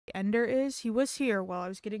Ender is. He was here while I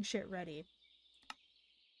was getting shit ready.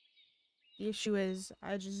 The issue is,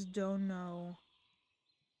 I just don't know,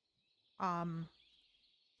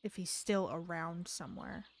 if he's still around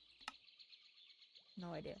somewhere.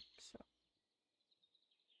 No idea, so.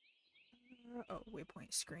 Oh,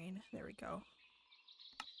 waypoint screen. There we go.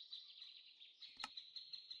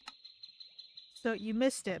 So, you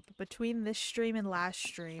missed it, but between this stream and last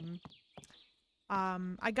stream,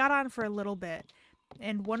 I got on for a little bit,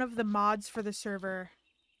 and one of the mods for the server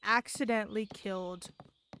accidentally killed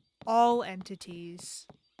all entities.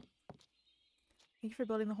 Thank you for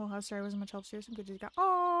building the whole house. Sorry, I wasn't much help. Seriously, good to go.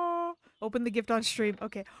 Oh, open the gift on stream.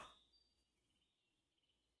 Okay.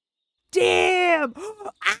 Damn!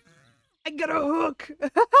 Ah, I got a hook!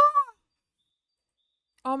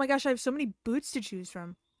 Oh my gosh, I have so many boots to choose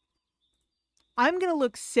from. I'm gonna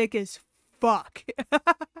look sick as fuck.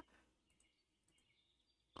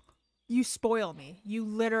 You spoil me. You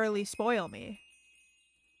literally spoil me.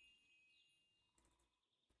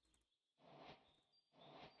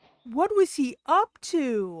 What was he up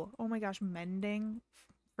to? Oh my gosh, mending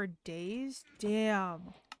for days?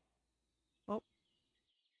 Damn. Oh.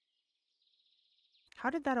 How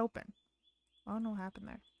did that open? I don't know what happened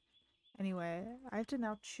there. Anyway, I have to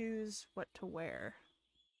now choose what to wear.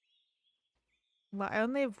 Well, I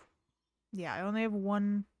only have... Yeah, I only have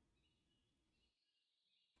one...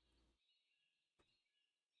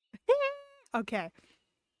 Okay.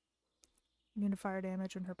 Immune to fire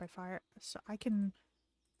damage when hurt by fire. So I can...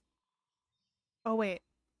 Oh, wait.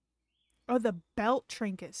 Oh, the belt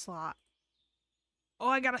trinket slot. Oh,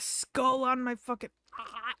 I got a skull on my fucking...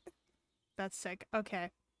 Ah! That's sick. Okay.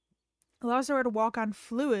 Allows the wearer to walk on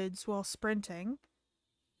fluids while sprinting.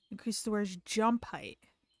 Increases the wearer's jump height.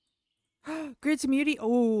 Grants immunity.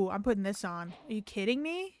 Oh, I'm putting this on. Are you kidding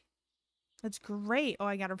me? That's great. Oh,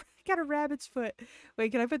 I got a rabbit's foot.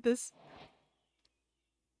 Wait, can I put this?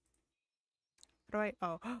 How do I?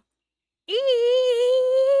 Oh.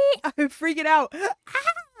 Eee! I'm freaking out.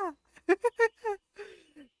 Ah!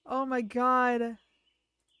 Oh my god.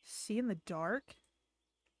 See in the dark?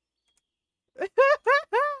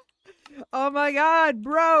 Oh my god,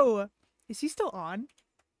 bro. Is he still on?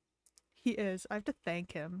 He is. I have to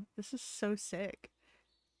thank him. This is so sick.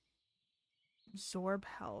 Absorb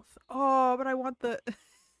health. Oh, but I want the...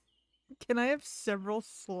 Can I have several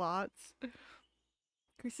slots?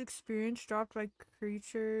 Increase experience dropped by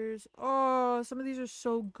creatures. Oh, some of these are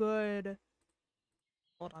so good.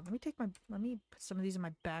 Hold on, let me put some of these in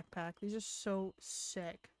my backpack. These are so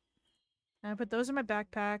sick. And I put those in my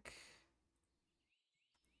backpack.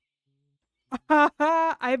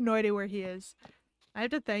 I have no idea where he is. I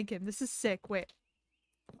have to thank him. This is sick. Wait.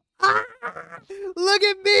 Ah! Look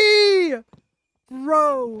at me!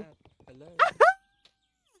 Bro! Hello.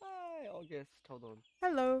 Hi, August. Hold on.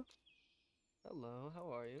 Hello. Hello,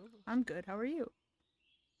 how are you? I'm good. How are you?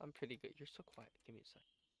 I'm pretty good. You're so quiet. Give me a sec.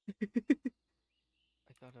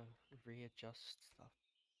 I gotta readjust stuff.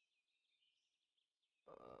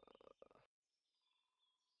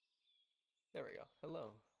 There we go.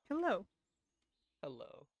 Hello. Hello.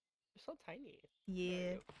 Hello. You're so tiny. How are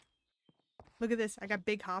Yeah. you? Look at this. I got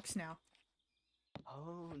big hops now.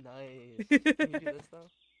 Oh, nice. Can you do this though?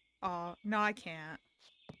 Oh, no, I can't.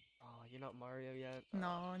 Oh, you're not Mario yet?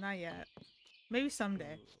 No, not yet. Maybe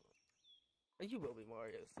someday. Ooh. You will be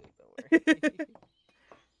Mario soon, don't worry.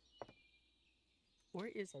 Where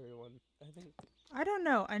is everyone? I don't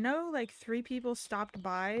know. I know like 3 people stopped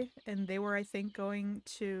by and they were, I think, going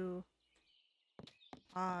to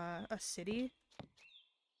a city.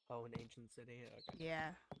 Oh, an ancient city. Okay.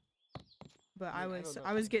 Yeah. But I I mean, I don't know I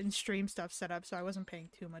if was I getting stream stuff set up, so I wasn't paying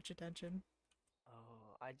too much attention.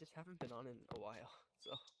 Oh, I just haven't been on in a while,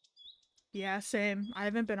 so. Yeah, same. I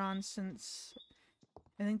haven't been on since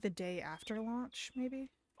I think the day after launch, maybe.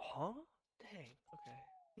 Huh? Dang. Okay.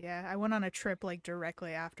 Yeah, I went on a trip like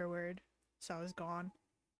directly afterward, so I was gone.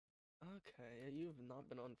 Okay, you've not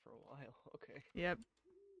been on for a while. Okay. Yep.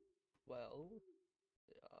 Well,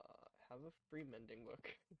 have a free mending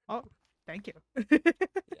book. Oh, thank you. Yeah,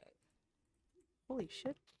 Holy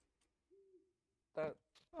shit. that.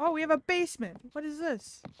 Oh, we have a basement. What is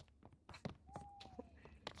this?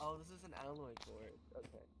 Oh, this is an alloy forge.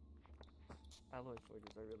 Okay. Alloy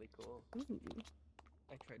forges are really cool. Ooh.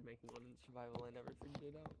 I tried making one in survival. I never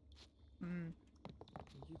figured it out. Mm.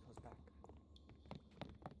 You goes back.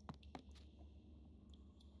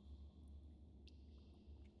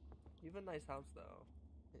 You have a nice house, though.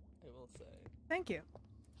 I will say. Thank you.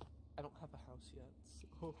 I don't have a house yet,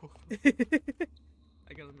 so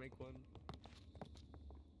I gotta make one.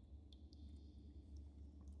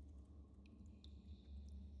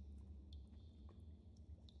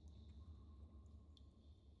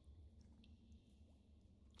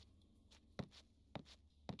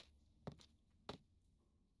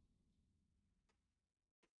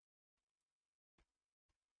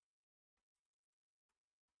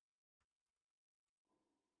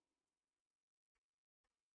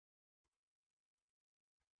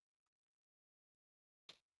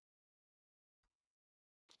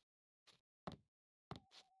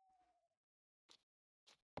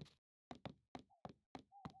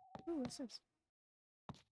 Oh, what's this?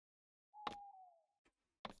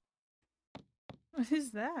 What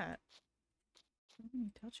is that? Let me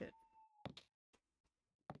touch it.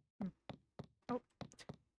 Hmm. Oh.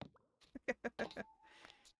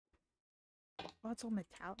 Oh, it's all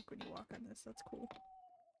metallic when you walk on this. That's cool.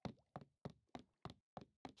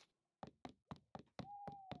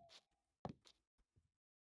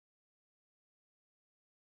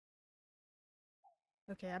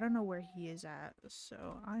 Okay, I don't know where he is at,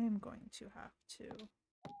 so I am going to have to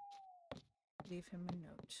leave him a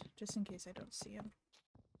note, just in case I don't see him.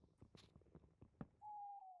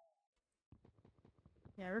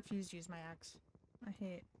 Yeah, I refuse to use my axe. I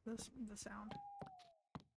hate the sound.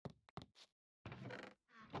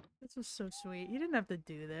 This was so sweet. You didn't have to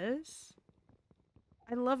do this.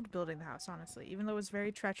 I loved building the house, honestly, even though it was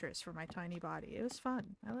very treacherous for my tiny body. It was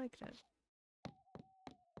fun. I liked it.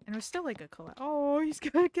 And it was still like a collab. Oh, he's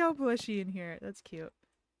got a cow plushie in here. That's cute.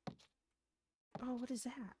 Oh, what is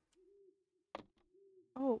that?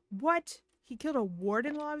 Oh, what? He killed a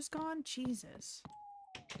warden while I was gone? Jesus.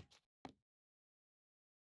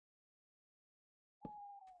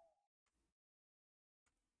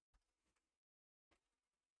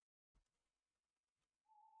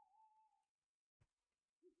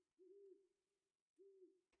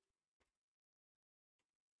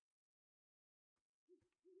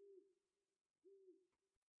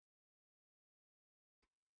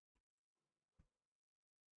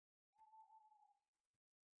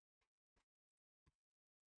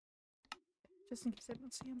 Just in case I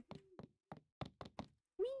don't see him.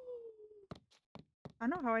 Whee! I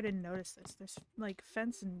don't know how I didn't notice this. There's like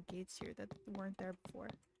fence and gates here that weren't there before.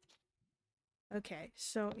 Okay,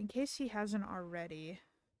 so in case he hasn't already,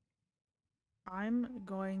 I'm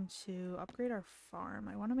going to upgrade our farm.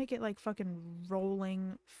 I want to make it like fucking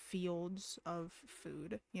rolling fields of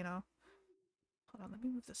food, you know? Hold on, let me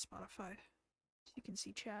move the Spotify so you can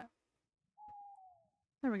see chat.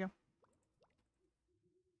 There we go.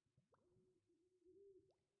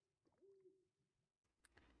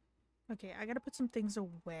 Okay, I gotta put some things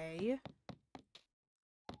away.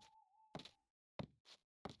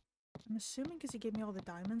 I'm assuming because he gave me all the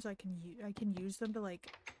diamonds, I can use them to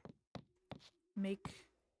like make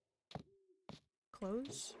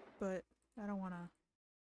clothes, but I don't want to.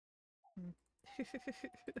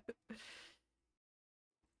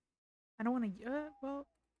 I don't want to. Well,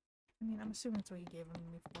 I mean, I'm assuming that's what he gave them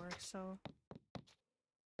me for. So,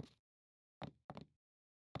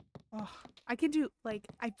 oh, I can do like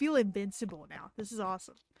I feel invincible now. This is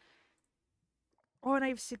awesome. Oh, and I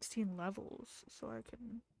have 16 levels, so I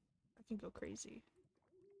can go crazy.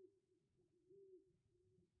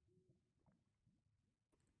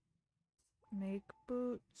 Make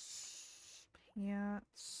boots,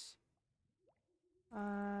 pants,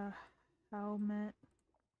 helmet.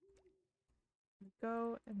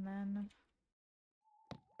 Go, and then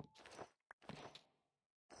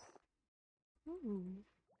ooh.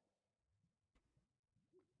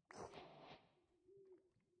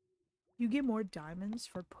 You get more diamonds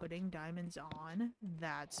for putting diamonds on?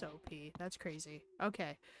 That's OP. That's crazy.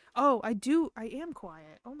 Okay. Oh, I am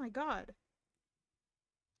quiet. Oh my god.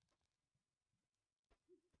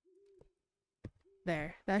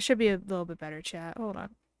 There. That should be a little bit better, chat. Hold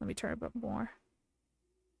on. Let me turn it up more.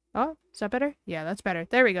 Oh, is that better? Yeah, that's better.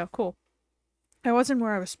 There we go. Cool. I wasn't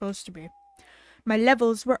where I was supposed to be. My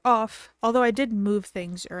levels were off. Although I did move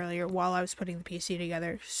things earlier while I was putting the PC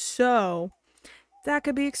together. So, that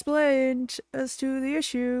could be explained as to the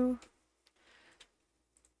issue.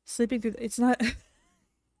 Sleeping through it's not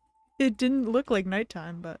it didn't look like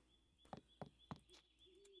nighttime, but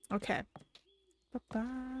okay.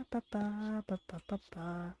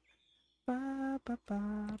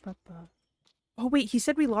 Oh wait, he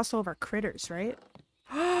said we lost all of our critters, right?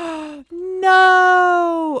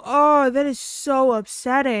 No! Oh, that is so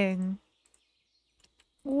upsetting.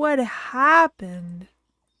 What happened?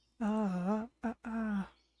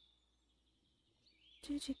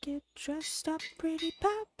 Did you get dressed up pretty?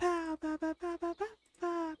 Pow, pow, pow, pow, pow, pow, pow,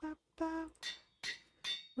 pow, pow, pow.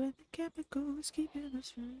 When the chemicals keeping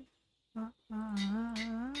us free.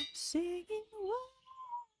 Singing,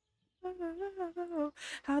 whoa,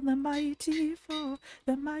 how the mighty fall,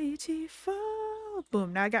 the mighty fall.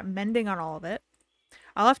 Boom, now I got mending on all of it.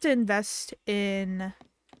 I'll have to invest in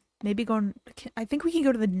maybe going, I think we can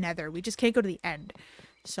go to the nether. We just can't go to the end.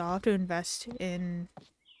 So I'll have to invest in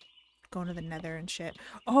going to the nether and shit.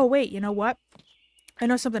 Oh, wait, you know what? I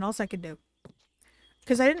know something else I could do.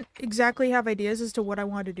 Because I didn't exactly have ideas as to what I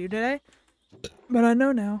wanted to do today. But I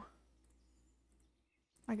know now.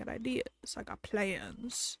 I got ideas. I got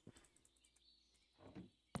plans.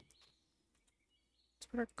 Let's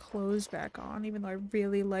put our clothes back on, even though I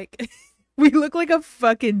really like... We look like a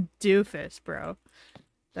fucking doofus, bro.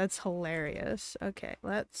 That's hilarious. Okay,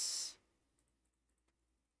 let's...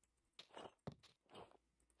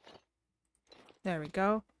 There we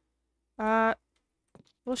go.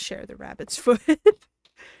 We'll share the rabbit's foot.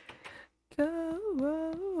 Go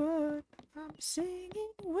on, I'm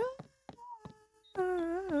singing. Whoa.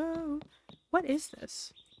 What is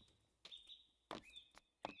this?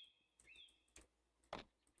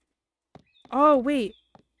 Oh, wait.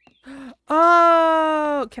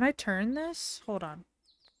 Oh, can I turn this? Hold on.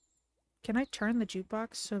 Can I turn the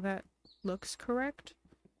jukebox so that looks correct?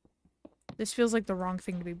 This feels like the wrong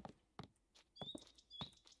thing to be...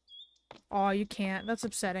 Oh, you can't. That's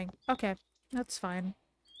upsetting. Okay, that's fine.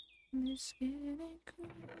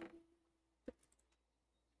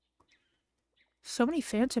 So many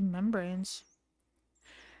phantom membranes.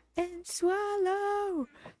 And swallow,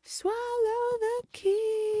 swallow the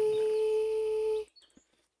key.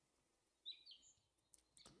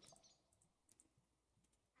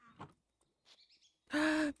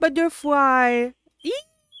 Butterfly. Eee,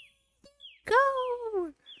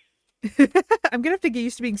 go. I'm gonna have to get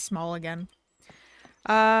used to being small again.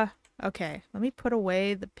 Okay. Let me put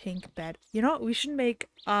away the pink bed. You know what? We should make,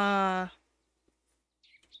 a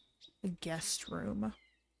guest room.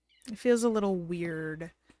 It feels a little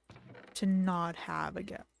weird to not have a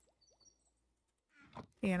guest.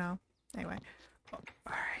 You know? Anyway. Oh,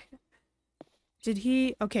 alright. Did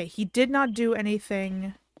he... Okay, he did not do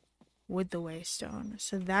anything with the waystone.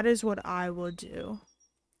 So that is what I will do.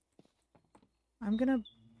 I'm gonna...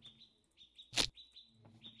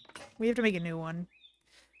 We have to make a new one.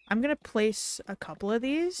 I'm gonna place a couple of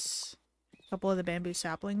these. A couple of the bamboo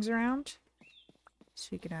saplings around. So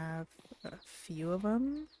you can have a few of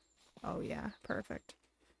them. Oh yeah, perfect.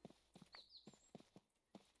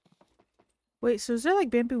 Wait, so is there like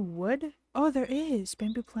bamboo wood? Oh, there is.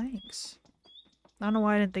 Bamboo planks. I don't know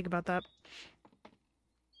why I didn't think about that.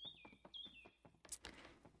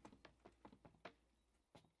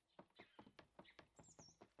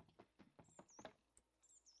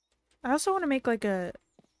 I also want to make like a...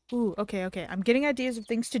 Ooh, okay. I'm getting ideas of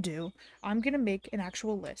things to do. I'm gonna make an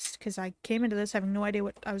actual list, because I came into this having no idea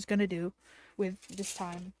what I was gonna do with this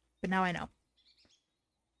time. But now I know.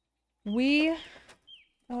 We...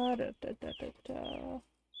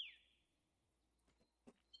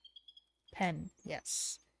 Pen,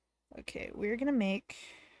 yes. Okay, we're gonna make...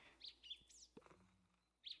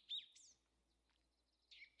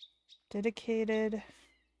 dedicated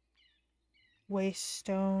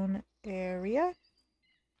waystone area.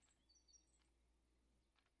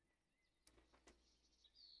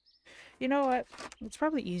 You know what? It's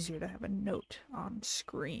probably easier to have a note on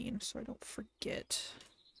screen so I don't forget.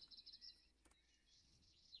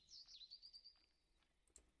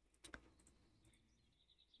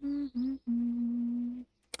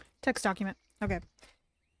 Text document. Okay.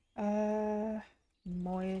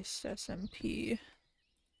 Moist SMP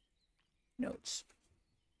notes.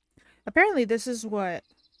 Apparently this is what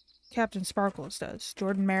Captain Sparkles does.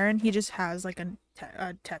 Jordan Marin, he just has like a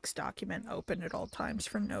text document open at all times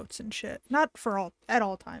for notes and shit. Not for all at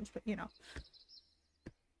all times, but you know.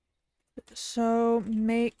 So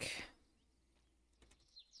make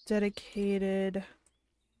dedicated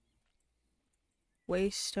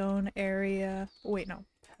waystone area. Wait, no.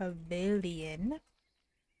 Pavilion.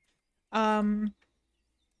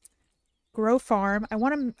 Grow farm. I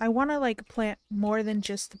wanna like plant more than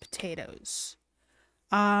just the potatoes.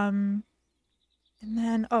 And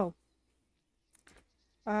then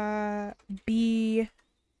bee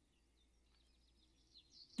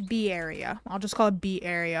area. I'll just call it bee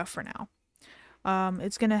area for now.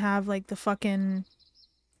 It's gonna have like the fucking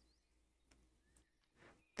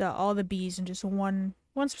all the bees in just one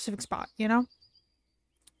specific spot, you know?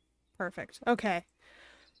 Perfect. Okay.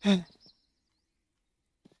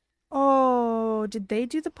 Oh, did they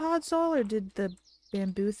do the podzol or did the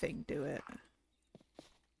bamboo thing do it?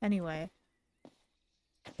 Anyway.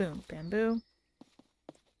 Boom, bamboo.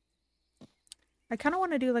 I kind of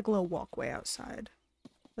want to do like a little walkway outside.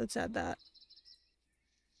 Let's add that.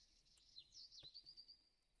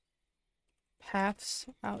 Paths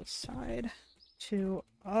outside to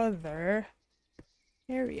other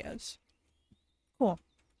areas. Cool.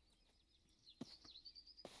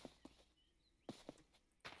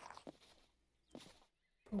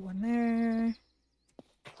 Put one there.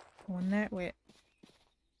 Put one there. Wait.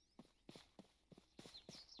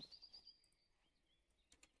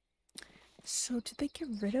 So did they get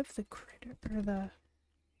rid of the critter or the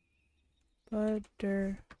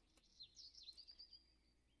butter?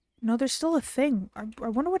 No, there's still a thing. I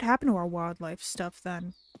wonder what happened to our wildlife stuff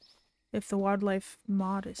then. If the wildlife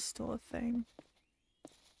mod is still a thing.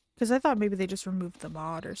 Because I thought maybe they just removed the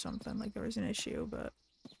mod or something, like there was an issue, but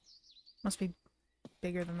must be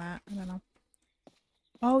bigger than that. I don't know.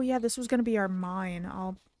 Oh yeah, this was gonna be our mine.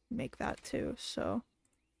 I'll make that too, so.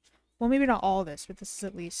 Well, maybe not all this, but this is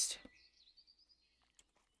at least.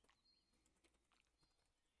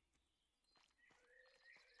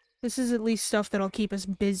 This is at least stuff that'll keep us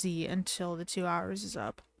busy until the 2 hours is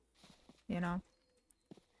up. You know?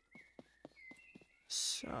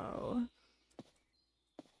 So.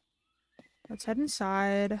 Let's head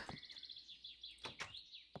inside.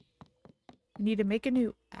 We need to make a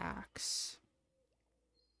new axe.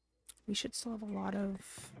 We should still have a lot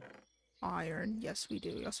of iron. Yes, we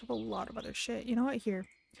do. We also have a lot of other shit. You know what? Here.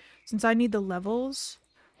 Since I need the levels,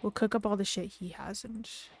 we'll cook up all the shit he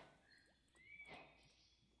hasn't.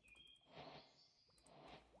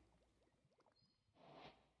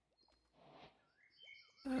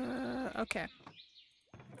 Okay.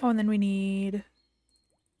 Oh, and then we need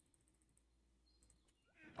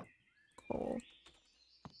coal.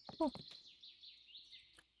 Oh.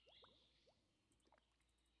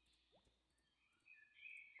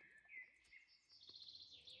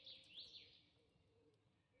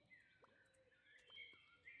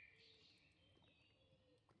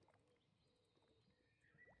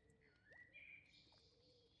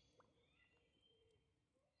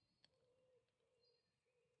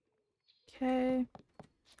 Okay.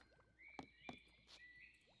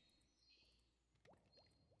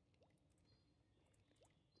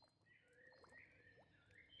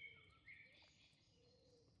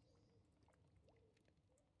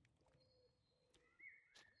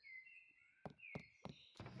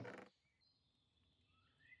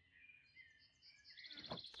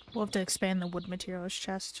 We'll have to expand the wood materials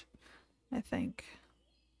chest, I think.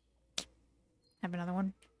 Have another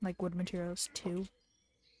one, like wood materials 2.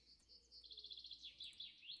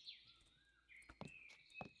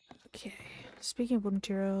 Okay. Speaking of wood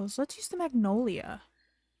materials, let's use the magnolia.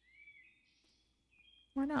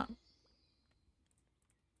 Why not?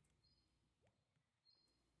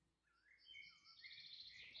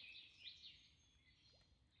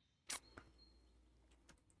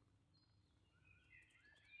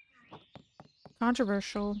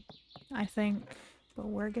 Controversial, I think. But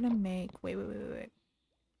we're gonna make... Wait.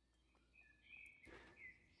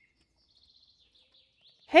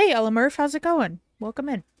 Hey, Ella Murph, how's it going? Welcome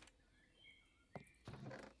in.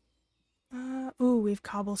 Ooh, we have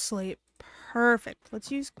cobble slate. Perfect. Let's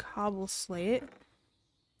use cobble slate.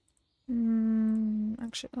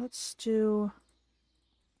 Actually, let's do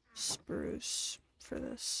spruce for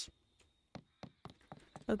this.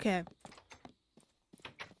 Okay.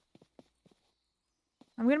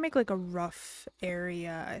 I'm gonna make like a rough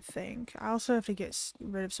area, I think. I also have to get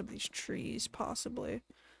rid of some of these trees, possibly.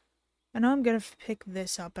 I know I'm gonna pick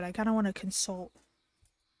this up, but I kind of want to consult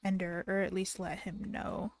Ender, or at least let him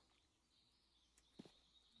know.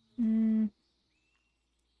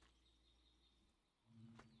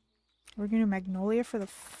 We're gonna do magnolia for the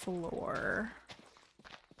floor.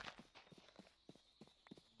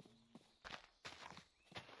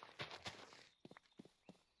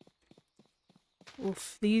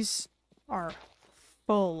 Oof, these are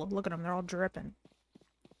full. Look at them, they're all dripping.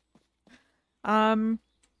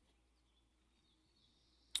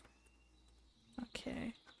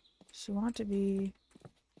 Okay. So you want it to be...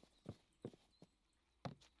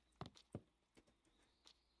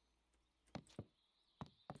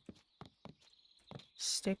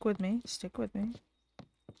 Stick with me, stick with me.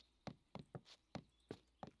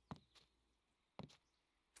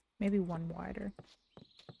 Maybe one wider.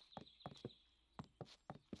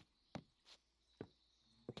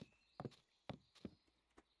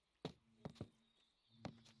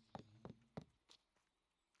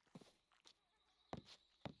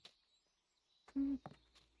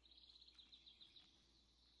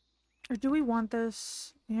 Or do we want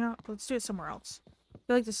this? You know, let's do it somewhere else. I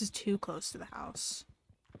feel like this is too close to the house.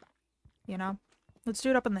 You know? Let's do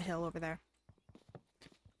it up on the hill over there.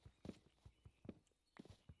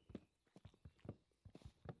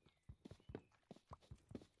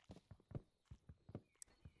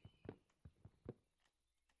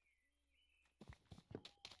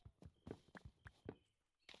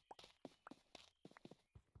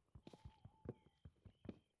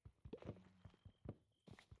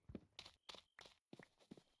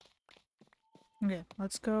 Okay,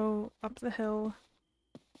 let's go up the hill.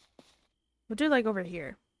 We'll do like over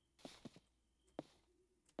here.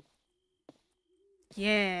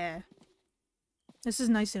 Yeah. This is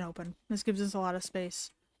nice and open. This gives us a lot of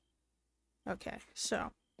space. Okay,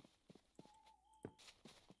 so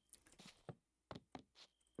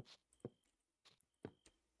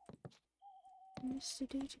Mr.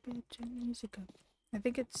 DJ, better turn the music up. I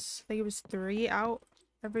think it was 3 out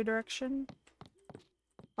every direction.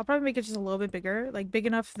 I'll probably make it just a little bit bigger, like big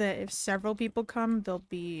enough that if several people come, they'll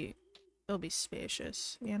be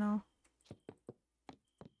spacious, you know?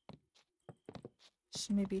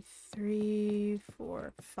 So maybe 3,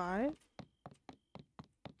 4, 5.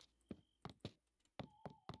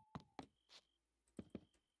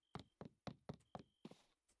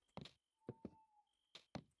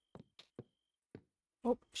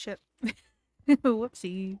 Oh, shit.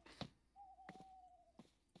 Whoopsie.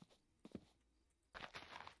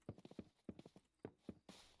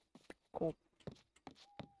 Cool.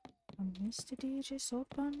 Mr. DJ, so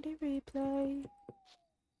on the replay.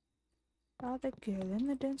 Are the girl in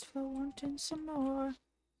the dance floor wanting some more?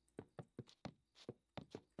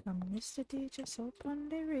 Come, Mr. DJ, so on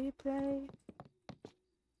the replay.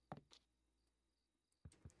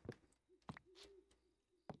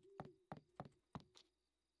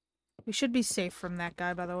 We should be safe from that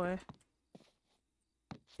guy, by the way.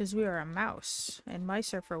 Because we are a mouse, and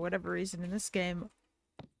mice are, for whatever reason in this game,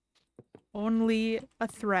 only a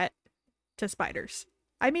threat to spiders.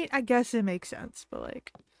 I mean, I guess it makes sense, but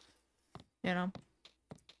like, you know.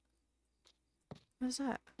 What is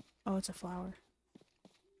that? Oh, it's a flower.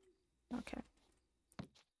 Okay.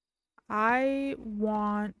 I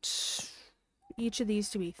want each of these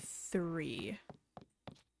to be 3.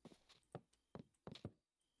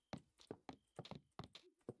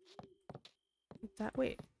 Like that.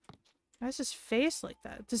 Wait. Why is his face like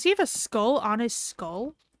that? Does he have a skull on his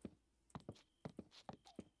skull?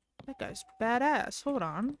 That guy's badass. Hold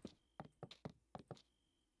on.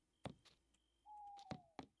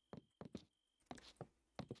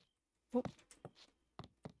 Oh.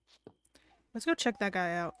 Let's go check that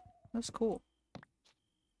guy out. That's cool.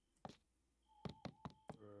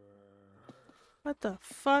 What the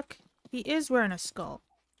fuck? He is wearing a skull.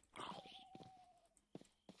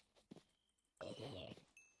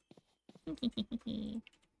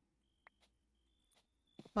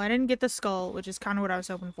 Well, I didn't get the skull, which is kind of what I was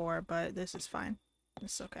hoping for, but this is fine.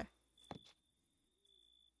 It's okay.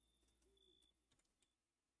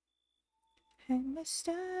 Hey,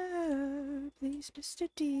 Mr. Please, Mr.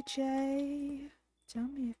 DJ. Tell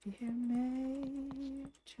me if you hear me.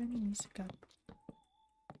 Turn the music up.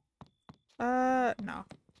 No.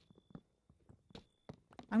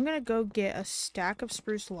 I'm gonna go get a stack of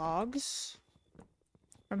spruce logs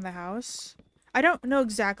from the house. I don't know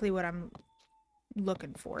exactly what I'm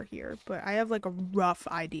looking for here, but I have like a rough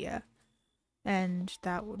idea. And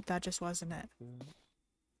that just wasn't it.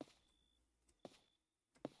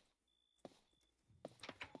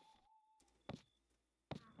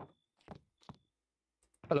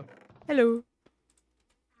 Hello. Hello.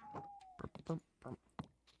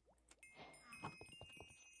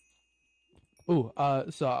 Oh,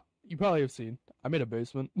 so you probably have seen. I made a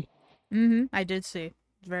basement. Mm-hmm. I did see.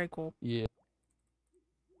 It's very cool. Yeah.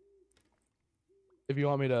 If you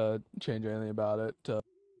want me to change anything about it to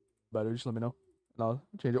better, just let me know. And I'll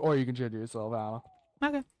change it. Or you can change it yourself. I don't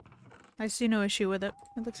know. Okay. I see no issue with it.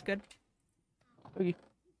 It looks good. Okay.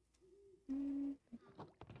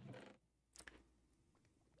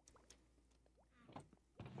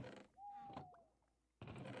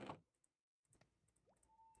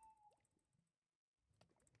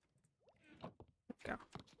 Go.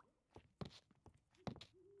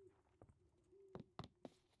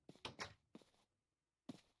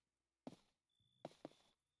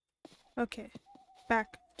 Okay.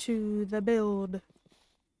 Back to the build.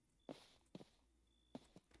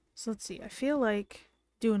 So let's see. I feel like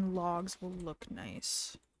doing logs will look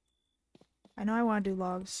nice. I know I want to do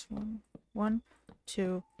logs. 1,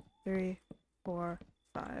 2, 3, 4,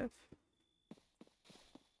 5.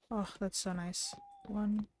 Oh, that's so nice.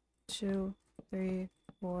 1, 2, 3,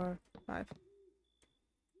 4, 5.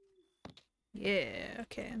 Yeah,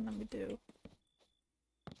 okay, and let me do.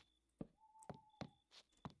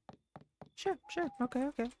 Sure, okay.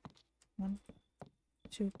 1,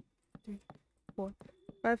 2, 3, 4,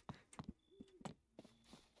 5.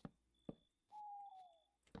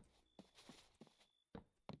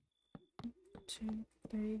 2,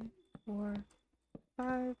 3, 4,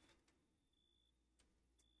 5.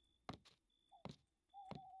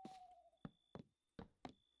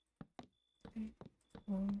 3,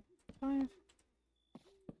 4, 5.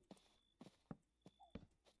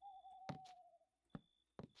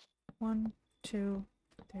 1, 2,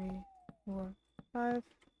 3, 4, 5.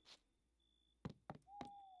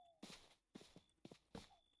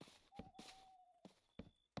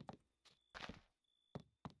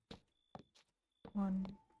 1,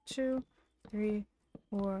 2, 3,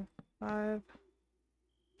 4, 5.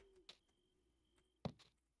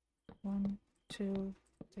 1, 2,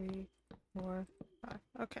 3, 4, 5.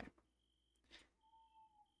 Okay.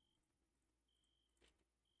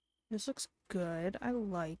 This looks good. I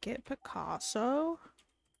like it. Picasso.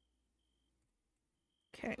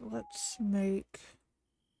 Okay, let's make...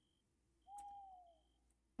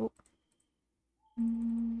 Oh.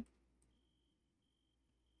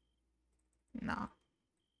 Nah.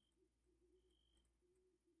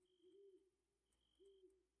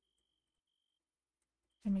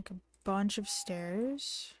 I make a bunch of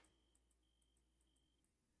stairs.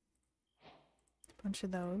 A bunch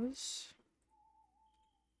of those.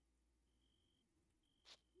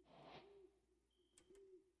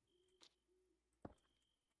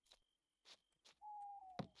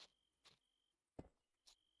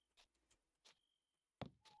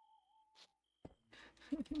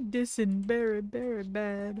 This and very, very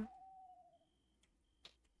bad.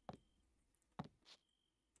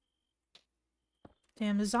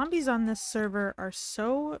 Damn, the zombies on this server are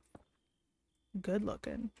so good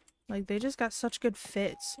looking. Like, they just got such good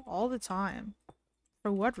fits all the time.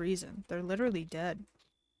 For what reason? They're literally dead.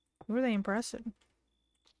 Who are they impressing?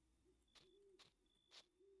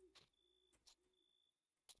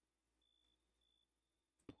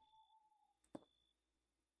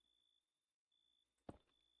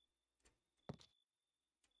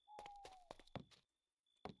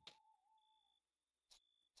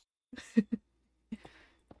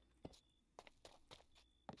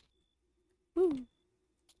 Woo.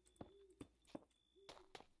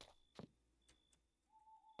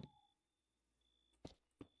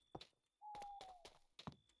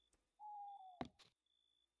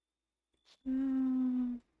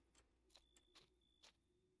 Mm.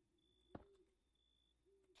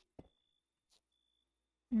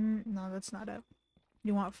 No, that's not it.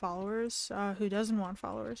 You want followers? Who doesn't want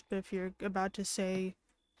followers? But if you're about to say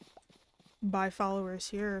buy followers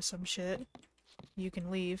here or some shit, you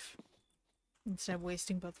can leave instead of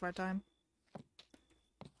wasting both of our time.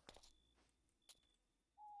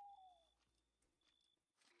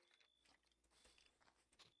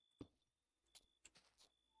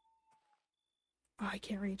 Oh, I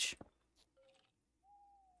can't reach.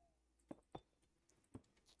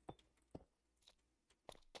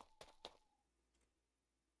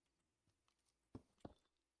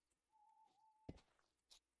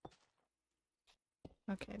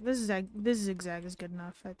 Okay, this zigzag is good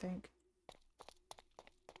enough, I think.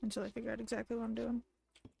 Until I figure out exactly what I'm doing.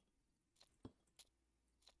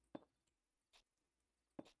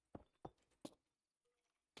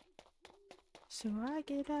 So I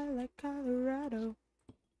get out like Colorado.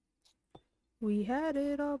 We had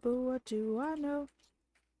it all, but what do I know?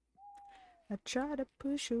 I try to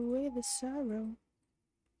push away the sorrow.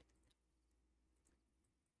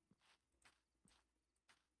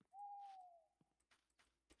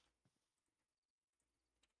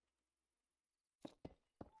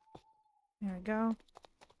 There we go.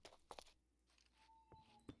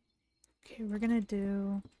 Okay, we're gonna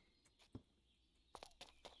do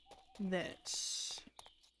this.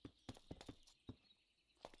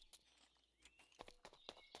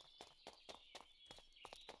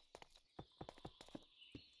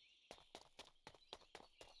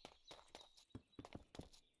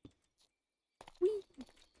 Whee!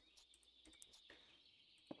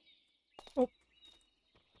 Oh.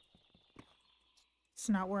 It's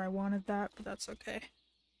not where I wanted that, but that's okay.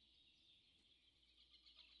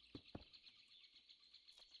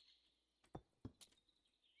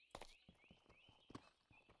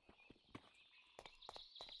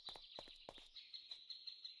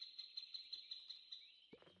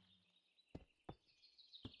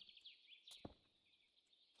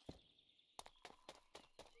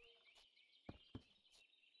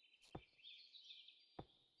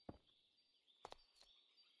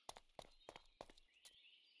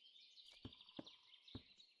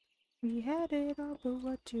 We had it all, but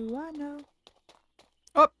what do I know?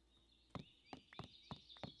 Oh!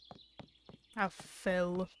 I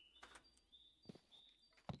fell.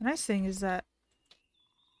 The nice thing is that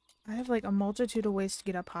I have like a multitude of ways to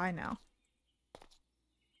get up high now.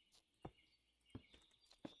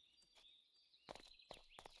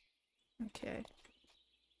 Okay.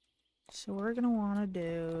 So we're gonna wanna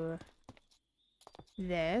do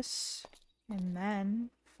this, and then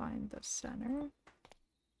find the center,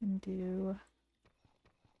 and do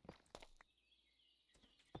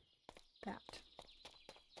that.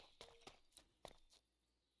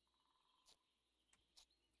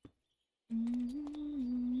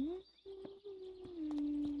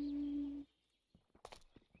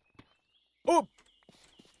 Oh!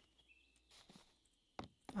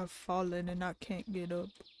 I've fallen and I can't get up.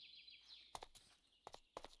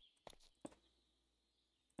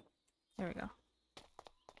 There we go.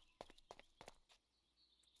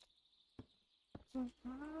 Are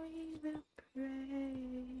we the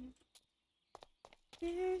prey?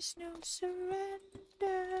 There's no surrender.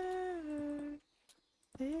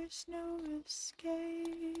 There's no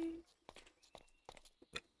escape.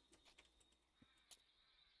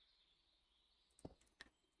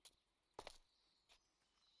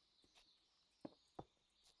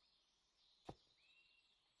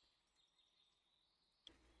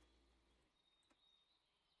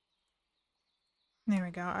 There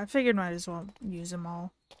we go. I figured might as well use them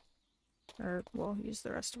all. Or, well, use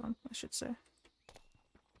the rest of them, I should say.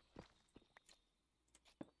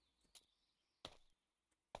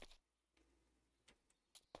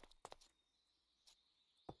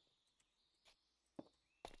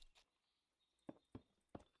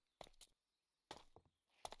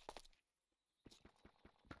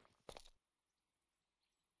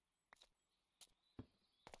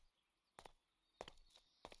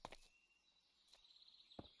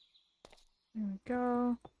 There we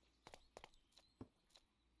go.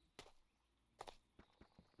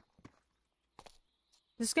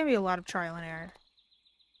 This is gonna be a lot of trial and error.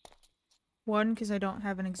 One, because I don't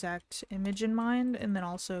have an exact image in mind, and then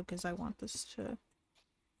also because I want this to,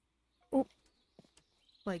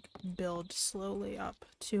 like, build slowly up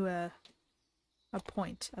to a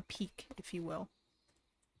point, a peak, if you will.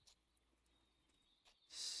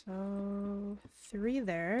 So, 3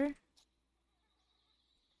 there.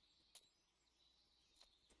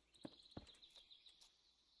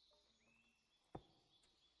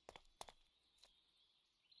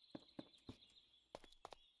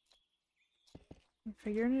 We're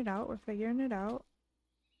figuring it out, we're figuring it out.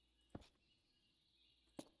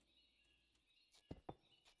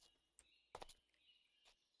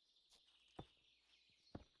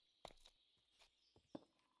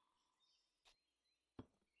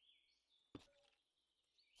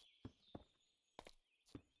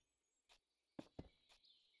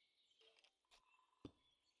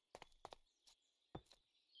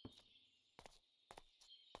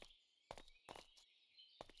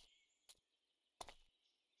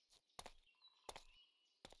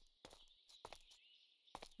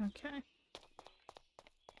 Okay.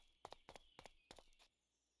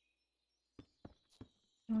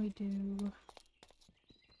 We do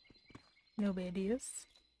no ideas.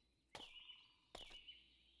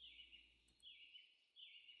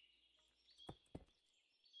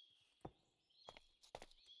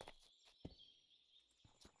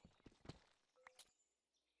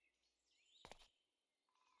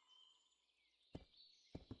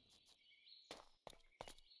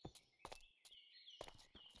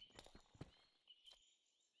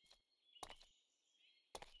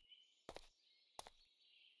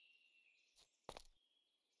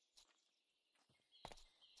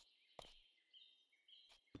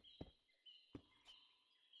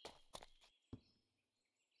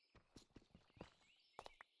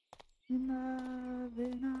 In love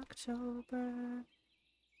in October.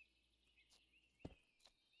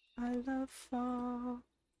 I love fall.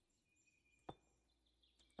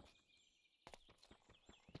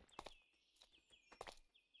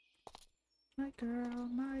 My girl,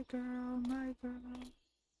 my girl, my girl.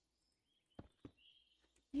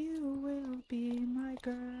 You will be my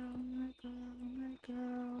girl, my girl, my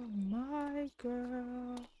girl, my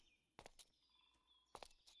girl.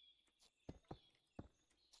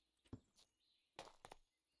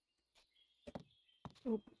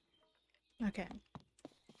 Oh, okay.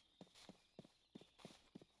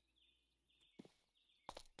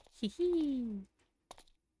 Hee hee.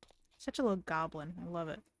 Such a little goblin. I love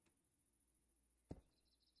it.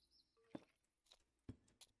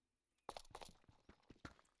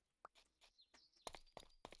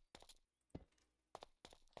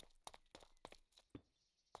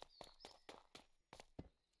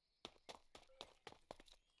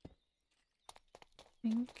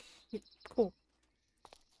 Think. Yeah, cool.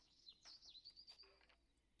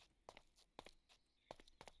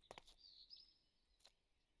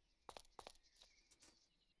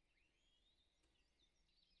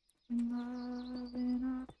 In love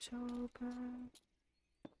in October.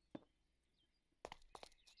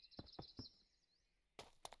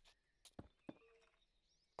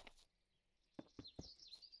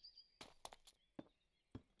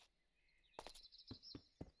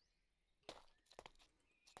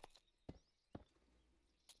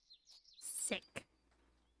 Sick.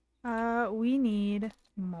 We need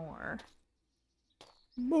more.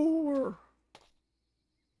 More.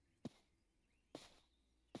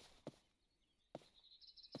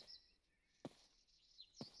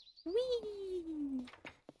 Whee!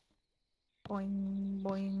 Boing.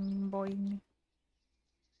 Boing, boing.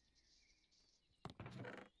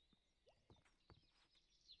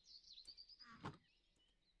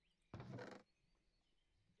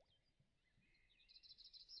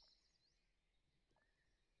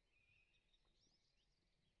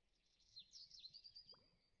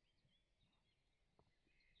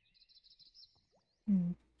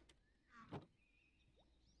 Hmm.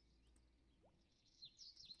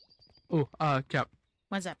 Ooh, Cap.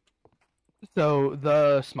 What's up? So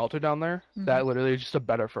the smelter down there, Mhm. that literally is just a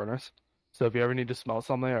better furnace. So if you ever need to smelt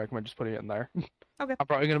something, I recommend just putting it in there. Okay. I'm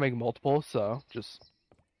probably gonna make multiple, so just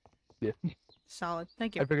yeah. Solid.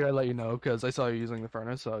 Thank you. I figured I'd let you know because I saw you using the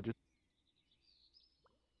furnace, so just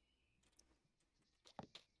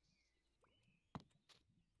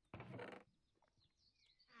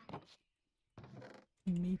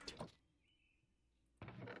Meat.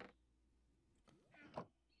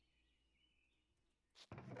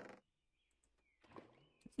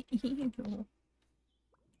 Ew.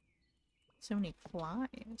 So many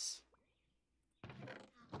flies.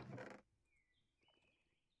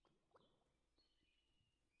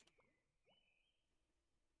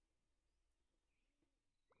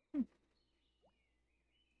 Hmm.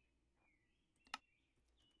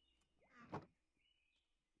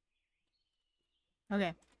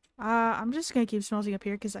 Okay. I'm just gonna keep smelting up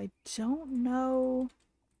here because I don't know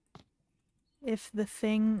if the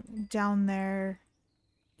thing down there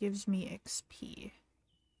gives me XP.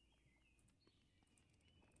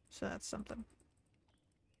 So that's something.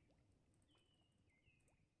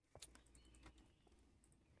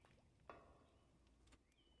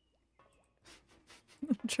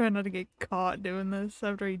 I'm trying not to get caught doing this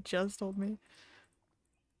after he just told me.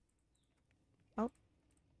 Oh.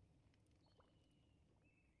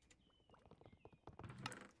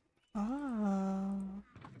 Oh.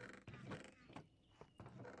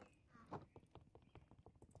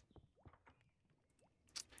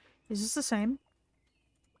 Is this the same?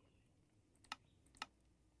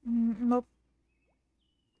 Nope.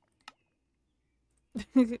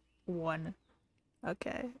 One.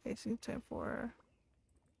 Okay. AC 4.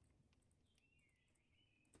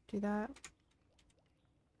 Do that.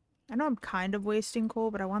 I know I'm kind of wasting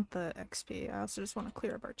coal, but I want the XP. I also just want to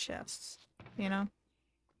clear up our chests. You know?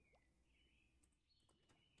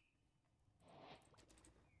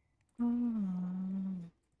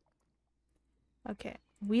 Okay.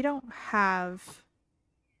 We don't have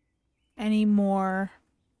any more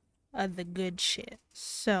of the good shit.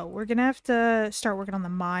 So we're gonna have to start working on the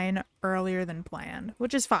mine earlier than planned,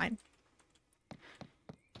 which is fine.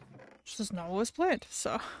 It's just not what was planned,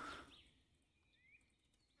 so.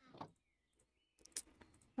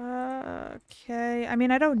 Okay. I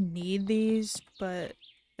mean, I don't need these, but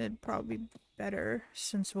it'd probably be better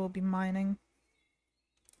since we'll be mining.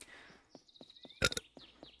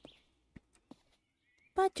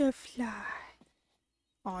 Butterfly.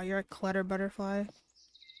 Oh, you're a clutter butterfly.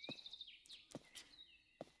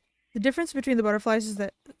 The difference between the butterflies is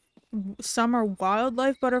that some are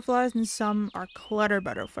wildlife butterflies and some are clutter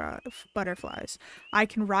butterflies. I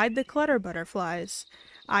can ride the clutter butterflies.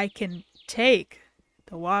 I can take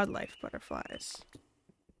the wildlife butterflies.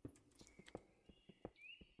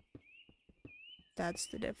 That's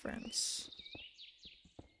the difference.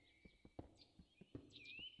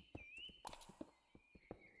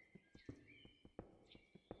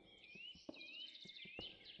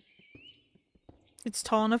 It's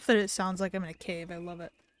tall enough that it sounds like I'm in a cave. I love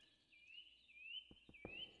it.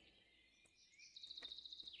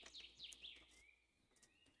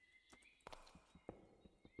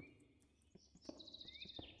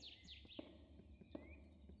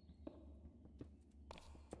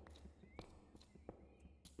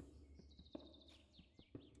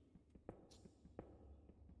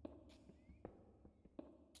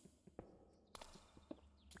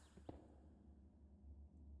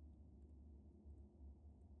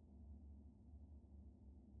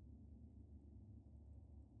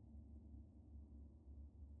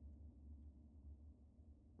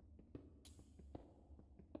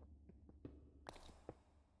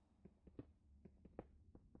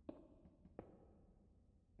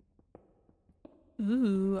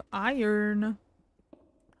 Ooh, iron.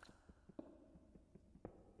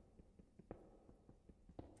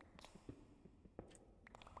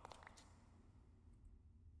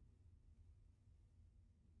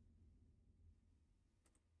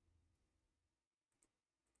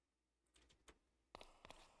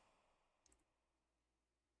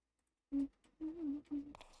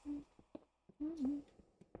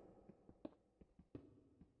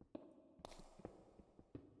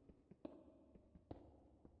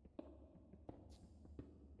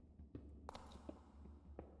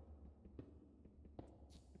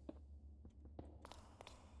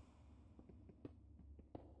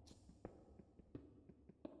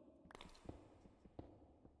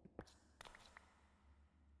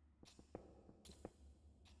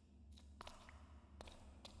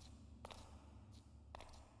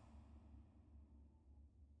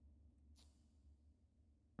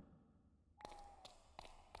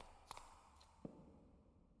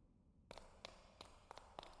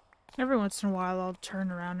 Every once in a while I'll turn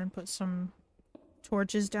around and put some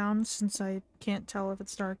torches down since I can't tell if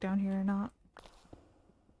it's dark down here or not.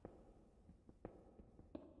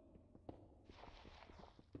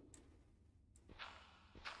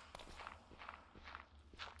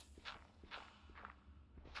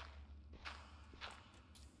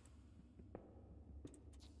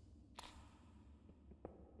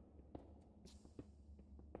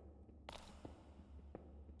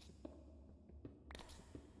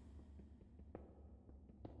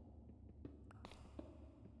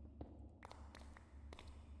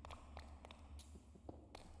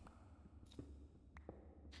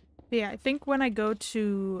 But yeah, I think when I go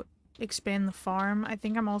to expand the farm, I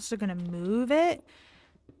think I'm also gonna move it.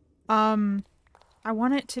 I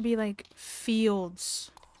want it to be like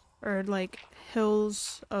fields or like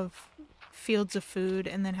hills of fields of food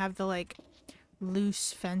and then have the like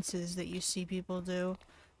loose fences that you see people do.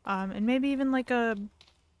 And maybe even like a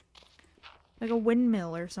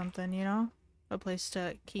windmill or something, you know? A place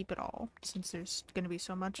to keep it all since there's gonna be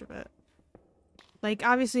so much of it. Like,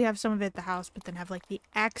 obviously have some of it at the house, but then have, like, the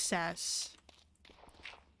excess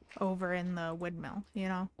over in the windmill, you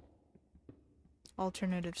know?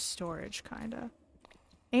 Alternative storage, kinda.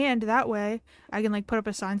 And that way, I can, like, put up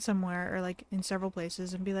a sign somewhere, or, like, in several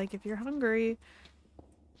places, and be like, if you're hungry,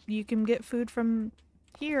 you can get food from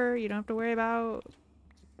here. You don't have to worry about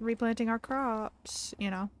replanting our crops,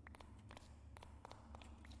 you know?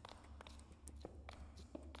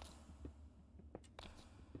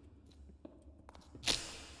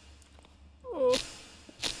 Oh.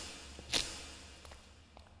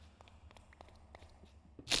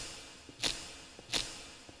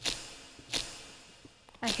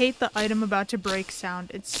 I hate the item about to break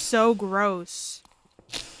sound. It's so gross.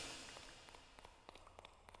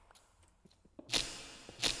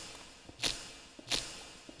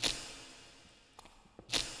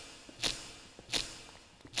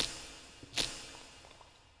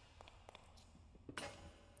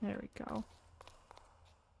 There we go.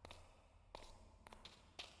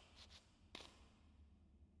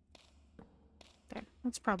 There.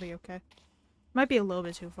 That's probably okay. Might be a little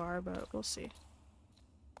bit too far, but we'll see.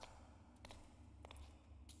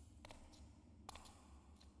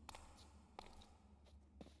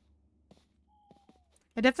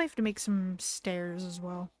 I definitely have to make some stairs as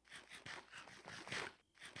well.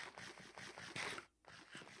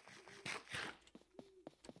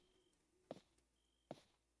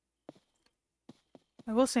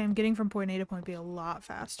 I will say I'm getting from point A to point B a lot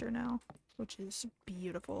faster now, which is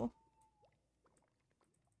beautiful.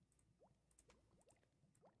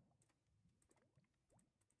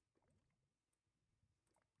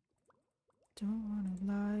 Don't wanna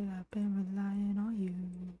lie, I've been relying on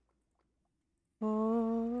you.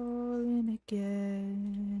 Falling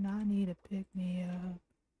again, I need to pick me up.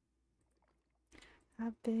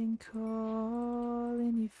 I've been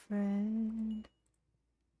calling you friend.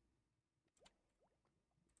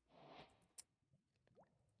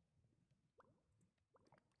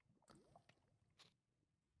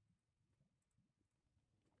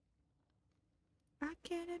 I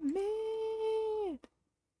can admit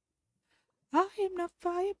I am not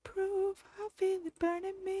fireproof. I feel it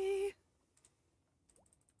burning me,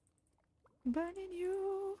 burning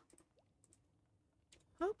you.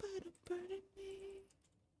 Oh, but it's burning me.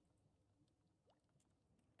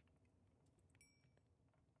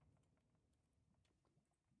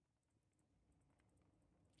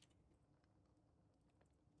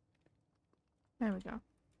 There we go.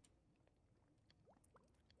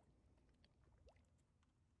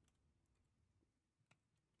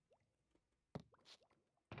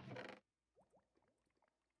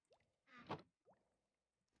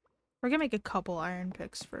 We're gonna make a couple iron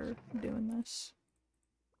picks for doing this.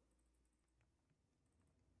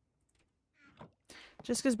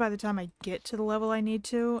 Just because by the time I get to the level I need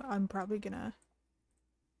to, I'm probably gonna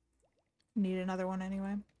need another one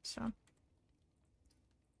anyway, so.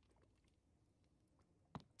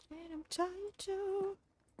 And I'm tired too.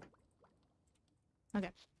 Okay.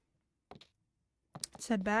 Let's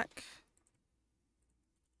head back.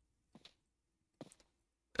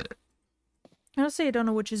 Honestly, I don't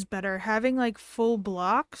know which is better. Having, like, full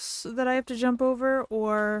blocks that I have to jump over,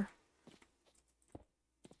 or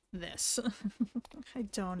this. I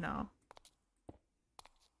don't know.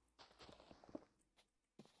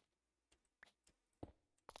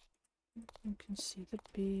 You can see the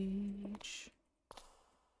beach.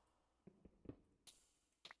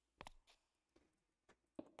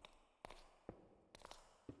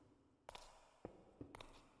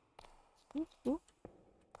 Ooh, ooh.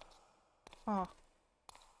 Oh.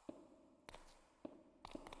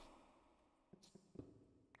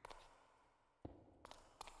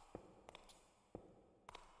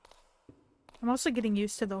 I'm also getting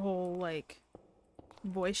used to the whole, like,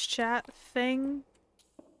 voice chat thing.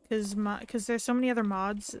 Because there's so many other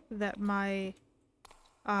mods that my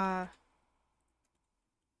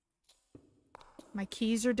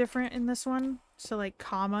keys are different in this one. So, like,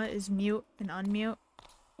 comma is mute and unmute.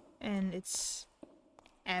 And it's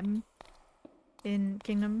M in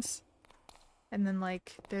Kingdoms. And then,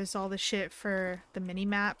 like, there's all the shit for the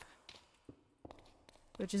mini-map,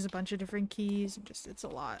 which is a bunch of different keys. It's a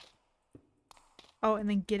lot. Oh, and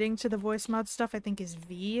then getting to the voice mod stuff, I think, is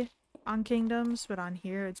V on Kingdoms, but on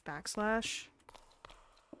here it's \.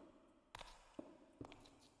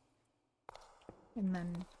 And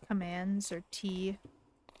then commands are T.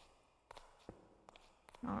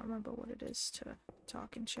 I don't remember what it is to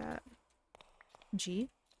talk in chat. G?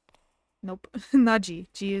 Nope, not G.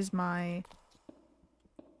 G is my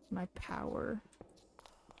power.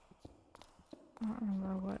 I don't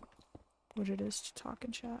remember what it is to talk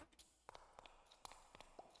in chat.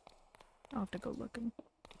 I'll have to go looking.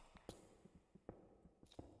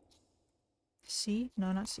 C?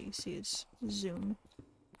 No, not C. C is Zoom.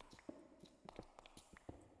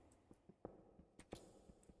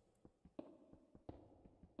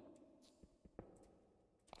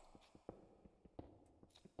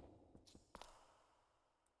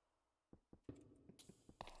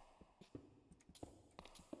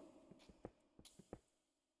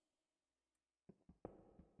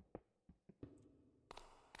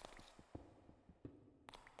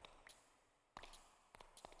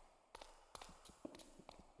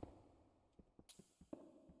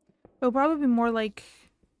 It'll probably be more like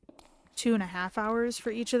 2.5 hours for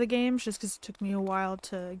each of the games, just because it took me a while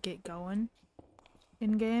to get going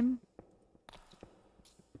in game.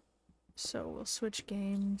 So we'll switch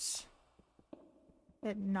games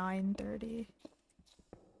at 9:30.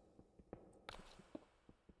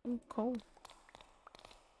 Ooh, coal.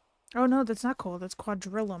 Oh no, that's not coal, that's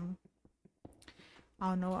quadrillum. I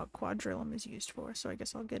don't know what quadrillum is used for, so I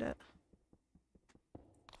guess I'll get it.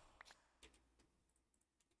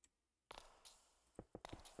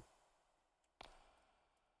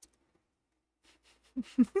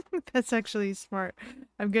 That's actually smart.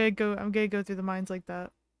 I'm gonna go through the mines like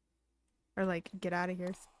that. Or like get out of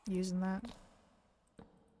here using that.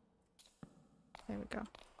 There we go.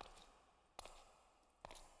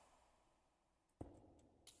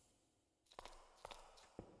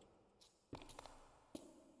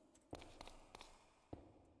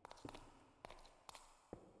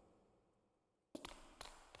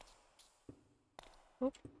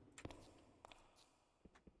 Oop.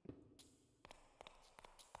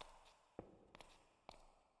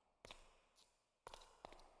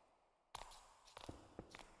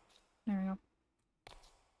 There we go.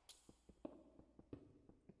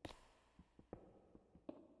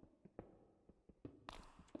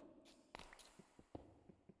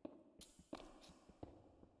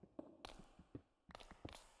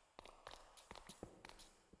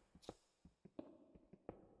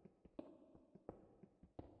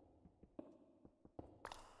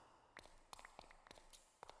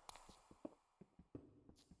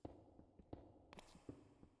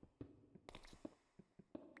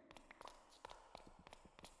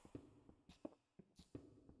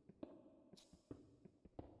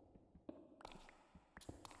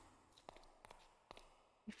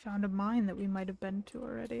 We found a mine that we might have been to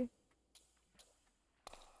already.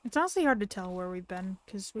 It's honestly hard to tell where we've been,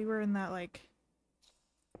 because we were in that, like,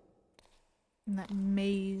 in that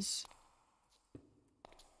maze.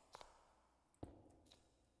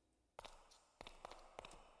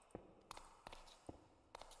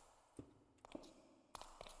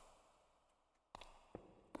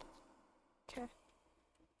 Okay.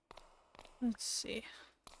 Let's see.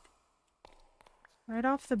 Right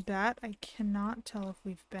off the bat, I cannot tell if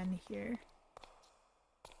we've been here.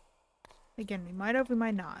 Again, we might have, we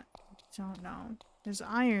might not. Don't know. There's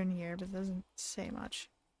iron here, but it doesn't say much.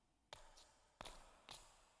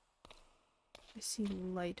 I see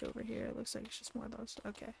light over here. It looks like it's just more of those.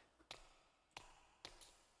 Okay.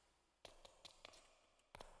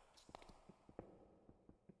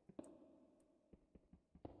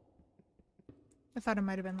 I thought it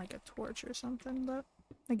might have been like a torch or something, but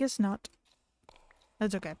I guess not.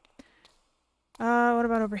 That's okay. What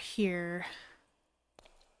about over here?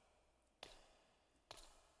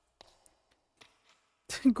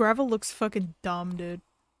 Gravel looks fucking dumb, dude.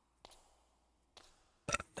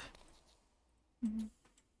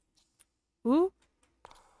 Ooh.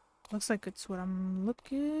 Looks like it's what I'm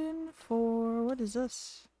looking for. What is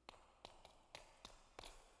this?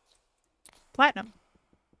 Platinum.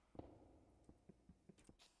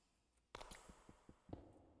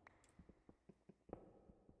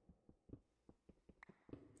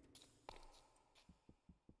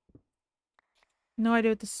 No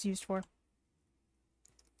idea what this is used for.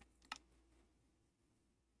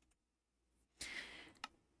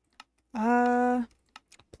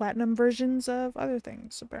 Platinum versions of other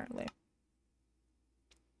things, apparently.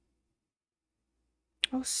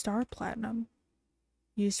 Oh, star platinum.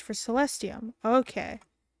 Used for celestium. Okay.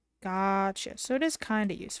 Gotcha. So it is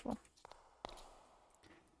kind of useful.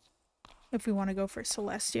 If we want to go for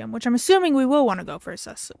celestium, which I'm assuming we will want to go for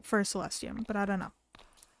celestium, but I don't know.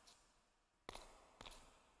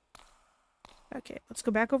 Okay, let's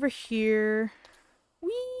go back over here.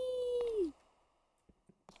 Whee!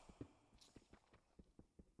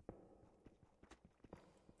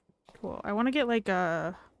 Cool. I want to get like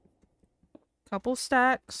a couple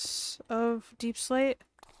stacks of deep slate.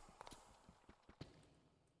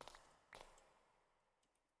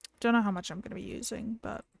 Don't know how much I'm going to be using,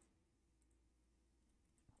 but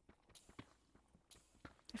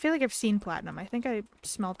I feel like I've seen platinum. I think I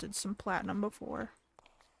smelted some platinum before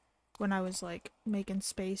when I was like making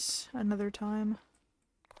space another time.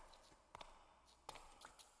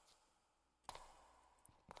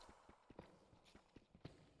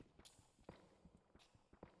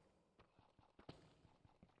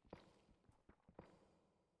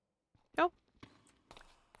 Oh.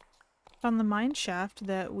 Found the mine shaft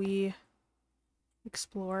that we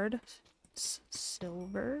explored.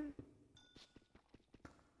 Silver.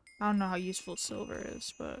 I don't know how useful silver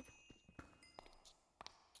is, but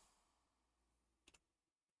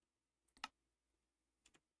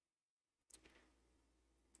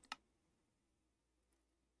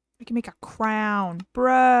I can make a crown,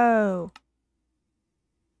 bro.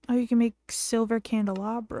 Oh, you can make silver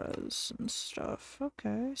candelabras and stuff.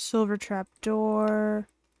 Okay. Silver trapdoor.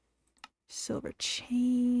 Silver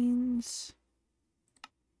chains.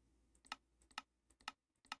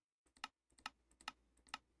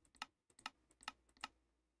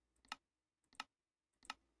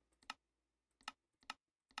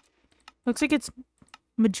 Looks like it's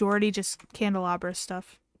majority just candelabra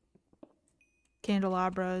stuff.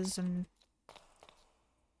 Candelabras and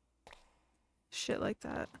shit like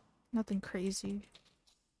that. Nothing crazy.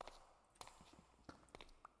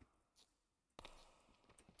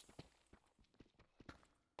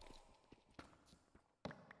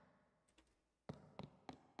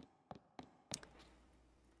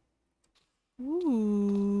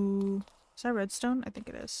 Ooh. Is that redstone? I think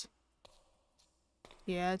it is.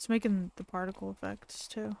 Yeah, it's making the particle effects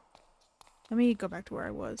too. Let me go back to where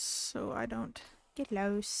I was so I don't get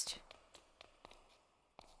lost.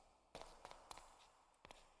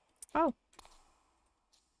 Oh.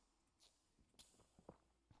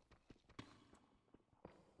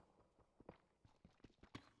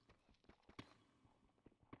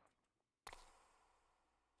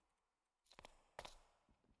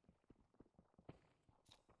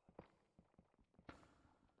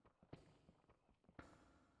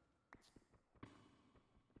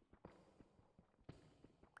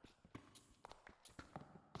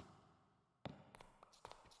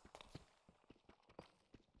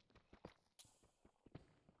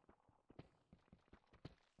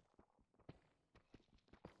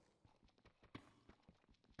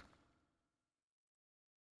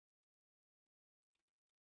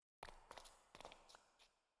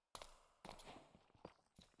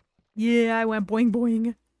 Yeah, I went boing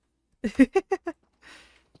boing.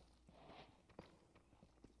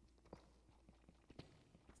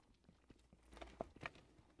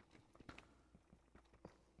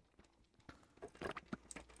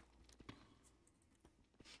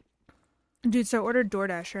 Dude, so I ordered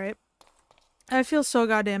DoorDash, right? I feel so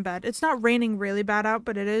goddamn bad. It's not raining really bad out,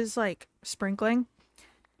 but it is like sprinkling.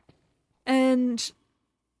 And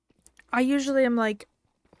I usually am like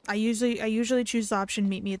I usually choose the option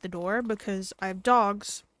meet me at the door because I have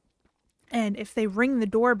dogs. And if they ring the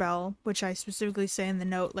doorbell, which I specifically say in the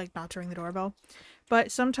note like not to ring the doorbell,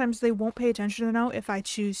 but sometimes they won't pay attention to the note if I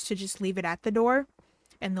choose to just leave it at the door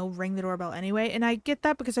and they'll ring the doorbell anyway. And I get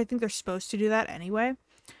that because I think they're supposed to do that anyway.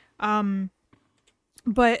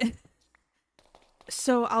 But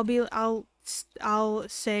so I'll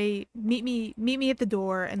say meet me at the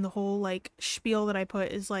door, and the whole like spiel that I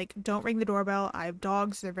put is like don't ring the doorbell. I have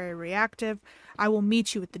dogs, they're very reactive. I will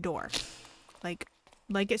meet you at the door. Like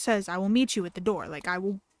it says, I will meet you at the door. Like I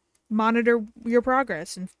will monitor your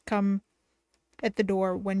progress and come at the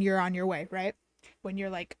door when you're on your way, right? When you're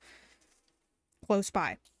like close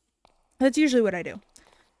by. That's usually what I do.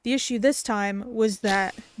 The issue this time was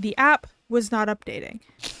that the app was not updating.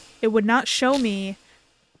 It would not show me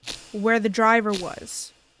where the driver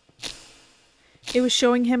was. It was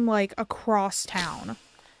showing him like across town.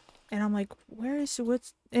 And I'm like,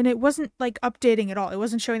 And it wasn't like updating at all. It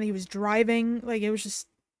wasn't showing that he was driving. Like, it was just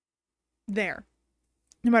there.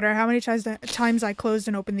 No matter how many times I closed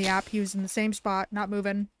and opened the app, he was in the same spot, not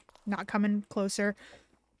moving, not coming closer.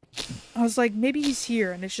 I was like, maybe he's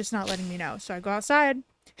here and it's just not letting me know. So I go outside.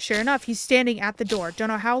 Sure enough, he's standing at the door. Don't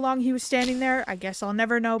know how long he was standing there. I guess I'll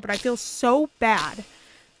never know, but I feel so bad.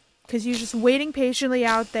 Because he was just waiting patiently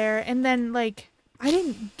out there. And then, like, I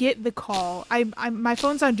didn't get the call. My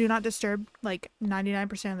phone's on Do Not Disturb, like,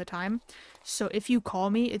 99% of the time. So if you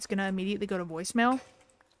call me, it's gonna immediately go to voicemail.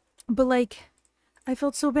 But, like, I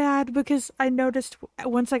felt so bad because I noticed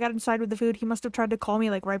once I got inside with the food, he must have tried to call me,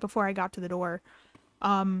 like, right before I got to the door.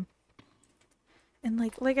 And,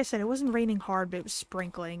 like I said, it wasn't raining hard, but it was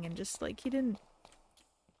sprinkling, and just, like, he didn't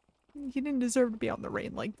deserve to be out in the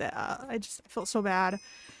rain like that. I felt so bad.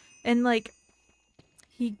 And, like,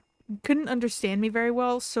 he couldn't understand me very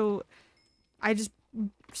well, so I just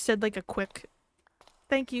said, like, a quick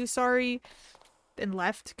thank you, sorry, and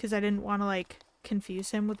left, because I didn't want to, like,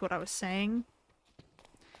 confuse him with what I was saying.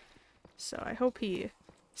 So I hope he,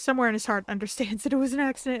 somewhere in his heart, understands that it was an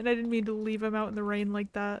accident and I didn't mean to leave him out in the rain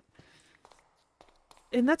like that.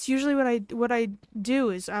 And that's usually what I do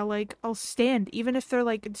is I'll stand, even if they're,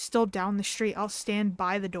 like, still down the street, I'll stand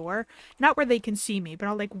by the door. Not where they can see me, but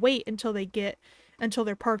I'll, like, wait until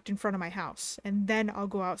they're parked in front of my house. And then I'll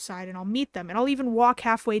go outside and I'll meet them. And I'll even walk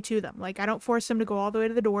halfway to them. Like, I don't force them to go all the way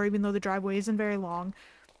to the door, even though the driveway isn't very long.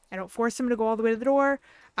 I don't force them to go all the way to the door.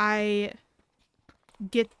 I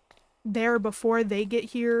get there before they get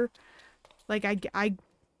here. Like, I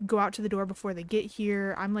go out to the door before they get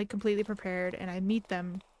here. I'm, like, completely prepared, and I meet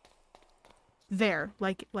them there,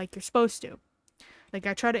 like you're supposed to. Like,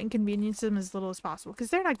 I try to inconvenience them as little as possible, because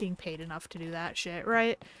they're not getting paid enough to do that shit,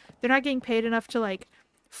 right? They're not getting paid enough to, like,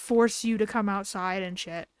 force you to come outside and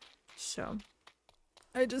shit. So,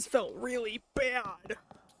 I just felt really bad.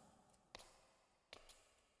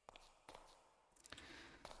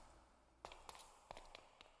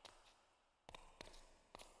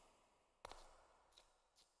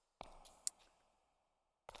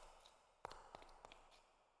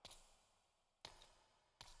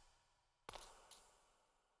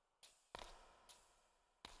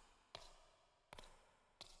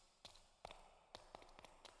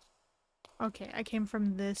 Okay, I came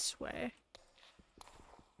from this way.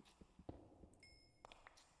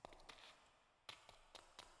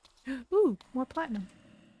 Ooh, more platinum.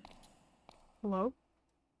 Hello?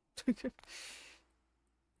 Okay.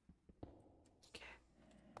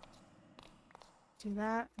 Do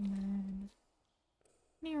that, and then...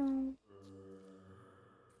 Meow.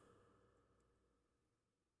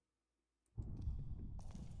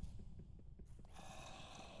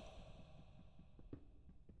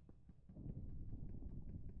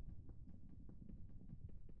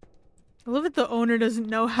 I love that the owner doesn't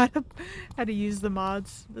know how to use the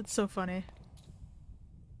mods. That's so funny.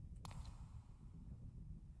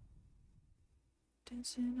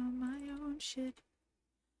 Dancing on my own shit.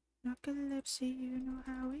 Narcolepsy, you know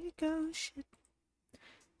how it goes, shit.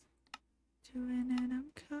 Doing it,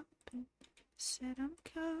 I'm coping. Said I'm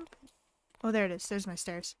coping. Oh, there it is. There's my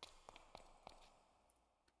stairs.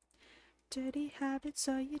 Dirty habits,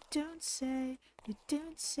 all you don't say. You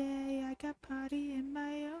don't say. I got party in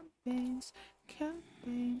my own veins.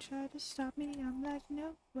 Cobain try to stop me. I'm like,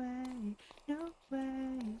 no way, no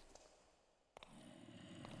way.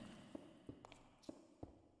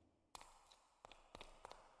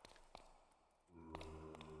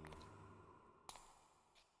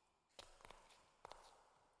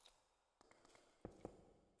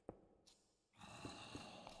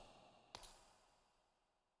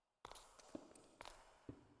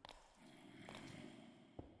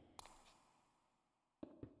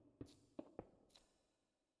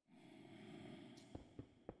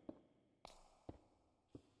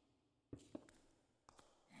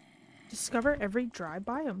 Discover every dry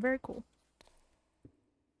biome. Very cool.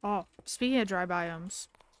 Oh, speaking of dry biomes,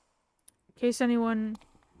 in case anyone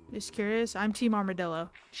is curious, I'm Team Armadillo.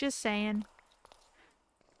 Just saying.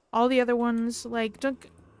 All the other ones, like,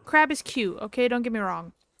 crab is cute, okay? Don't get me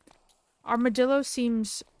wrong. Armadillo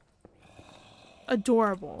seems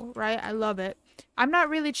adorable, right? I love it. I'm not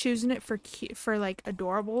really choosing it for like,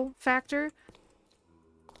 adorable factor.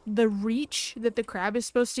 The reach that the crab is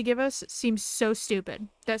supposed to give us seems so stupid.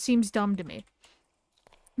 That seems dumb to me.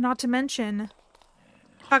 Not to mention...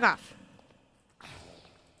 Fuck off.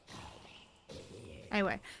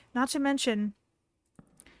 Anyway, not to mention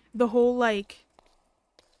the whole, like...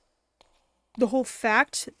 The whole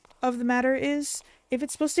fact of the matter is, if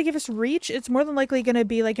it's supposed to give us reach, it's more than likely going to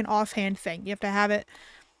be, like, an offhand thing. You have to have it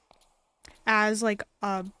as, like,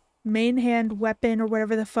 a main hand weapon or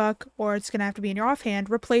whatever the fuck, or it's gonna have to be in your offhand,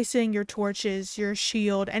 replacing your torches, your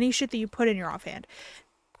shield, any shit that you put in your offhand.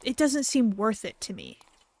 It doesn't seem worth it to me,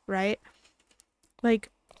 right? Like,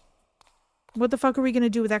 what the fuck are we gonna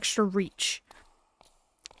do with extra reach?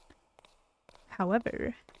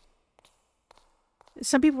 However,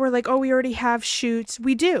 some people were like, oh, we already have shoots.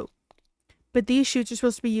 We do. But these shoots are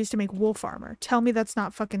supposed to be used to make wolf armor. Tell me that's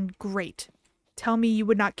not fucking great. Tell me you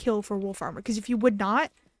would not kill for wolf armor. Because if you would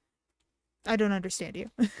not, I don't understand you.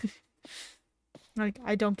 Like,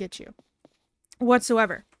 I don't get you.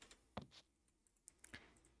 Whatsoever.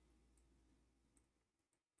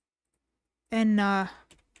 And,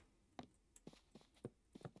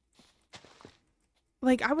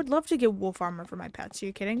 like, I would love to get wolf armor for my pets. Are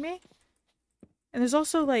you kidding me? And there's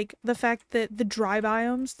also, like, the fact that the dry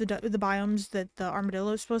biomes, the biomes that the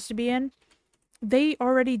armadillo is supposed to be in, they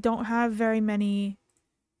already don't have very many,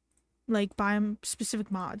 like,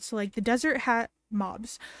 biome-specific mods. Like, the desert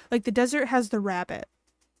mobs. Like, the desert has the rabbit.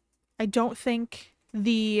 I don't think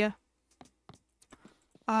the,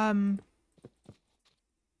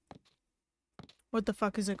 what the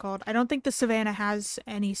fuck is it called? I don't think the savannah has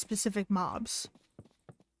any specific mobs.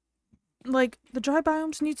 Like, the dry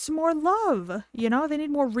biomes need some more love, you know? They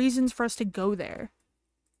need more reasons for us to go there.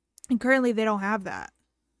 And currently they don't have that.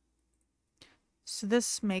 So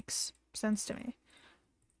this makes sense to me.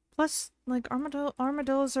 Plus, like,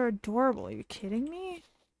 armadillos are adorable. Are you kidding me?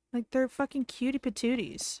 Like, they're fucking cutie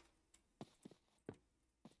patooties.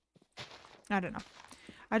 I don't know.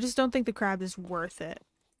 I just don't think the crab is worth it.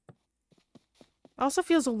 Also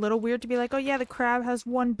feels a little weird to be like, oh yeah, the crab has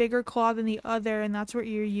one bigger claw than the other, and that's what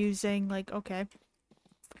you're using. Like, okay.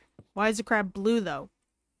 Why is the crab blue, though?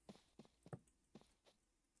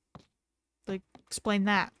 Like, explain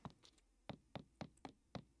that.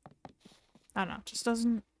 I don't know. Just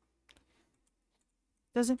doesn't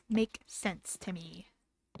make sense to me.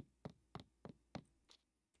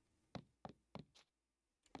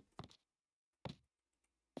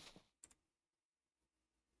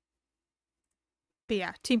 But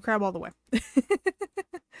yeah, Team Crab all the way.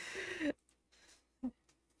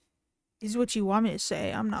 Is what you want me to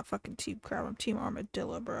say. I'm not fucking Team Crab. I'm Team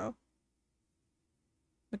Armadillo, bro.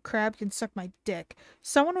 The crab can suck my dick.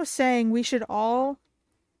 Someone was saying we should all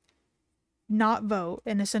not vote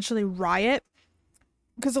and essentially riot.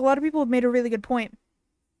 Because a lot of people have made a really good point.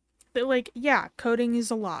 That, like, yeah, coding is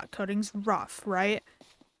a lot. Coding's rough, right?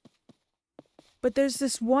 But there's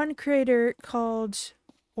this one creator called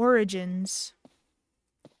Origins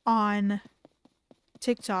on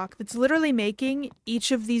TikTok that's literally making each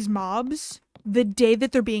of these mobs the day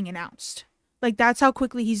that they're being announced. Like, that's how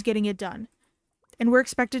quickly he's getting it done. And we're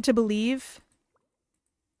expected to believe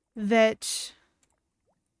that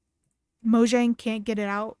Mojang can't get it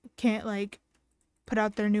out, can't, like, put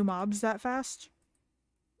out their new mobs that fast.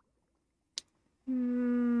 I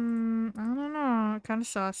don't know. Kind of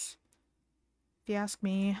sus. If you ask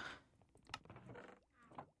me.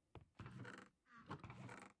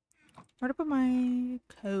 Where to put my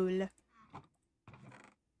coal?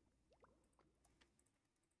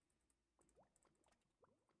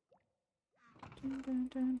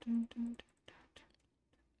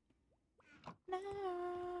 Now,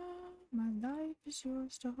 my life is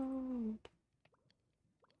yours to hold.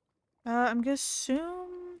 I'm gonna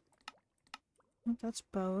assume... Oh, that's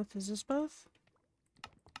both. Is this both?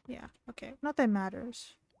 Yeah, okay. Not that it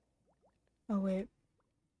matters. Oh, wait.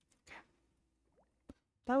 Okay.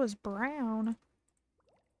 That was brown.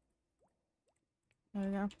 There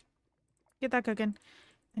we go. Get that cooking.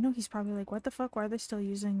 I know he's probably like, what the fuck? Why are they still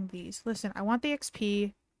using these? Listen, I want the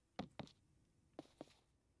XP.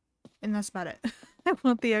 And that's about it. I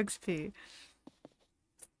want the XP.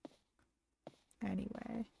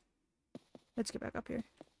 Anyway. Let's get back up here.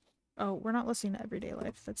 Oh, we're not listening to Everyday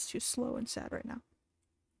Life. That's too slow and sad right now.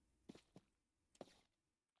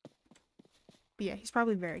 But yeah, he's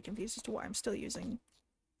probably very confused as to why I'm still using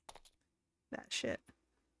that shit.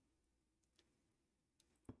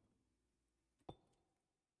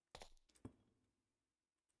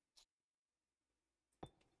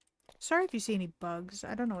 Sorry if you see any bugs.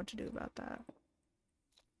 I don't know what to do about that.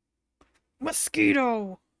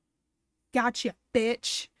 Mosquito! Gotcha,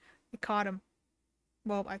 bitch! I caught him.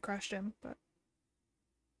 Well, I crushed him, but...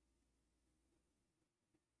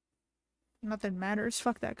 Nothing matters.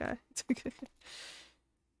 Fuck that guy.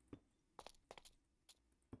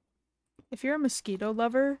 If you're a mosquito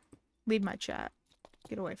lover, leave my chat.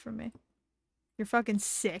 Get away from me. You're fucking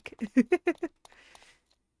sick.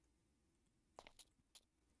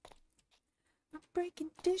 I'm breaking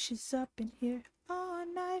dishes up in here all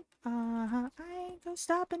night. I ain't gonna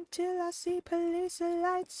stop until I see police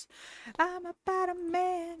lights. I'm about a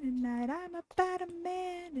man tonight. I'm about a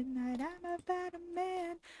man tonight. I'm about a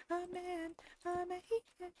man. A man. A man.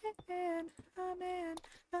 A man.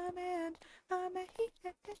 A man. A man.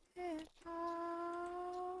 Oh.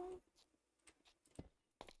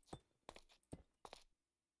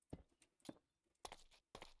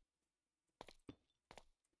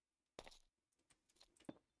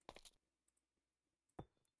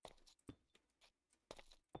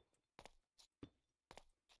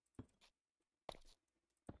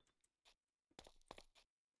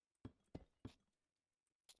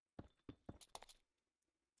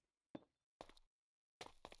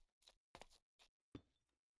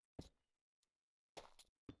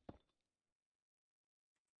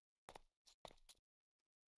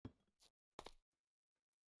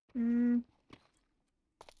 Mm.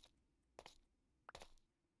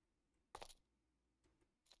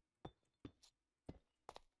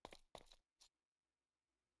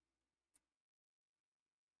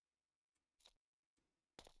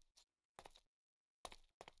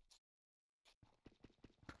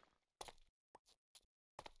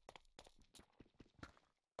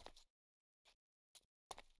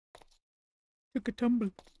 Took a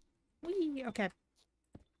tumble. Whee! Okay.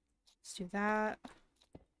 Let's do that.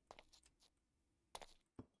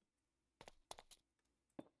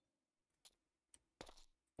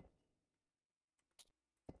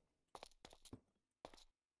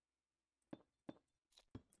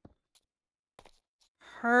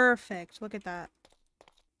 Perfect. Look at that.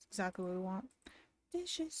 That's exactly what we want.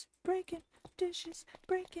 Dishes breaking, dishes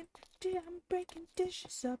breaking. I'm breaking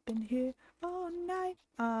dishes up in here all night.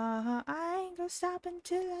 I ain't gonna stop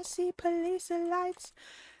until I see police lights.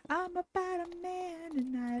 I'm about a man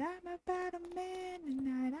tonight. I'm about a man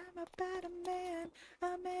tonight. I'm about a man.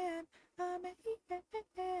 A man. A man. A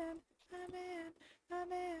man. A man. A man. A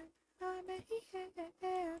man.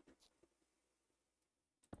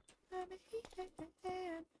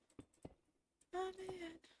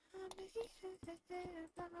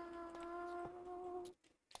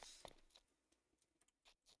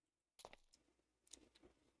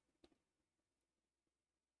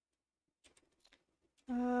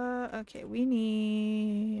 Okay, we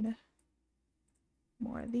need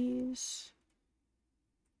more of these.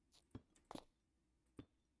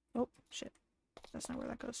 Oh, shit. That's not where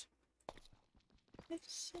that goes.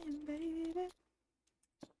 Listen, baby.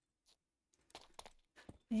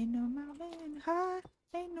 Ain't no mountain high,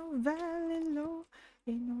 ain't no valley low,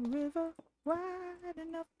 ain't no river wide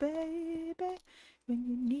enough, baby. When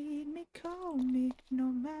you need me, call me, no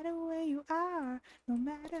matter where you are, no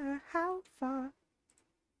matter how far.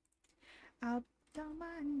 I'll tell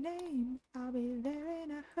my name, I'll be there in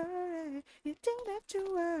a hurry. You don't have to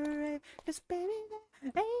worry, 'cause baby,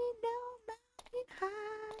 there ain't no mountain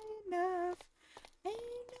high enough,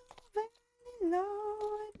 ain't no valley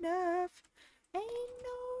low enough, ain't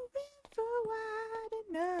no river wide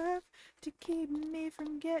enough to keep me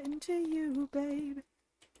from getting to you, babe.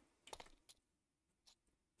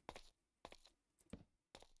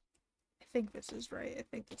 I think this is right. I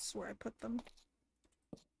think this is where I put them.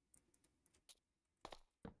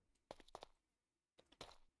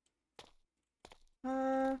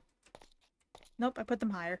 Nope, I put them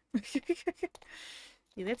higher.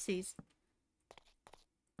 Ellipses.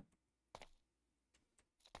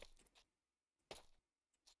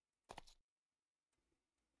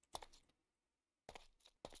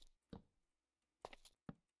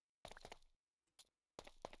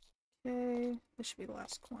 Okay, this should be the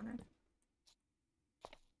last corner.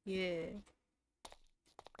 Yeah.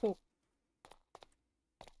 Cool.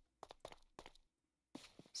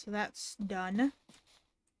 So that's done.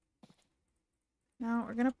 Now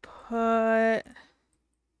we're gonna put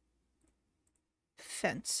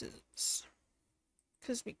fences.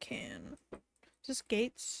 Because we can. Is this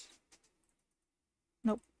gates?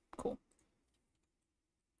 Nope. Cool.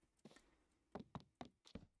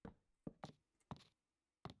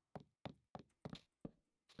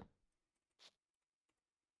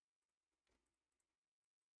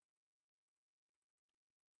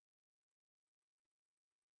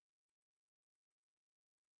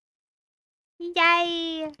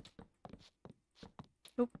 Yay!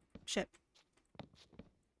 Oh, shit.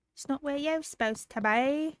 It's not where you're supposed to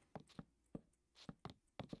be.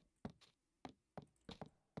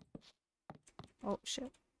 Oh, shit.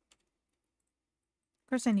 Of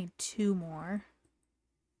course I need 2 more.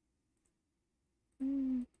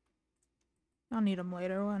 I'll need them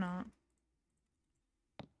later, why not?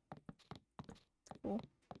 Cool.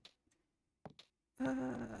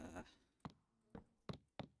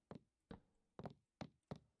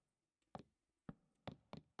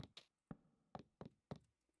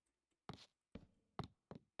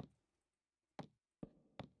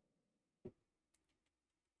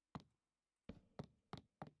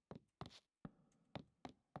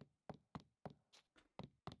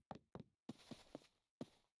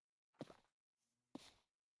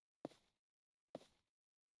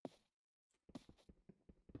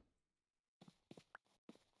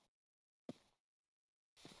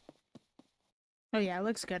 Oh yeah, it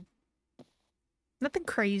looks good. Nothing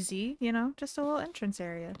crazy, you know, just a little entrance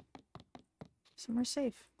area. Somewhere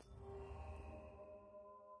safe.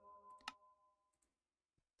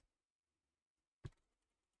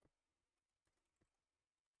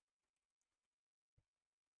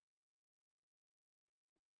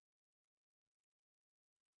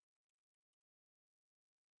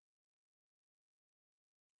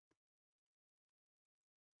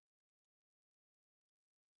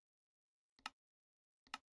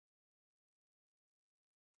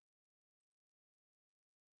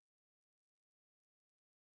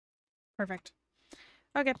 Perfect.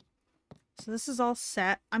 Okay. So this is all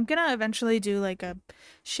set. I'm gonna eventually do like a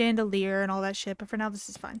chandelier and all that shit, but for now this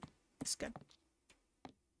is fine. It's good.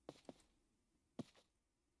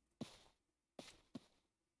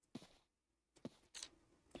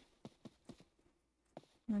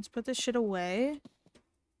 Let's put this shit away.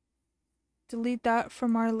 Delete that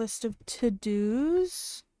from our list of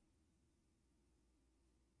to-dos.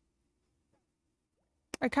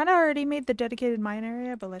 I kind of already made the dedicated mine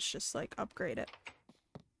area, but let's just like upgrade it.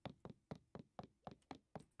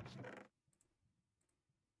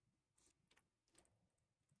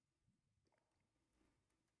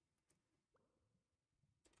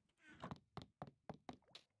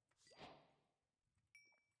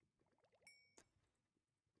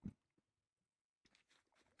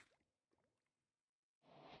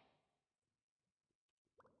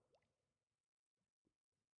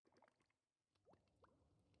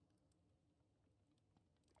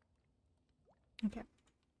 Okay.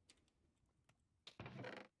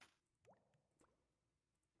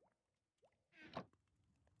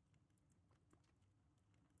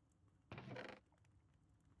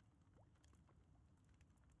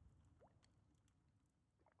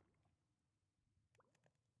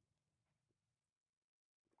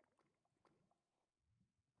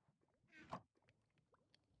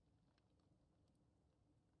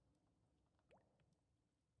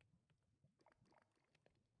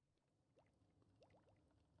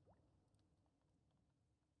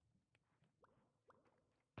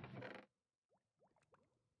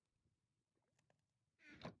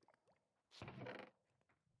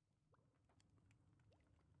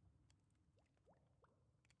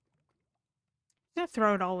 I'm gonna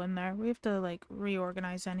throw it all in there. We have to like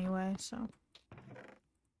reorganize anyway, so.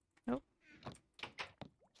 Nope.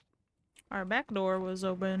 Our back door was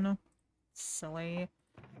open. Silly.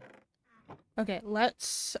 Okay,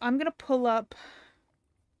 I'm gonna pull up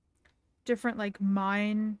different like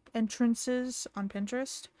mine entrances on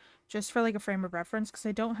Pinterest just for like a frame of reference because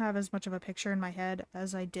I don't have as much of a picture in my head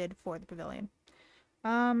as I did for the pavilion.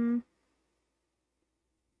 There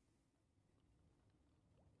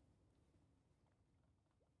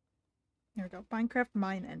we go. Minecraft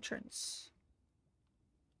mine entrance.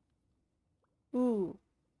 Ooh.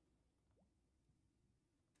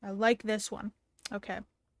 I like this one. Okay.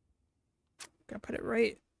 Gonna put it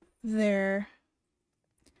right there.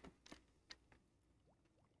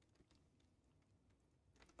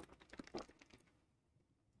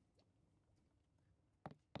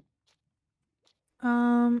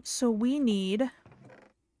 So we need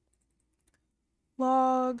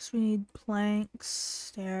logs, we need planks,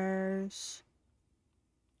 stairs.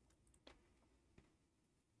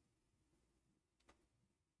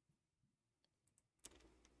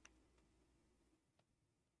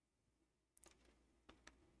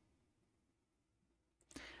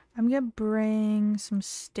 I'm gonna bring some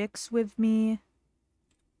sticks with me.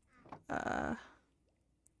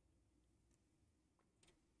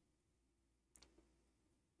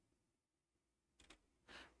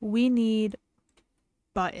 We need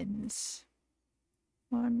buttons.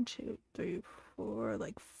 1, 2, 3, 4,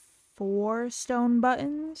 like 4 stone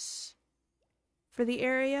buttons for the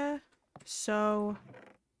area. So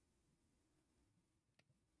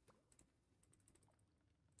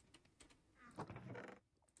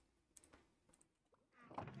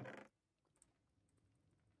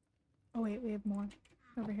oh wait, we have more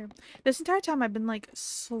over here. This entire time I've been like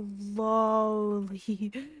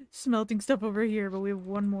slowly smelting stuff over here, but we have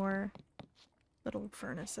one more little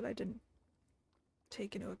furnace that I didn't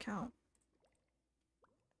take into account.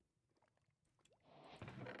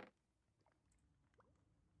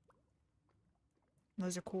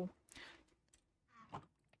 Those are cool.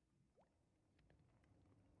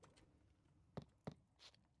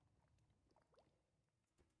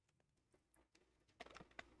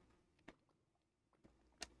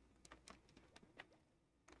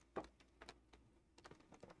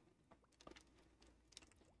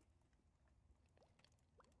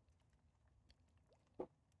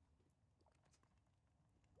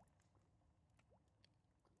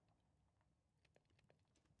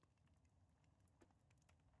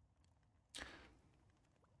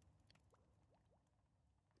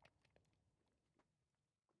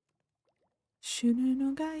 Shunu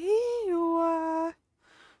no gai wa.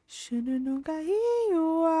 Shunu no gai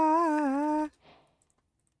wa.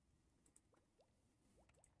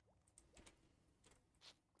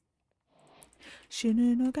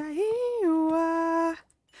 Shunu no gai wa.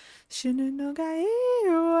 Shunu no gai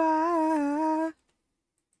wa.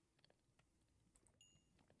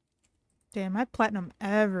 Damn, I platinum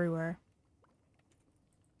everywhere.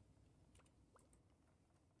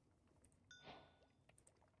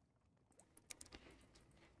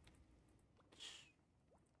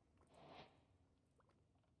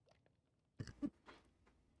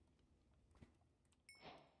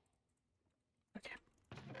 Okay.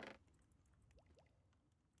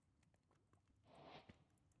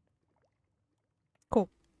 Cool.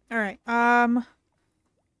 All right.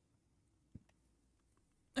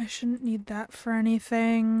 I shouldn't need that for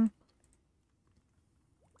anything.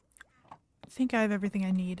 I think I have everything I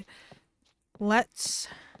need. Let's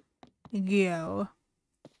go.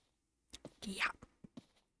 Yeah.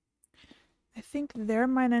 I think their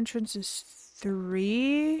mine entrance is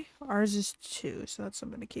 3. Ours is 2, so that's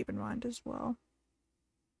something to keep in mind as well.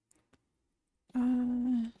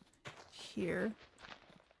 Here.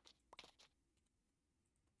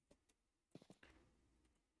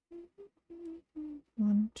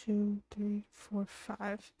 One, 2, 3, 4,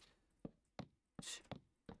 5.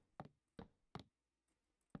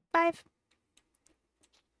 5.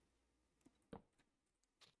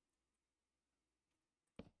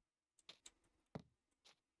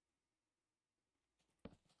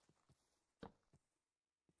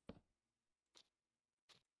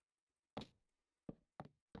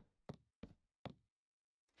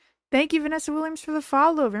 Thank you, Vanessa Williams, for the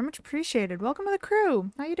follow. Very much appreciated. Welcome to the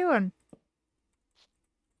crew. How you doing?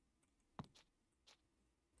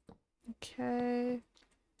 Okay.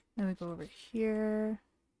 Then we go over here.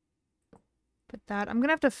 Put that. I'm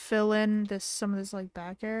gonna have to fill in some of this like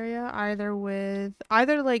back area either with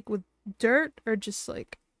dirt or just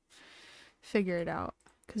like figure it out,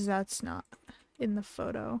 because that's not in the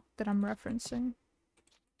photo that I'm referencing.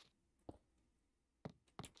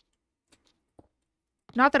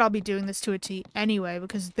 Not that I'll be doing this to a T anyway,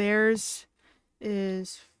 because theirs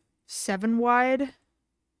is 7 wide and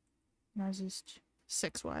ours is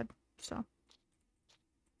 6 wide, so.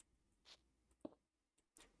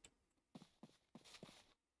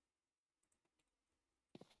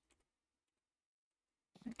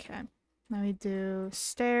 Okay, now we do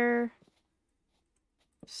stair,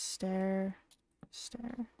 stair,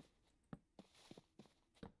 stair.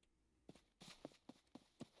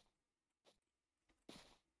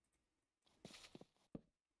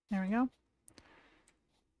 There we go.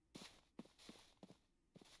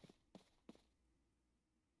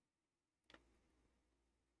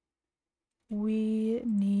 We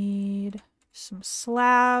need some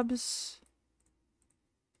slabs.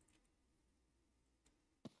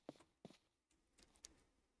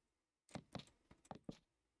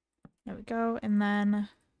 There we go. And then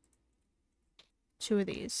 2 of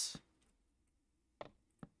these.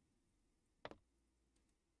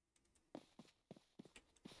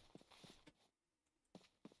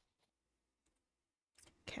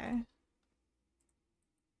 Okay.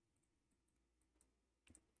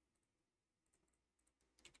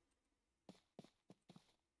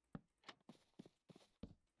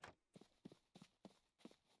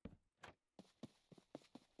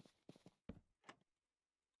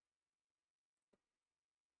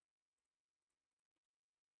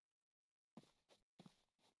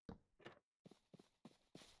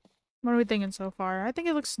 What are we thinking so far? I think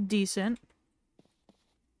it looks decent.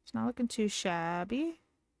 It's not looking too shabby.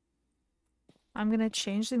 I'm gonna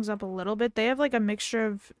change things up a little bit. They have like a mixture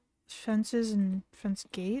of fences and fence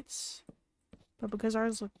gates. But because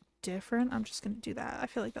ours look different, I'm just gonna do that. I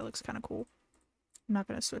feel like that looks kind of cool. I'm not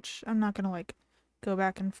gonna switch. I'm not gonna like go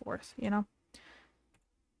back and forth, you know?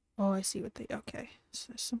 Oh, I see what they... Okay. So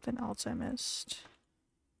there's something else I missed.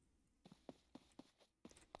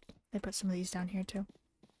 They put some of these down here too.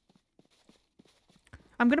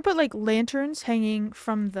 I'm gonna put like lanterns hanging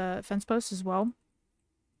from the fence posts as well.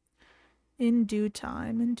 In due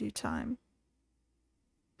time, in due time.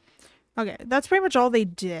 Okay, that's pretty much all they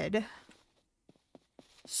did.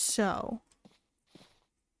 So.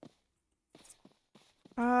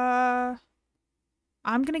 I'm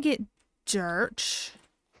gonna get dirt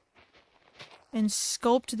and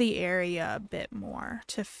sculpt the area a bit more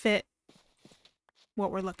to fit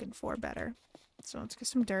what we're looking for better. So let's get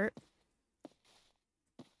some dirt.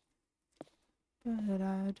 But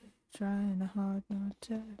I'm trying hard not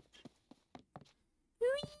to.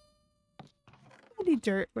 I need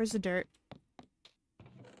dirt. Where's the dirt?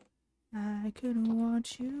 I couldn't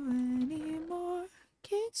want you anymore.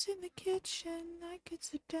 like it's in the kitchen, like it's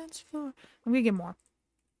the dance floor. I'm gonna get more.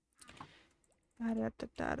 Da, da,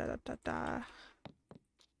 da, da, da, da, da.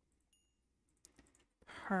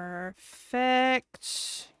 Perfect.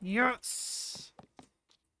 Yes.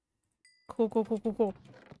 Cool, cool, cool, cool, cool.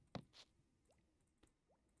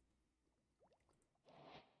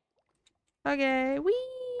 Okay, whee!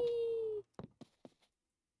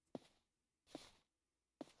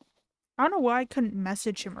 I don't know why I couldn't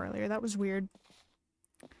message him earlier. That was weird.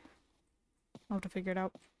 I'll have to figure it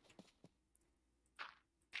out.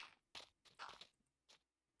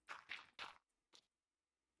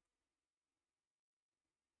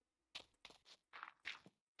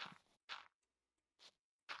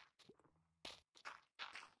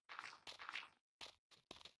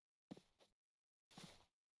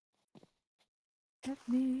 Let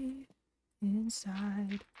me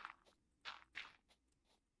inside.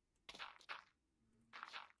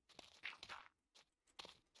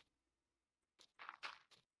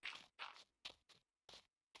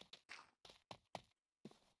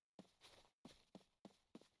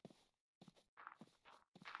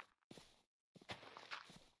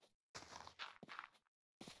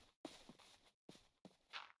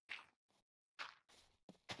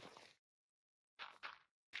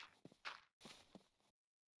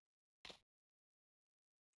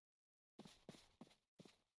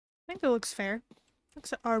 I think that looks fair.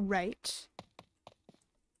 Looks alright.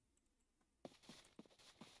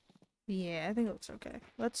 Yeah, I think it looks okay.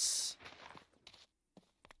 Let's...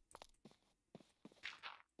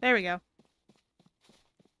 There we go.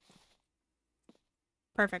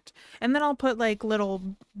 Perfect. And then I'll put like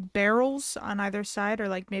little barrels on either side or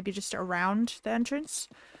like maybe just around the entrance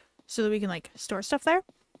so that we can like store stuff there,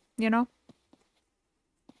 you know?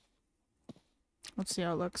 Let's see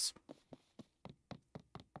how it looks.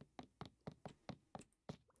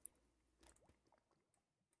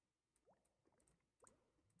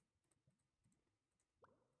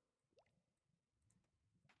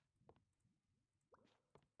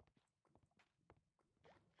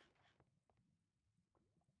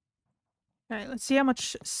 Alright, let's see how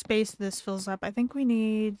much space this fills up. I think we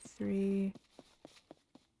need 3...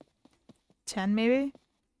 10 maybe?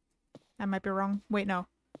 I might be wrong. Wait, no.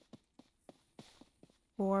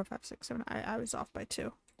 4, 5, 6, 7. I was off by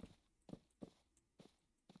 2.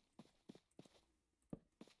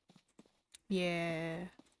 Yeah.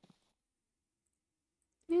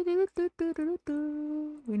 We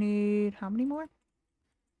need how many more?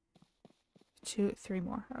 2, 3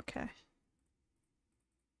 more. Okay.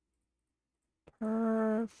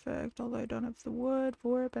 Perfect. Although I don't have the wood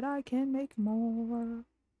for it, but I can make more.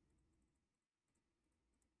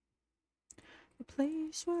 A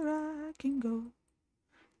place where I can go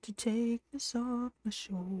to take this off my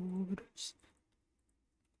shoulders.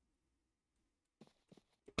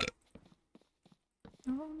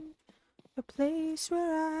 A place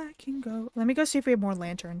where I can go. Let me go see if we have more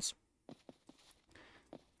lanterns.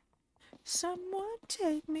 Someone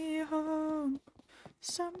take me home.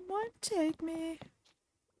 Someone take me.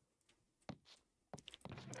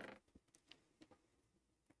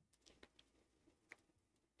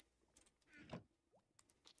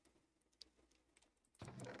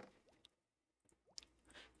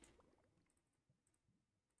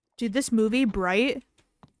 Dude, this movie, Bright,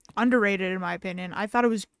 underrated in my opinion. I thought it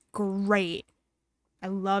was great. I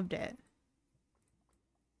loved it.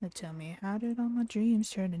 Now tell me, how did all my dreams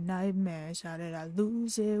turn to nightmares? How did I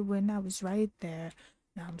lose it when I was right there?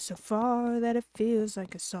 Now I'm so far that it feels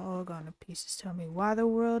like it's all gone to pieces. Tell me why the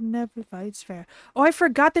world never fights fair. Oh, I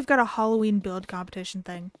forgot they've got a Halloween build competition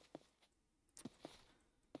thing.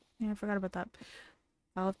 Yeah, I forgot about that.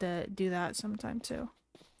 I'll have to do that sometime too.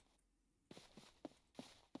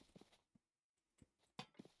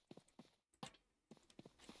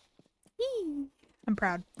 Yee! I'm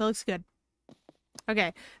proud. That looks good.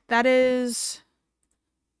 Okay, that is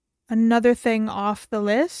another thing off the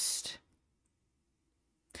list.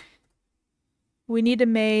 We need to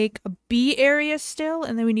make a bee area still,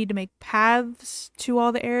 and then we need to make paths to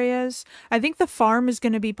all the areas. I think the farm is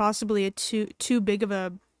going to be possibly a too big of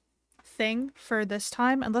a thing for this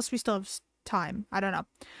time, unless we still have time. I don't know.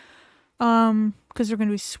 Because we're going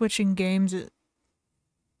to be switching games.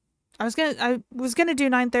 I was gonna do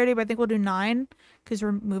 9:30, but I think we'll do 9 because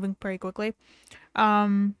we're moving pretty quickly.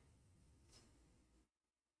 Yeah.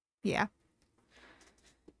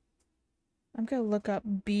 I'm gonna look up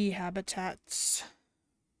bee habitats.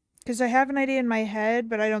 Because I have an idea in my head,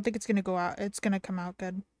 but I don't think it's gonna go out. It's gonna come out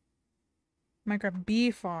good. Minecraft bee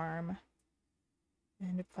farm.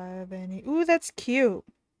 And if I have any... Ooh, that's cute.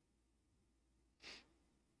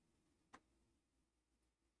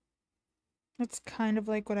 That's kind of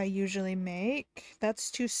like what I usually make.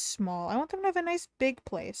 That's too small. I want them to have a nice big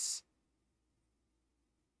place.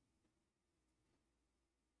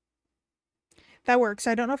 That works.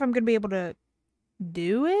 I don't know if I'm going to be able to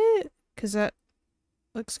do it, because that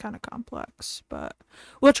looks kind of complex, but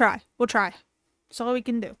we'll try. We'll try. That's all we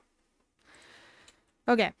can do.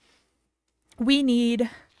 Okay. We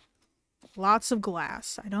need lots of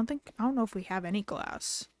glass. I don't know if we have any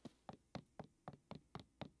glass.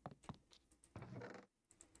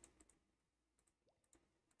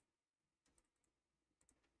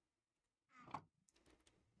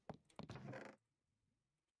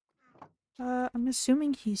 I'm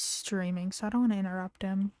assuming he's streaming, so I don't want to interrupt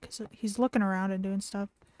him because he's looking around and doing stuff.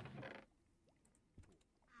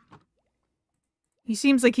 He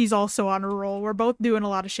seems like he's also on a roll. We're both doing a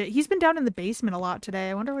lot of shit. He's been down in the basement a lot today.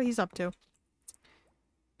 I wonder what he's up to.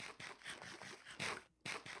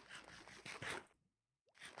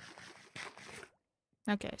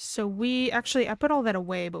 Okay, so I put all that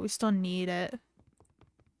away, but we still need it.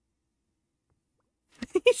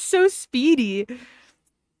 He's so speedy.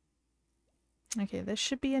 Okay, this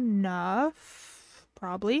should be enough.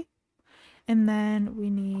 Probably. And then we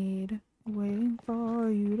need waiting for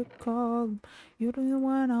you to call. You're the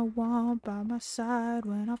one I want by my side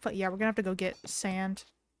when I fight. Yeah, we're gonna have to go get sand.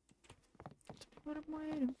 What I'm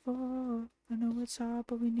waiting for. I know it's hard,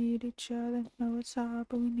 but we need each other. I know it's hard,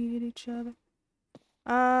 but we need each other.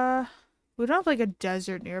 We don't have like a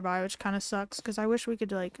desert nearby, which kind of sucks because I wish we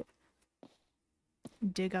could like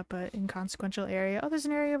dig up an inconsequential area. Oh, there's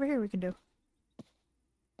an area over here we can do.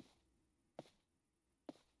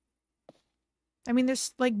 I mean,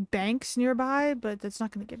 there's like banks nearby, but that's not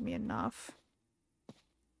going to give me enough.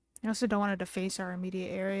 I also don't want it to face our immediate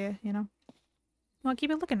area, you know? I want to keep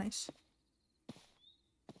it looking nice.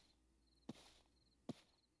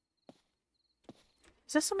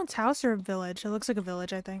 Is that someone's house or a village? It looks like a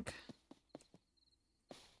village, I think.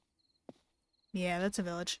 Yeah, that's a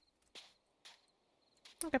village.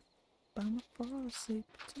 Okay. But I'm gonna fall asleep.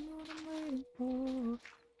 Tell me what I'm waiting for.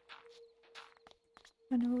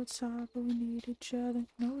 I know it's hard, but we need each other.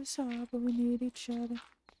 I know it's hard, but we need each other.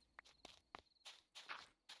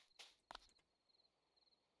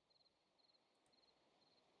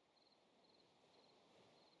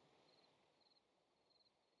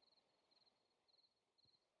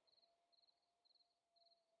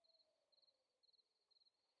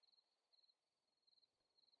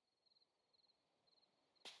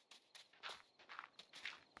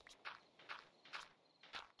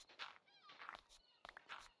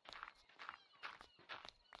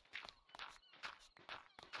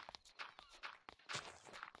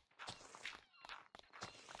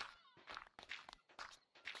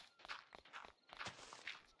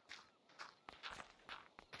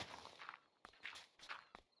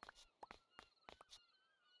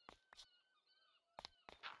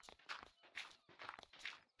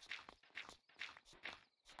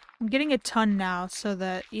 I'm getting a ton now so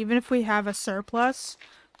that even if we have a surplus,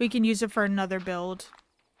 we can use it for another build.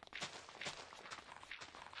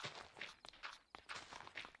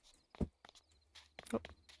 Oh.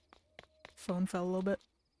 Phone fell a little bit.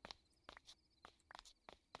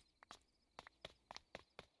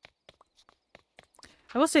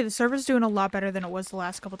 I will say the server's doing a lot better than it was the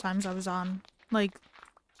last couple times I was on. Like,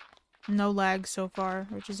 no lag so far,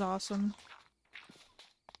 which is awesome.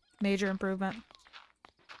 Major improvement.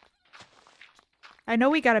 I know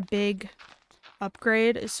we got a big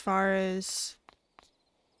upgrade as far as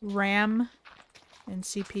RAM and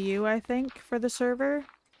CPU, I think, for the server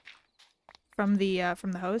from the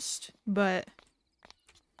host, but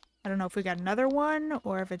I don't know if we got another one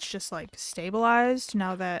or if it's just like stabilized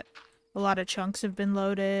now that a lot of chunks have been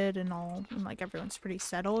loaded and all, and like everyone's pretty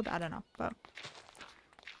settled. I don't know, but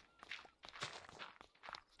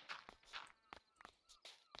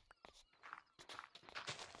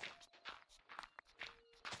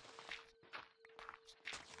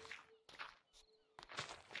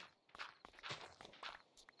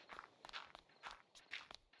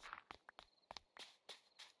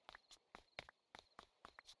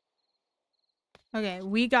okay,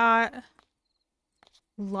 we got a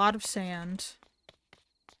lot of sand.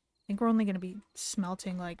 I think we're only going to be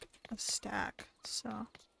smelting like a stack, so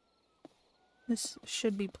this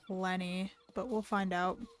should be plenty, but we'll find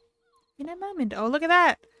out in a moment. Oh, look at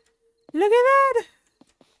that! Look at that!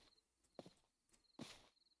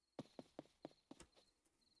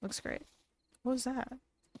 Looks great. What was that?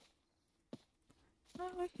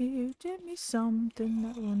 Oh, you did me something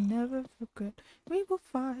that we'll never forget. We will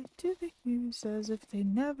fight to the use as if they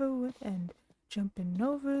never would end. Jumping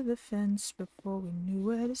over the fence before we knew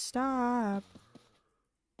where to stop.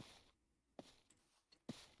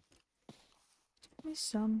 me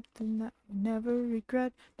something that I'll never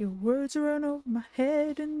regret. Your words run over my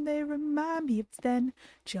head and they remind me of then,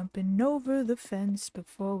 jumping over the fence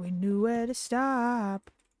before we knew where to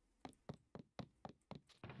stop.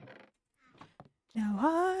 Now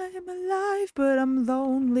I'm alive, but I'm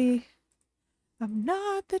lonely. I'm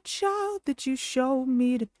not the child that you showed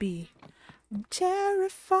me to be. I'm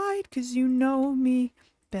terrified 'cause you know me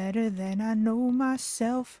better than I know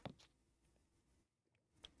myself.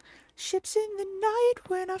 Ships in the night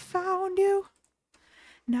when I found you.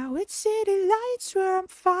 Now it's city lights where I'm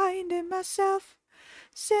finding myself.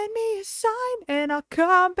 Send me a sign and I'll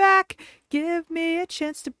come back. Give me a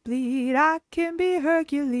chance to bleed. I can be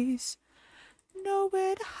Hercules.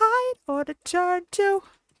 Nowhere to hide or to turn to.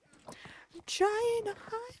 I'm trying to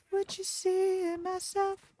hide what you see in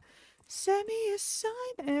myself. Send me a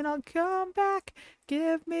sign and I'll come back.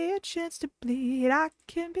 Give me a chance to bleed. I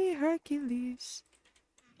can be Hercules.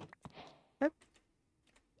 Yep.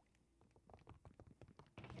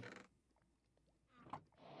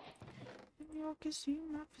 New York is you,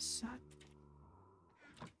 my facade.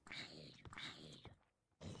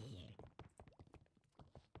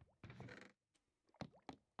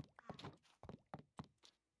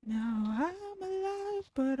 Now I'm alive,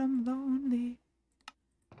 but I'm lonely.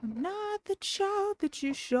 I'm not the child that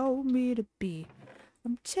you showed me to be.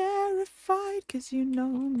 I'm terrified 'cause you know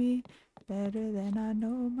me better than I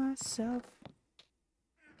know myself.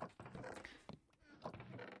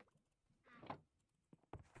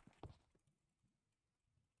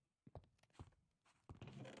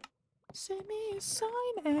 Send me a sign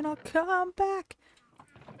and I'll come back.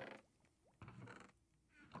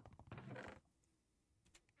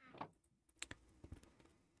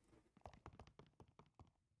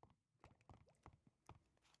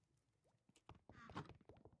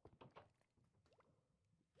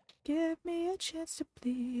 Give me a chance to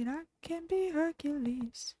bleed. I can be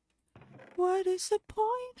Hercules. What is the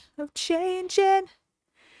point of changing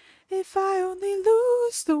if I only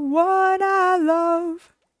lose the one I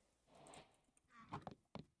love?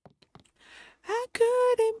 I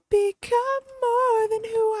couldn't become more than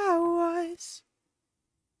who I was.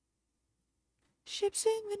 Ships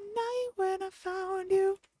in the night when I found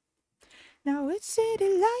you. Now it's city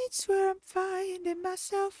lights where I'm finding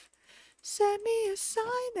myself. Send me a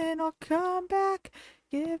sign and I'll come back.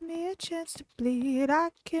 Give me a chance to bleed.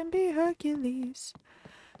 I can be Hercules.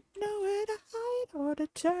 Nowhere to hide or to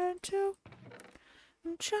turn to.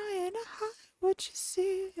 I'm trying to hide what you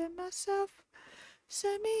see in myself.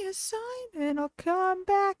 Send me a sign and I'll come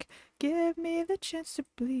back. Give me the chance to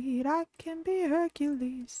bleed. I can be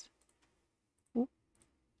Hercules. Oop.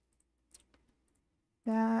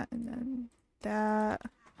 That and then that.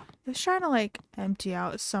 I was trying to like empty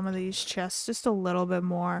out some of these chests just a little bit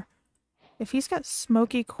more. If he's got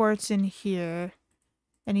smoky quartz in here,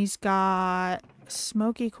 and he's got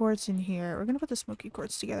smoky quartz in here, we're gonna put the smoky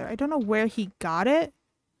quartz together. I don't know where he got it,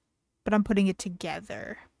 but I'm putting it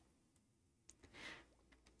together.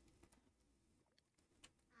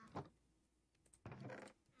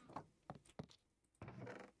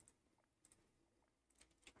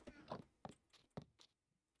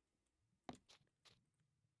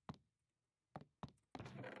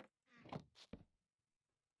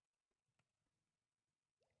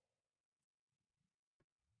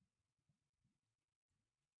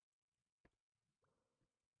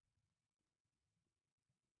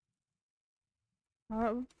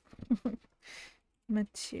 Um,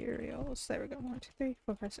 materials. There we go. 1, 2, 3,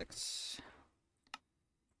 4, 5, 6.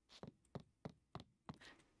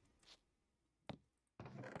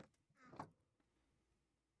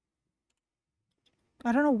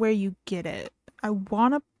 I don't know where you get it. I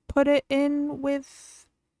want to put it in with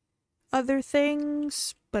other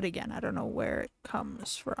things, but again, I don't know where it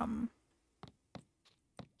comes from.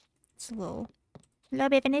 It's a little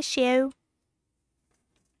bit of an issue.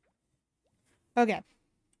 Okay.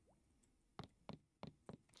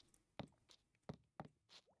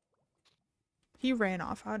 He ran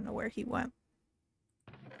off. I don't know where he went.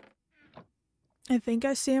 I think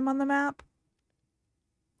I see him on the map.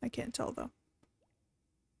 I can't tell though.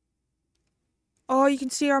 Oh, you can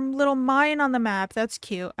see our little mine on the map. That's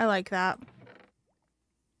cute. I like that.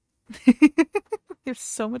 There's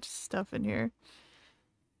so much stuff in here.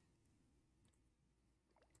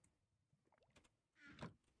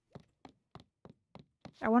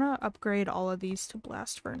 I want to upgrade all of these to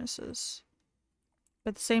blast furnaces. But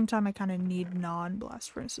at the same time, I kind of need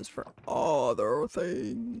non-blast furnaces for other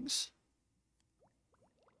things.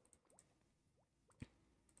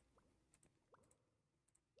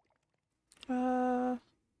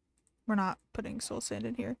 We're not putting soul sand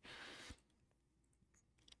in here.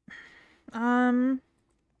 Put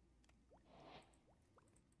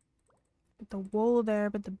the wool there,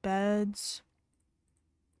 but the beds.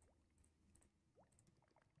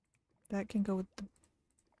 That can go with the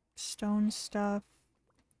stone stuff.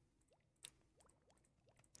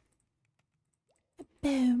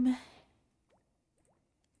 Boom.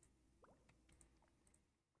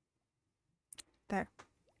 There.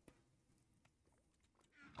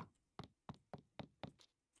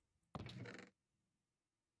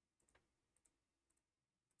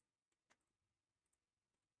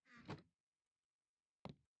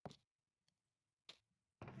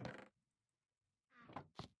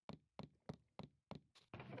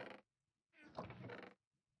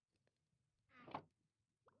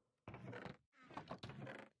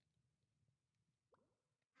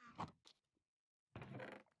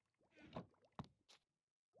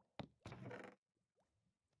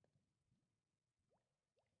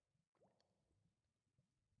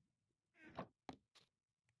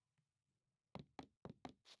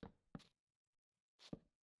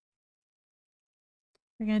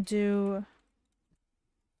 We're gonna do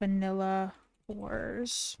vanilla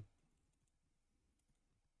ores.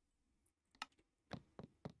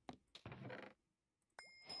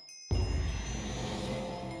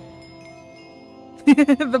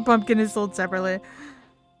 The pumpkin is sold separately.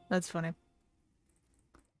 That's funny.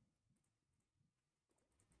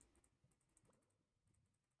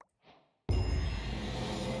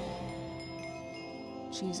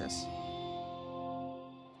 Jesus.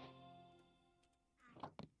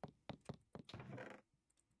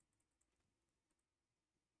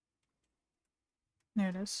 There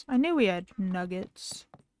it is. I knew we had nuggets.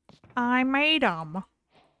 I made them.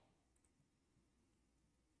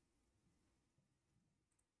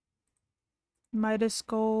 Midas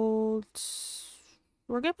gold.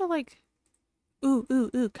 We're gonna put like...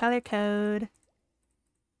 Ooh, color code.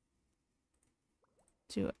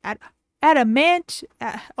 To adamantite.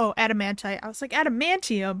 I was like,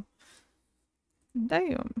 adamantium.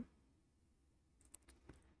 Damn.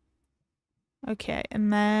 Okay,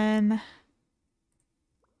 and then...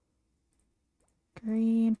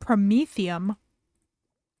 green. Promethium.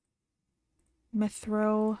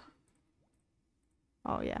 Mithro.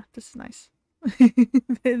 Oh yeah, this is nice.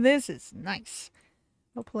 This is nice.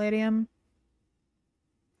 Oh, palladium.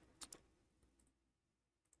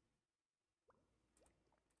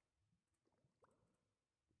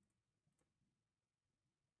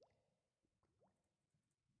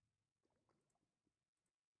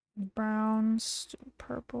 Browns,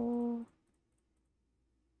 purple.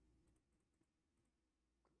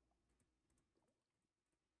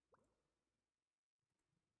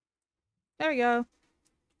 There we go.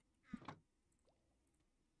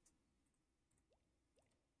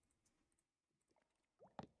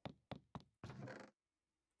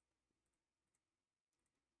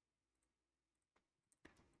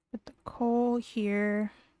 Put the coal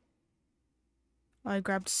here. Oh, I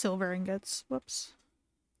grabbed silver ingots. Whoops.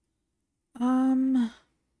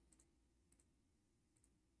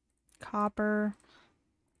 Copper.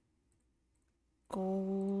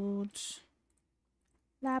 Gold.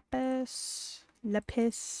 Lapis.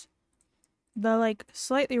 The like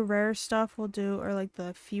slightly rare stuff we'll do, or like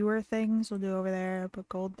the fewer things we'll do over there. Put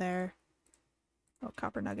gold there. Oh,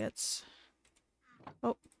 copper nuggets.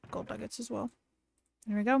 Oh, gold nuggets as well.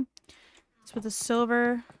 There we go. Let's put the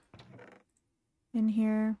silver in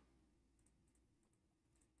here.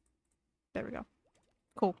 There we go.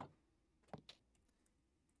 Cool.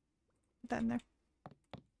 Put that in there.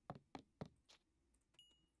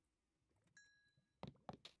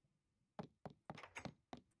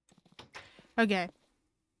 Okay.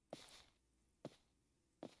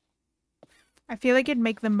 I feel like it'd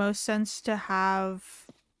make the most sense to have...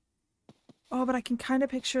 Oh, but I can kind of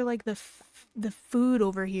picture like the food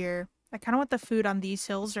over here. I kind of want the food on these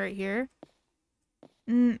hills right here.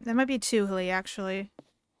 That might be too hilly, actually.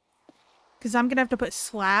 Because I'm going to have to put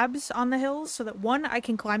slabs on the hills so that, one, I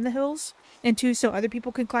can climb the hills, and two, so other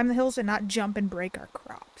people can climb the hills and not jump and break our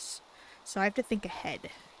crops. So I have to think ahead.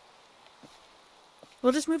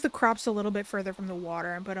 We'll just move the crops a little bit further from the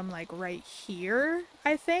water and put them, like, right here,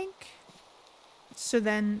 I think. So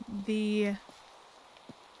then the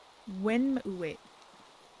wind... Ooh, wait.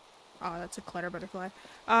 Oh, that's a clutter butterfly.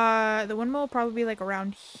 The windmill will probably be, like,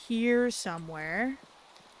 around here somewhere.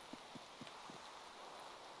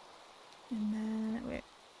 And then... Wait.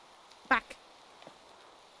 Back!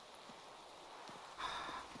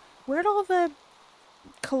 Where'd all the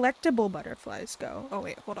collectible butterflies go? Oh,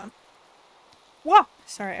 wait, hold on. Whoa!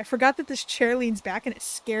 Sorry, I forgot that this chair leans back and it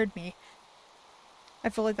scared me. I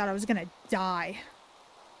felt like that I was gonna die.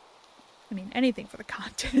 I mean, anything for the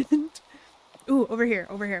content. Ooh, over here,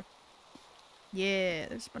 over here. Yeah,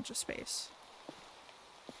 there's a bunch of space.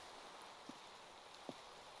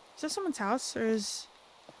 Is that someone's house or is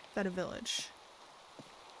that a village?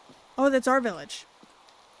 Oh, that's our village.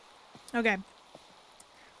 Okay.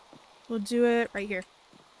 We'll do it right here.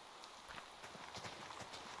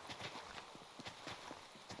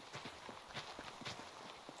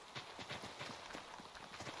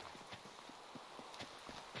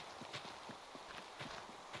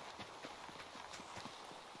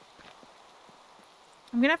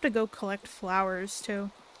 I'm gonna have to go collect flowers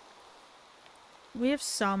too. We have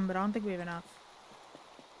some, but I don't think we have enough.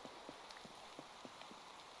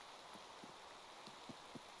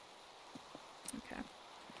 Okay.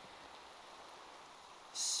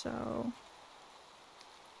 So...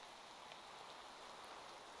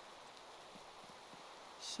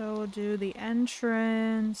 So we'll do the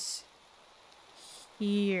entrance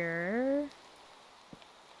here.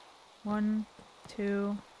 1,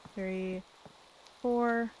 2, 3,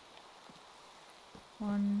 4.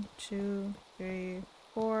 1, 2, 3,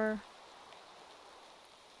 4.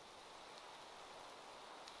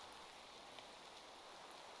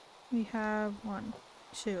 We have 1,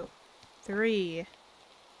 2, 3.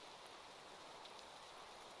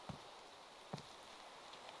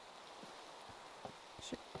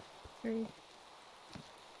 Three.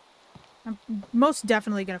 I'm most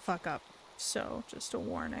definitely gonna fuck up, so just a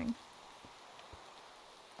warning.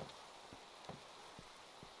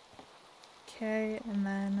 Okay, and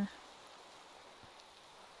then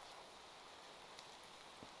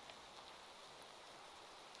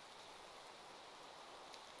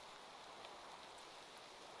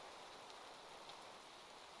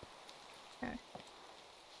okay.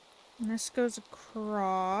 And this goes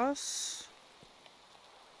across.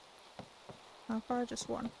 How far? Just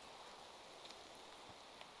 1.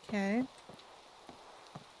 Okay.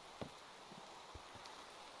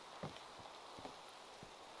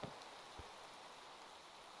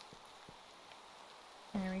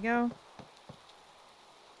 There we go.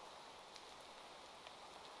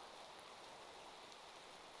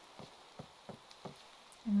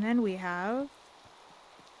 And then we have...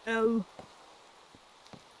 Oh.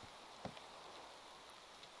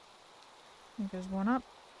 I think there's 1 up.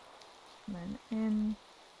 And then in.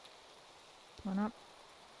 1 up.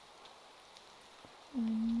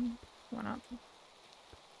 And 1 up.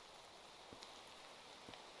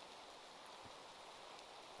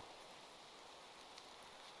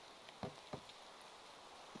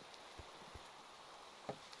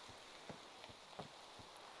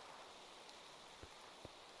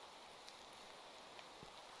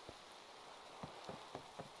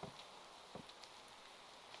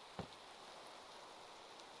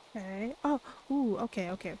 Okay. Oh, ooh, okay.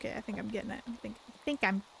 I think I'm getting it. I think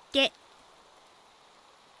I'm get.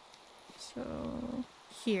 So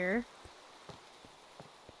here.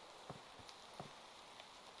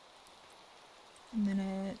 And then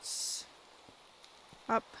it's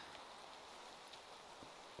up.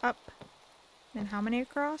 Up. And how many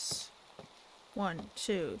across? 1,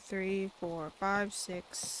 2, 3, 4, 5,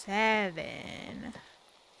 6, 7.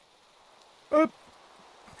 Up.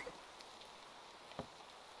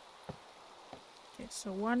 Okay,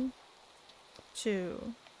 so 1,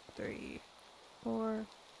 2, 3, 4,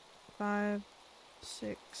 5,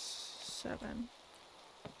 6, 7.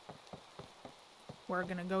 We're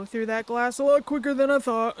gonna go through that glass a lot quicker than I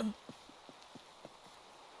thought.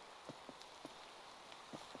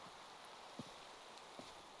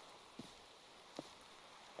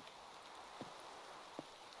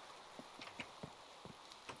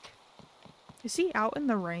 Is he out in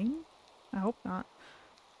the rain? I hope not.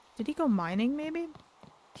 Did he go mining, maybe?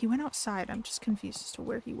 He went outside. I'm just confused as to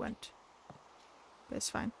where he went. But it's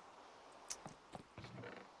fine.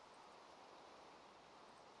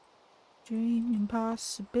 Dream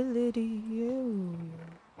impossibility.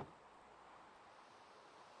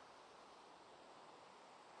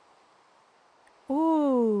 Oh.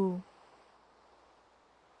 Ooh.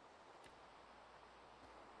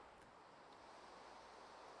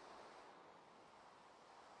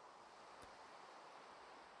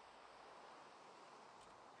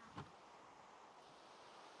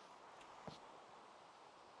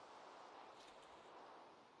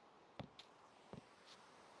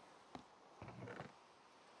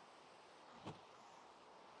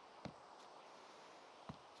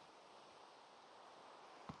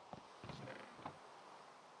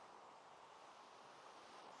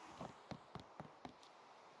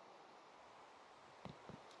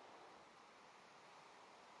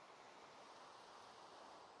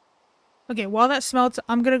 Okay, while that smelts,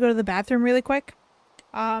 I'm gonna go to the bathroom really quick.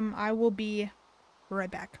 I will be right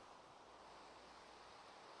back.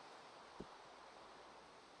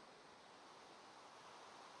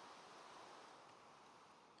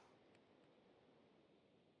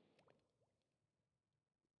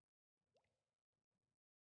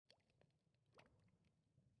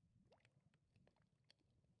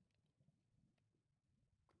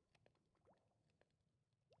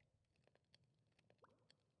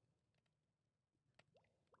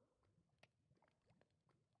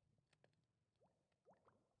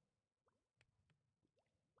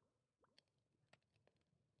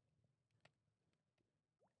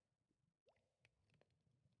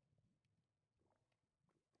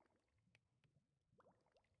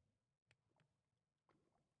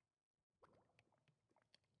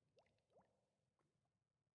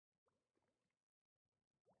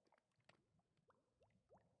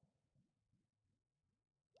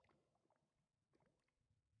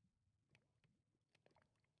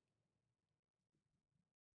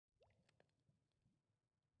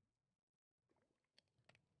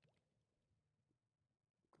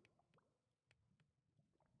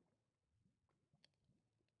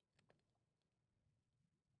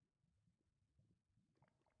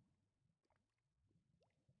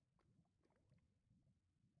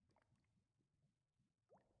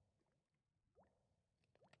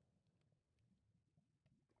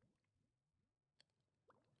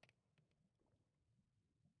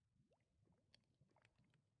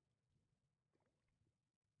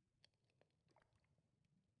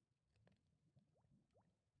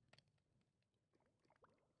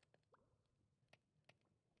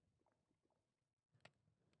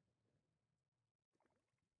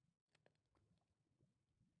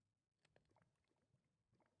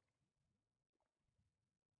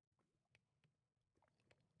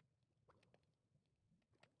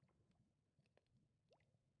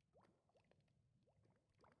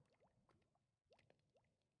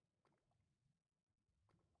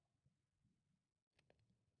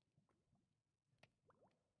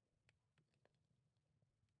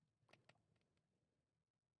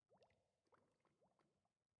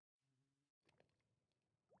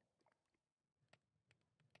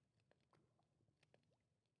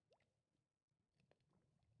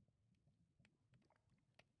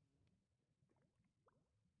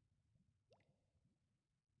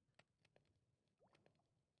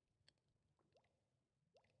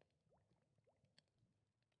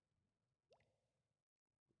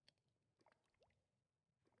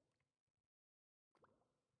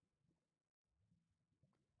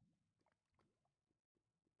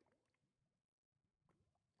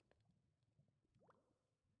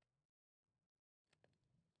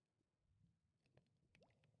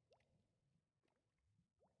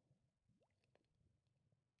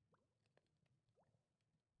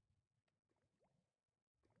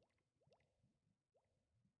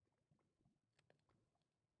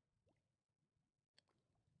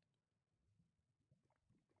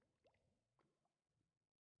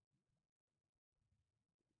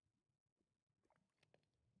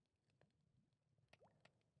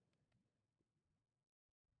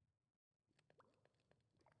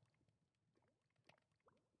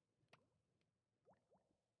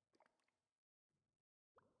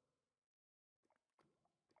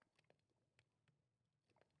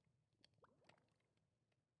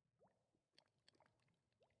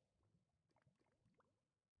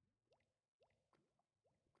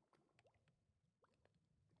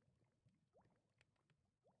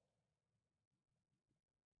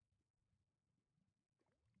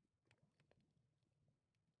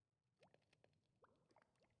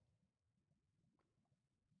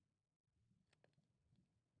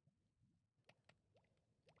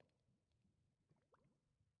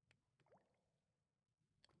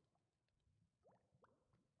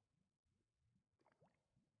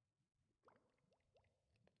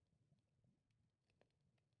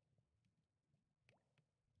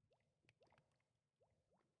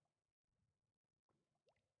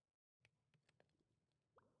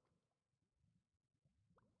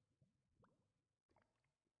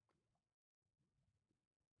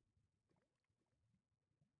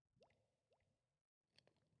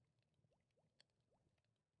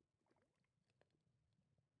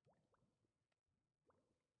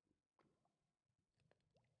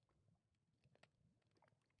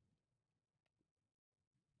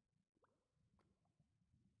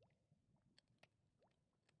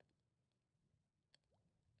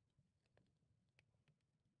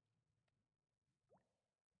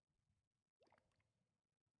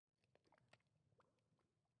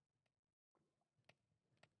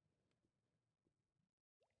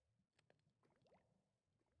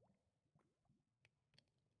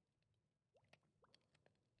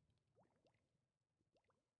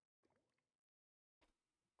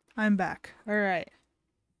 I'm back. Alright.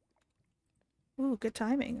 Ooh, good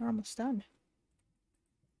timing. We're almost done.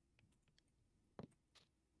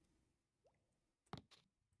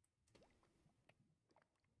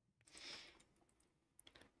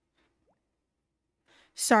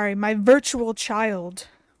 Sorry, my virtual child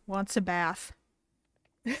wants a bath.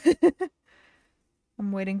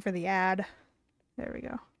 I'm waiting for the ad. There we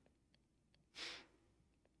go.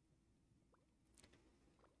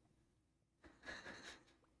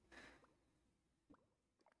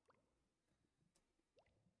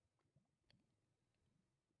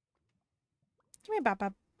 Give me a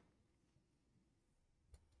bop.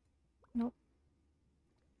 Nope.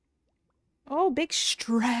 Oh, big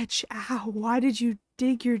stretch. Ow, why did you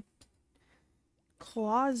dig your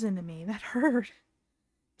claws into me? That hurt.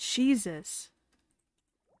 Jesus.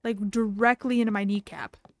 Like directly into my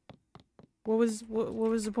kneecap. What was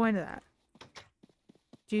the point of that?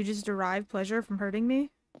 Do you just derive pleasure from hurting me?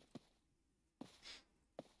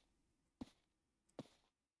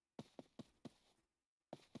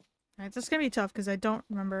 Alright, this is gonna be tough because I don't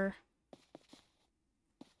remember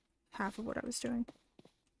half of what I was doing.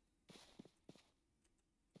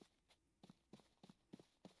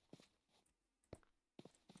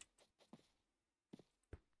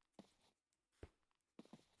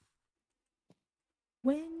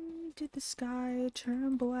 When did the sky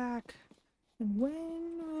turn black? And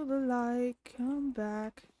when will the light come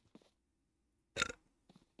back?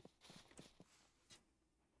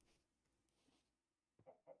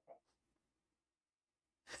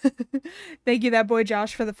 Thank you, that boy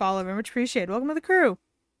Josh, for the follow. Very much appreciated. Welcome to the crew.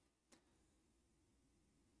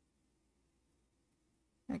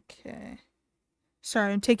 Okay.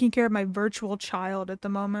 Sorry, I'm taking care of my virtual child at the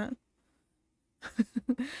moment.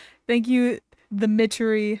 Thank you, the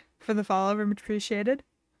Mitchery, for the follow. Very much appreciated.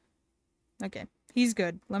 Okay, he's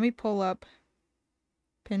good. Let me pull up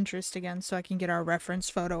Pinterest again so I can get our reference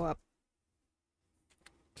photo up.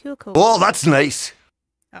 Cool. Oh, that's nice.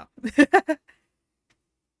 Oh.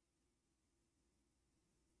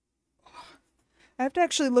 I have to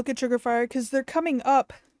actually look at Triggerfire because they're coming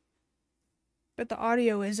up, but the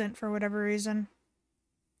audio isn't for whatever reason.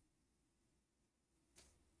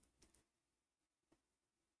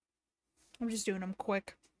 I'm just doing them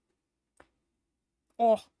quick.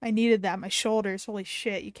 Oh, I needed that. My shoulders. Holy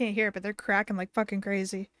shit. You can't hear it, but they're cracking like fucking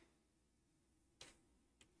crazy.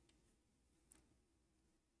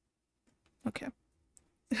 Okay.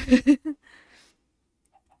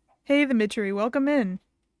 Hey, the Mitchery. Welcome in.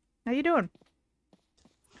 How you doing?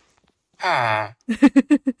 Ah.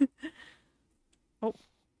 Oh.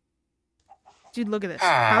 Dude, look at this.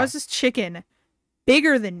 How is this chicken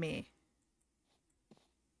bigger than me?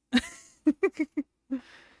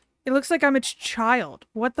 It looks like I'm its child.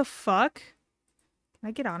 What the fuck? Can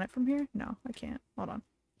I get on it from here? No, I can't. Hold on.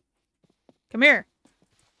 Come here.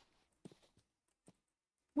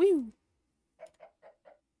 Woo.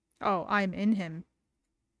 Oh, I'm in him.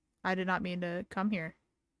 I did not mean to come here.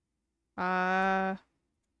 Let's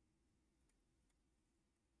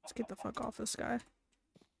get the fuck off this guy.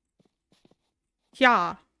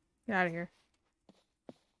 Yeah. Get out of here.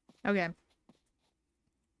 Okay.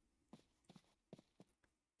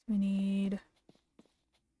 We need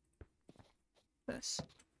this.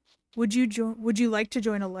 Would you like to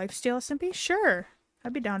join a lifesteal SMP? Sure.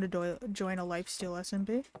 I'd be down to join a lifesteal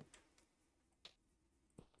SMP.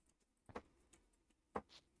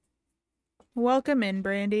 Welcome in,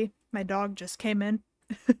 Brandy. My dog just came in.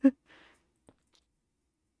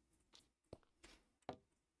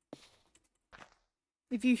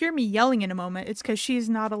 If you hear me yelling in a moment, it's because she's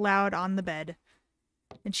not allowed on the bed.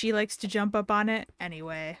 And she likes to jump up on it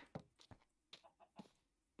anyway.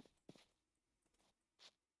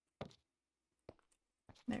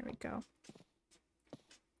 There we go.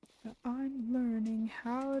 I'm learning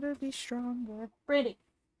how to be stronger. Brandy!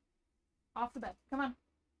 Off the bed. Come on.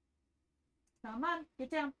 Come on.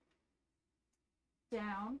 Get down.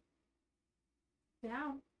 Down.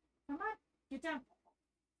 Down. Come on. Get down.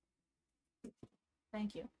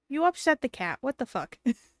 Thank you. You upset the cat. What the fuck?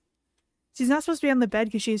 She's not supposed to be on the bed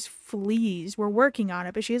because she has fleas. We're working on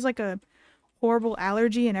it, but she has like a horrible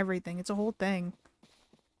allergy and everything. It's a whole thing.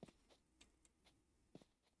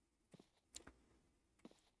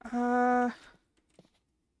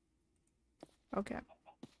 Okay.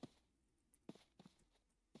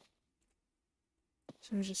 So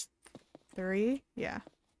there's just 3? Yeah.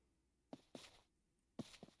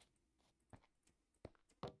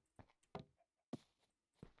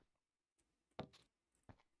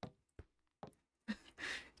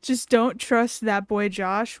 Just don't trust that boy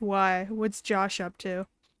Josh. Why? What's Josh up to?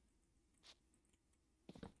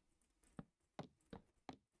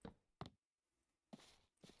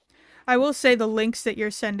 I will say the links that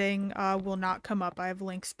you're sending will not come up. I have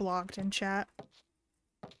links blocked in chat.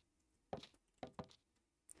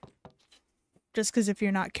 Just because if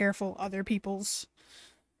you're not careful, other people's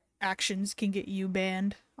actions can get you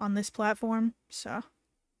banned on this platform, so.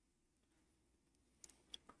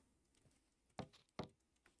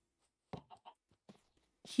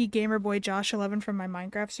 He Gamer Boy Josh 11 from my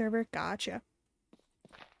Minecraft server. Gotcha.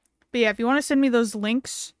 But yeah, if you want to send me those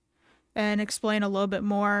links and explain a little bit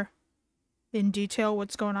more in detail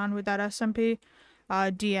what's going on with that SMP,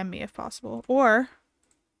 DM me if possible. Or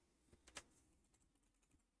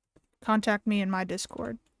contact me in my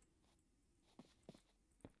Discord.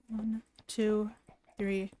 1, 2,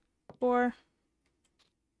 3, 4.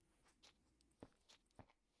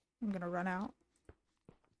 I'm gonna run out.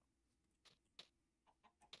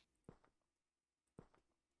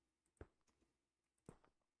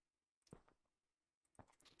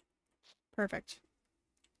 Perfect.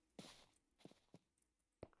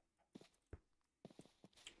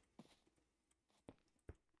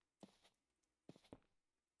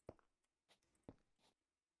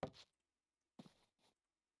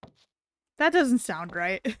 That doesn't sound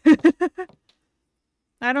right.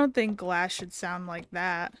 I don't think glass should sound like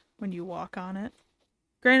that when you walk on it.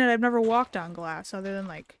 Granted, I've never walked on glass other than,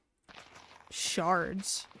 like,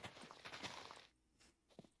 shards.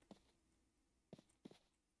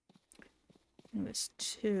 It was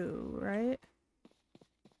 2, right?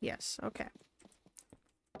 Yes, okay.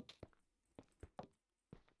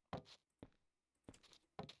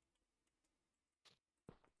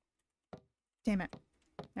 Damn it.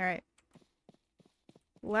 Alright.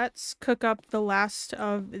 Let's cook up the last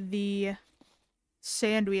of the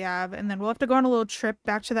sand we have, and then we'll have to go on a little trip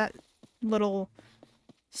back to that little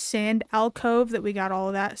sand alcove that we got all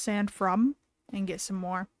of that sand from, and get some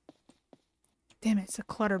more. Damn it, it's a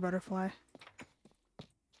clutter butterfly.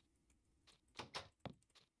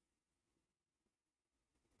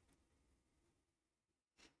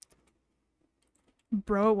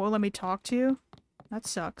 Bro, it won't let me talk to you? That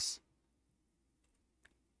sucks.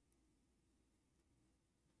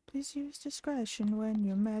 Please use discretion when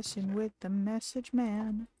you're messing with the message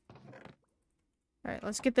man. Alright,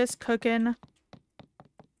 let's get this cooking.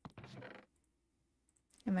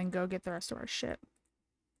 And then go get the rest of our shit.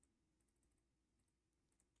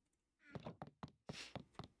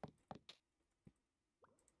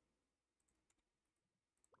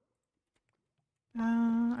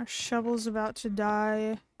 Our shovel's about to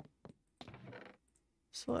die.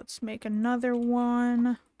 So let's make another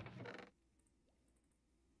one.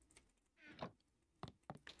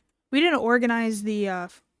 We didn't organize the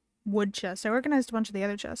wood chest. I organized a bunch of the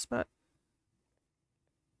other chests, but...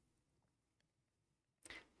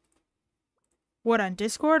 What, on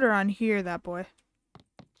Discord or on here, that boy?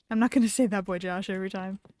 I'm not gonna say that boy Josh every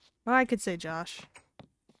time. Well, I could say Josh.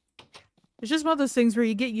 It's just one of those things where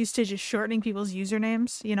you get used to just shortening people's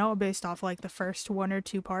usernames, you know, based off, like, the first 1 or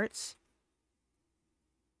 2 parts.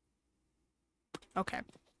 Okay.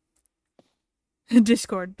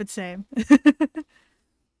 Discord, but same.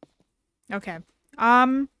 Okay.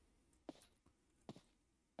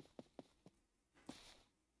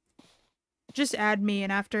 Just add me,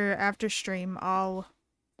 and after stream, I'll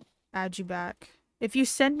add you back. If you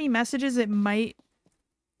send me messages, it might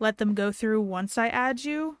let them go through once I add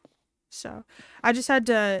you. So, I just had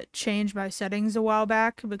to change my settings a while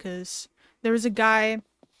back because there was a guy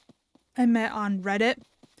I met on Reddit.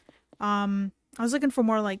 I was looking for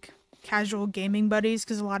more, like, casual gaming buddies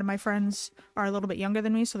because a lot of my friends are a little bit younger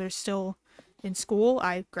than me, so they're still in school.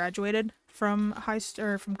 I graduated from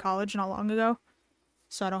from college not long ago,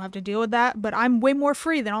 so I don't have to deal with that. But I'm way more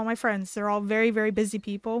free than all my friends. They're all very, very busy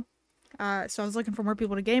people. So I was looking for more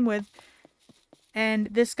people to game with, and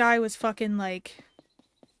this guy was fucking, like,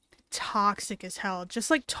 toxic as hell. Just,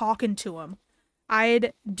 like, talking to him.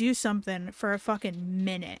 I'd do something for a fucking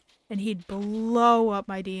minute, and he'd blow up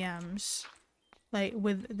my DMs. Like,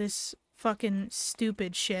 with this fucking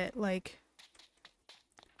stupid shit. Like,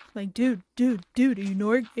 dude, are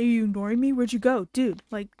you ignoring me? Where'd you go? Dude,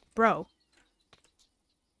 like, bro.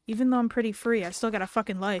 Even though I'm pretty free, I still got a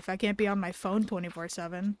fucking life. I can't be on my phone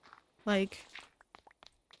 24/7. Like,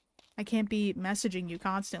 I can't be messaging you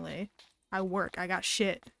constantly. I work. I got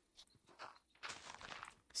shit.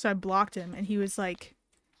 So I blocked him, and he was like...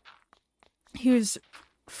 He was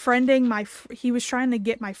friending my... He was trying to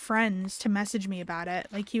get my friends to message me about it.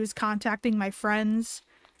 Like, he was contacting my friends.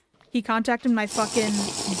 He contacted my fucking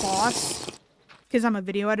boss. Because I'm a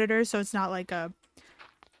video editor, so it's not like a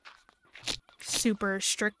super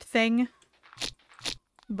strict thing.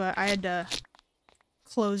 But I had to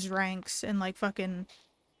close ranks and, like, fucking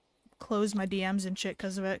close my DMs and shit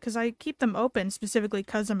because of it. Because I keep them open specifically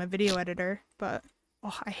because I'm a video editor. But,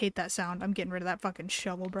 oh, I hate that sound. I'm getting rid of that fucking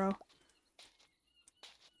shovel, bro.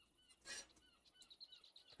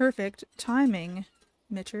 Perfect timing.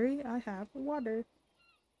 Mitchery, I have water.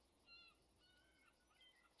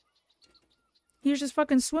 He was just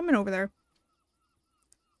fucking swimming over there.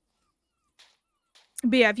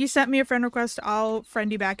 But yeah, if you sent me a friend request, I'll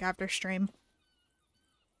friend you back after stream.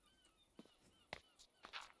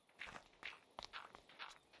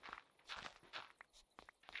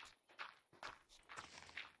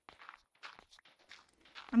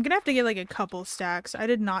 I'm gonna have to get like a couple stacks. I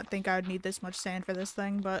did not think I would need this much sand for this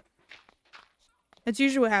thing, but it's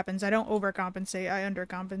usually what happens. I don't overcompensate, I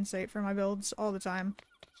undercompensate for my builds all the time.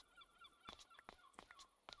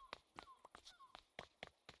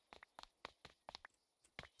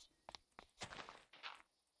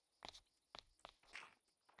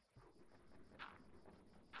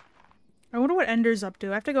 I wonder what Ender's up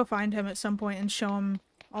to. I have to go find him at some point and show him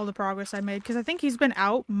all the progress I made, because I think he's been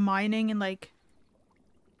out mining and like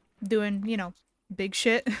doing, you know, big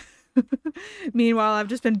shit. Meanwhile, I've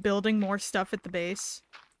just been building more stuff at the base.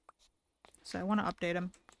 So I want to update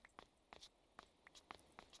him.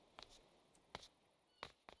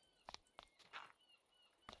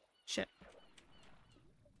 Shit.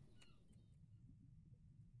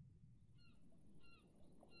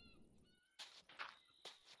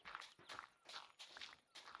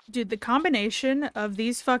 Dude, the combination of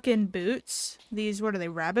these fucking boots, these, what are they,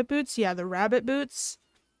 rabbit boots? Yeah, the rabbit boots,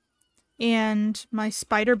 and my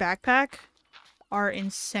spider backpack are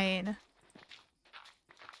insane.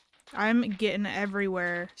 I'm getting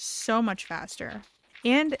everywhere so much faster.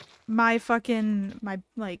 And my fucking,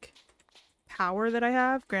 like, power that I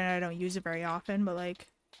have, granted I don't use it very often, but like,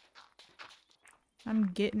 I'm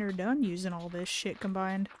getting her done using all this shit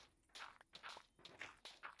combined.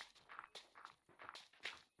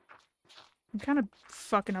 I'm kind of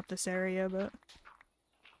fucking up this area, but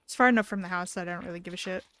it's far enough from the house that I don't really give a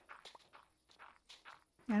shit.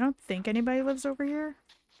 I don't think anybody lives over here.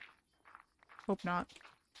 Hope not.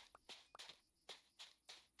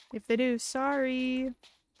 If they do, sorry.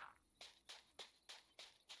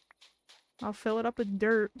 I'll fill it up with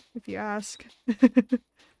dirt if you ask.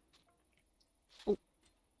 Oh.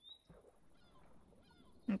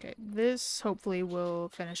 Okay, this hopefully will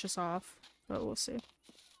finish us off, but we'll see.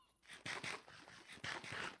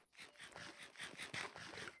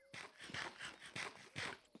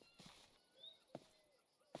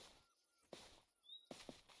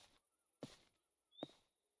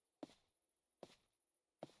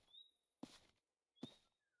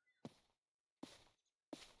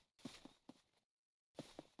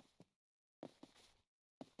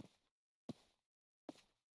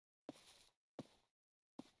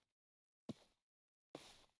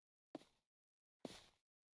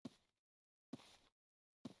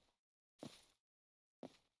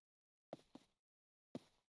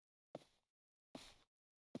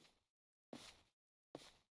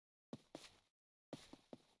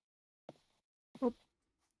 Oh.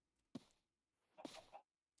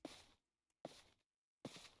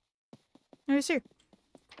 Oh, he's here.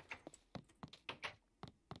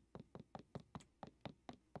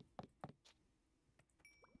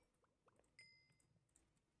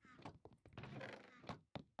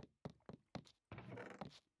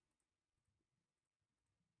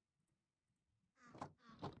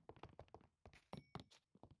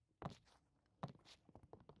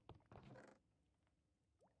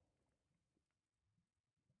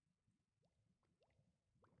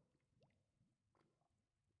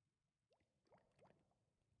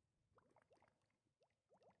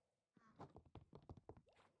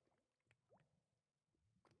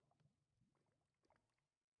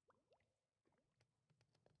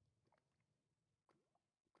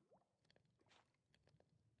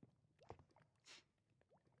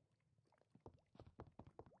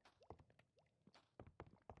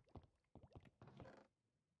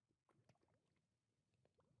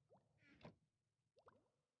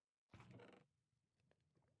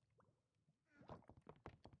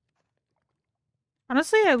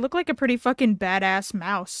 Honestly, I look like a pretty fucking badass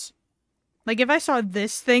mouse. Like, if I saw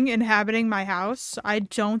this thing inhabiting my house, I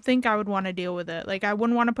don't think I would want to deal with it. Like, I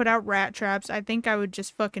wouldn't want to put out rat traps. I think I would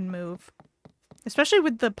just fucking move. Especially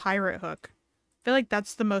with the pirate hook. I feel like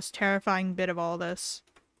that's the most terrifying bit of all this.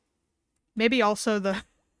 Maybe also the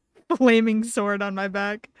flaming sword on my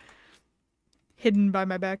back. Hidden by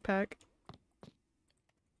my backpack.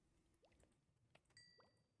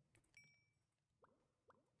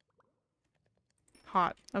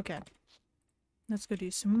 Hot. Okay. Let's go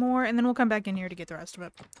do some more, and then we'll come back in here to get the rest of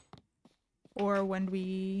it. or when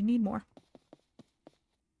we need more.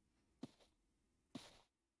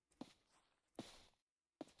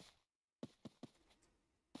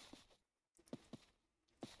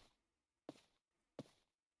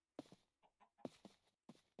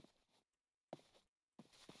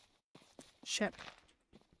 Shit.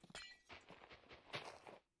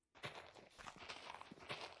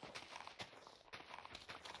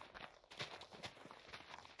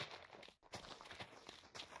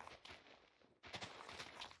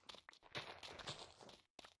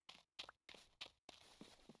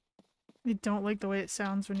 I don't like the way it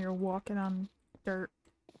sounds when you're walking on dirt.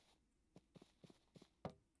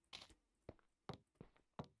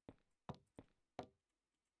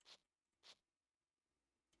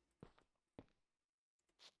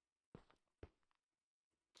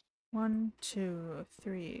 One, two,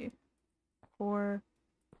 three, 4,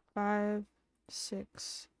 5,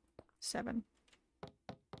 6, 7.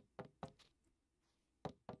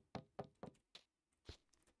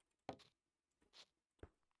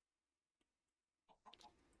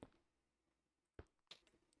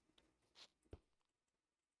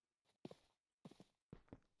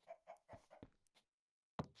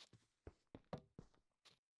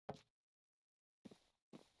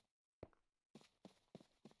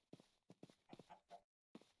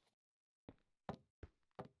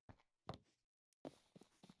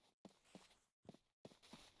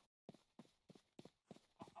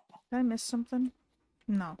 Did I miss something?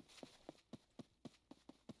 No.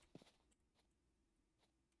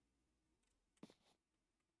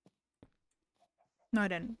 No, I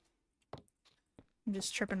didn't. I'm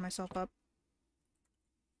just tripping myself up.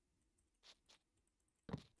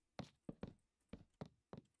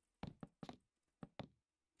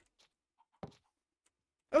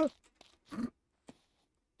 Oh!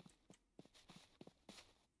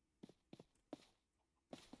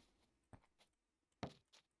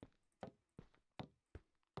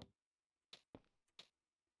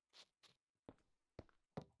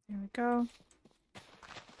 There we go.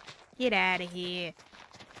 Get out of here.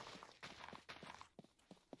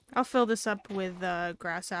 I'll fill this up with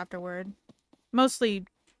grass afterward. Mostly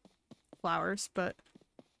flowers, but...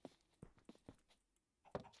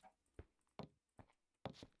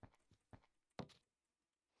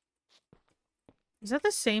 Is that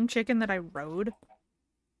the same chicken that I rode?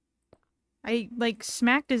 I, like,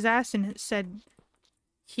 smacked his ass and said,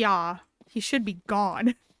 yeah, he should be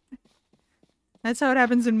gone. That's how it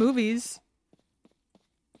happens in movies.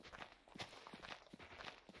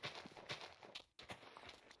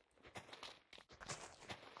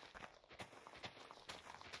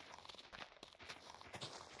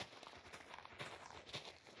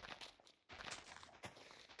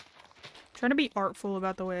 Trying to be artful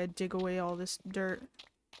about the way I dig away all this dirt.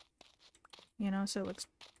 You know, so it looks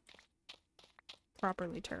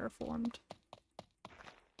properly terraformed.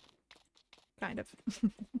 Kind of.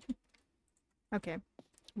 Okay.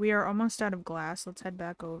 We are almost out of glass. Let's head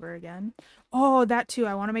back over again. Oh, that too.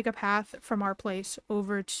 I want to make a path from our place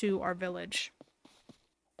over to our village.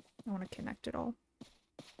 I want to connect it all.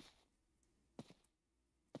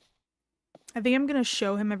 I think I'm going to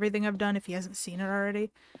show him everything I've done if he hasn't seen it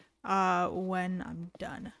already. When I'm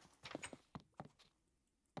done.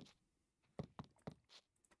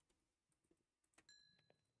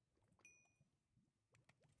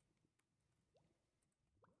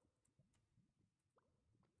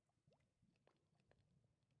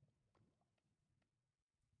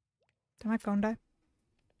 Did my phone die?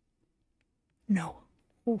 No.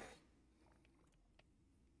 Oof.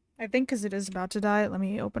 I think because it is about to die, let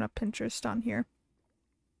me open up Pinterest on here.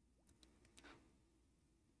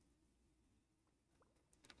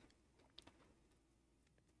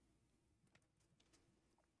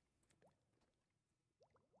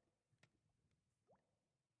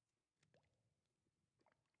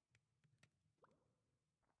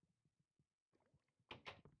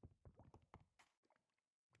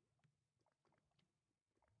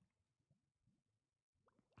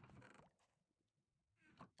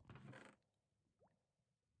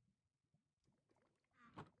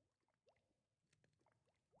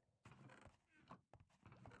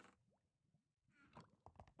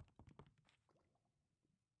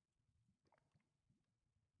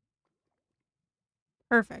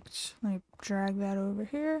 Perfect. Let me drag that over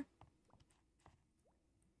here.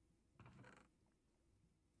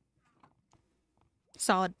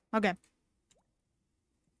 Solid. Okay.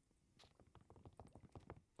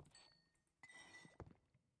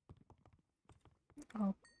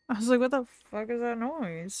 Oh. I was like, what the fuck is that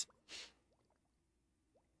noise?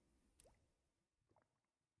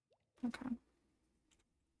 Okay.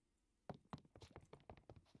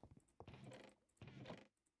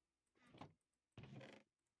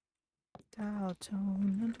 dial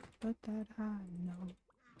tone, but that I know.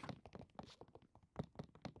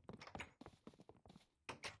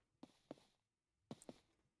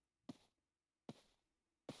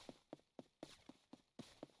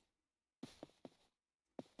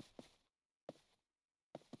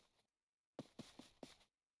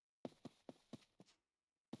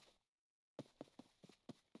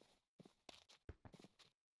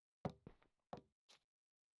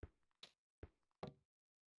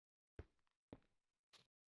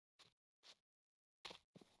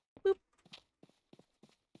 Boop.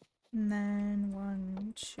 And then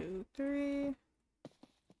 1, 2, 3.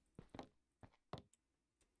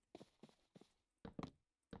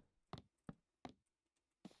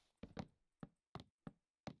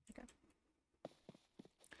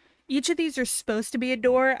 Each of these are supposed to be a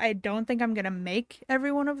door. I don't think I'm gonna make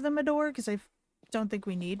every one of them a door because I don't think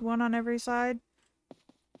we need one on every side.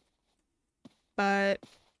 But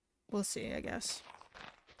we'll see, I guess.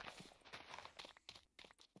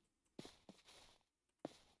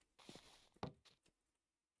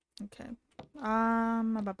 Okay.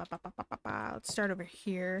 Let's start over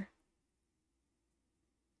here.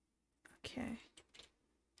 Okay.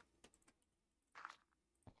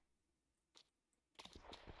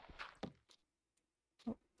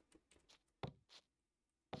 Oh.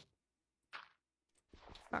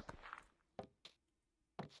 Fuck.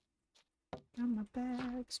 Got my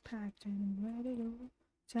bags packed and ready to roll.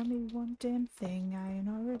 Tell me one damn thing I ain't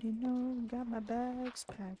already know. Got my bags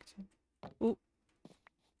packed and... Ooh.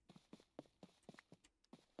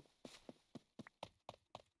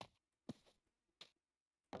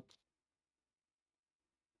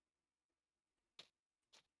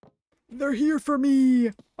 They're here for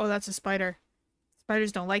me! Oh, that's a spider.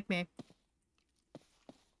 Spiders don't like me.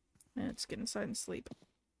 Let's get inside and sleep.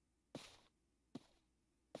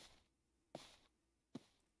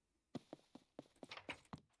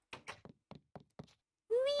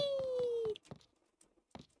 Whee!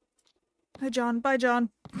 Hi, John. Bye, John.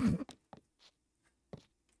 Me,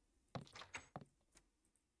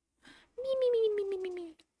 me, me, me, me, me,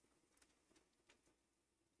 me.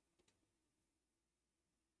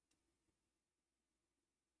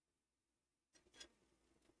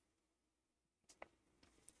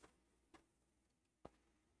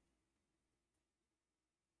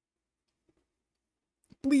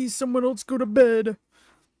 Please, someone else go to bed.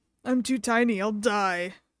 I'm too tiny. I'll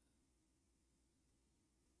die.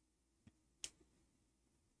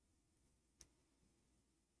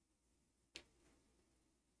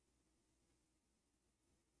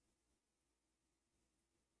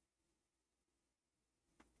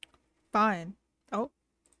 Fine. Oh.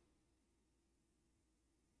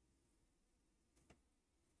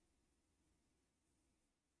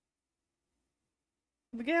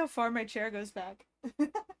 Look at how far my chair goes back.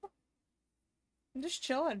 I'm just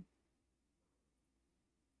chilling.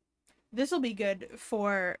 This'll be good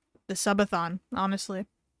for the subathon, honestly.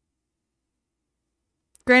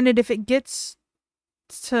 Granted, if it gets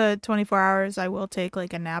to 24 hours, I will take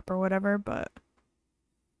like a nap or whatever, but...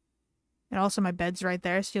 And also my bed's right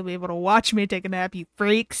there, so you'll be able to watch me take a nap, you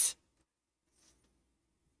freaks!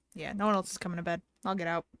 Yeah, no one else is coming to bed. I'll get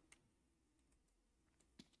out.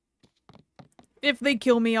 If they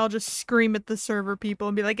kill me, I'll just scream at the server people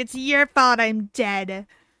and be like, it's your fault I'm dead.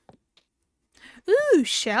 Ooh,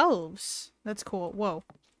 shelves. That's cool. Whoa.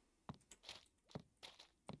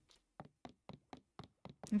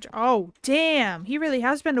 Oh, damn. He really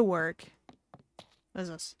has been to work. What is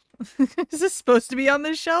this? Is this supposed to be on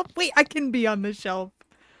this shelf? Wait, I can be on this shelf.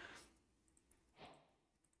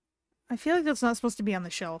 I feel like that's not supposed to be on the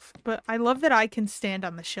shelf, but I love that I can stand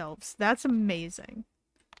on the shelves. That's amazing.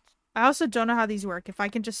 I also don't know how these work. If I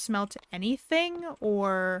can just smelt anything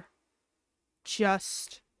or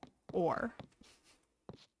just ore.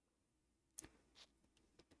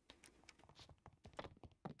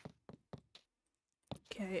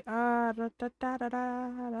 Okay, da, da, da, da, da,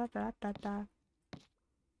 da, da, da, da.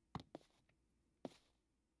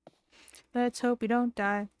 Let's hope we don't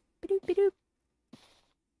die. Ba-doop, ba-doop.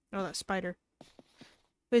 Oh, that spider.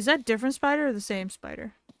 Wait, is that different spider or the same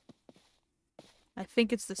spider? I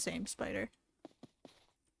think it's the same spider.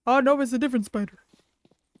 Oh no, it's a different spider.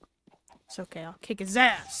 It's okay, I'll kick his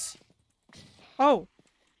ass. Oh!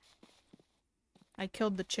 I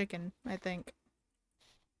killed the chicken, I think.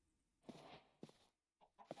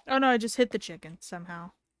 Oh no, I just hit the chicken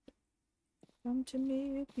somehow. Come to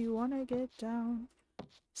me if you wanna get down.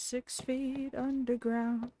 6 feet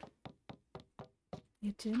underground.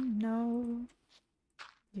 You didn't know.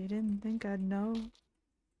 You didn't think I'd know.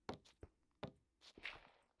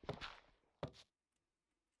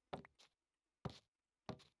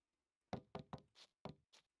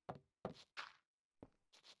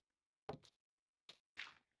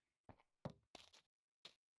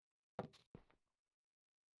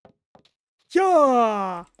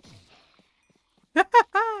 Yeah.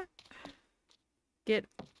 Get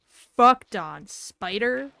fucked on,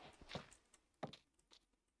 spider.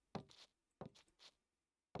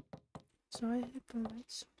 So I hit the light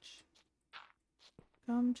switch.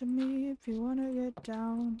 Come to me if you wanna get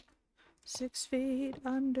down. 6 feet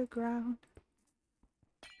underground.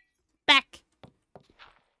 Back.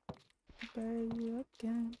 Bury you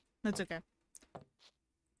again. That's okay.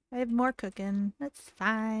 I have more cooking. That's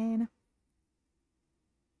fine.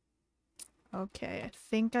 Okay, I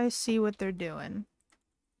think I see what they're doing.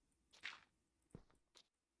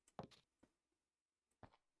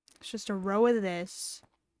 It's just a row of this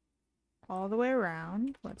all the way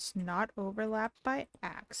around. Let's not overlap by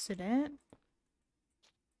accident.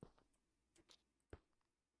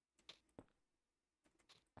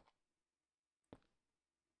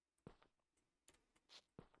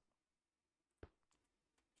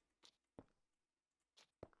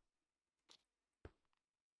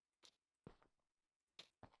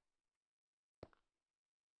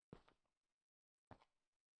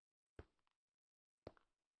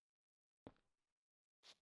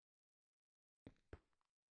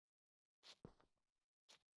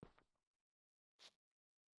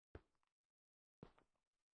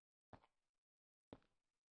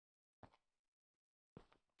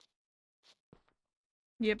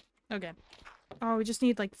 Yep, okay. Oh, we just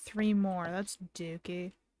need like 3 more. That's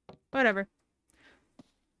dookie. Whatever.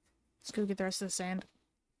 Let's go get the rest of the sand.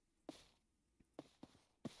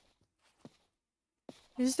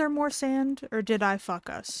 Is there more sand, or did I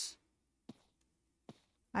fuck us?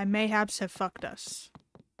 I mayhaps have fucked us.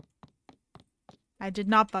 I did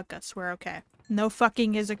not fuck us. We're okay. No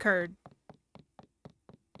fucking has occurred.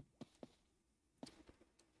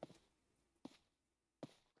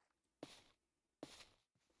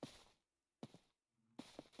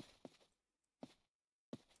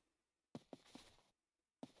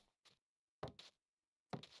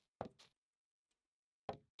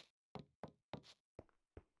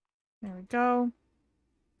 There we go.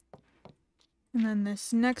 And then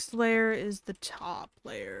this next layer is the top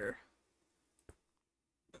layer.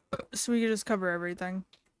 So we can just cover everything.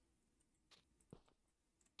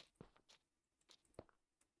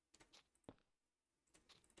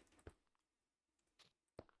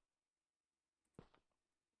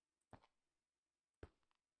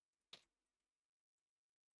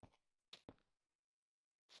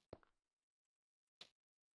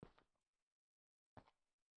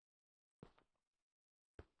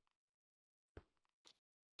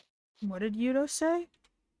 What did Yudo say?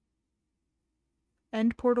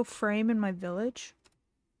 End portal frame in my village?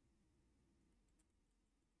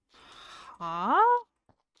 Huh?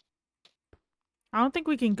 I don't think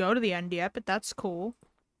we can go to the end yet, but that's cool.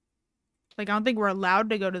 Like, I don't think we're allowed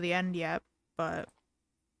to go to the end yet, but...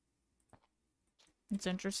 It's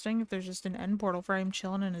interesting if there's just an end portal frame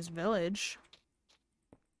chilling in his village.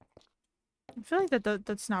 I feel like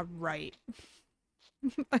that's not right.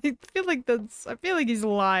 I feel like he's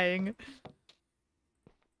lying.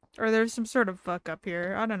 Or there's some sort of fuck up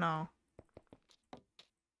here. I don't know.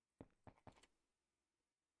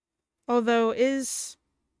 Although I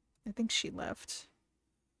think she left.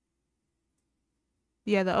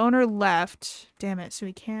 Yeah, the owner left. Damn it, so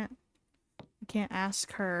we can't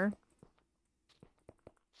ask her.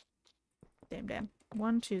 Damn.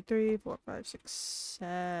 1, 2, 3, 4, 5, 6,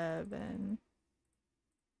 7.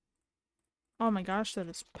 Oh my gosh, that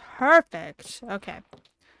is perfect. Okay.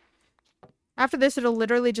 After this, it'll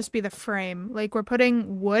literally just be the frame. Like, we're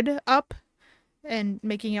putting wood up and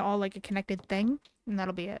making it all like a connected thing, and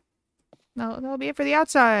that'll be it. No, that'll be it for the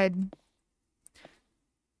outside.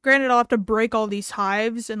 Granted, I'll have to break all these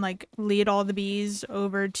hives and like lead all the bees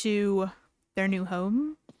over to their new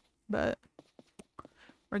home, but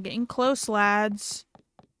we're getting close, lads.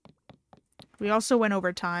 We also went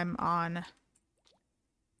over time on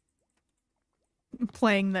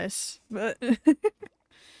playing this, but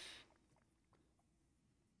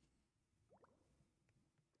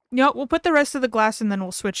yeah, we'll put the rest of the glass and then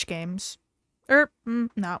we'll switch games.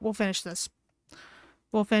 No, we'll finish this.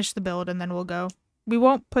 We'll finish the build and then we'll go. We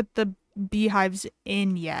won't put the beehives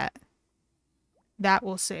in yet. That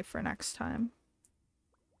we'll save for next time.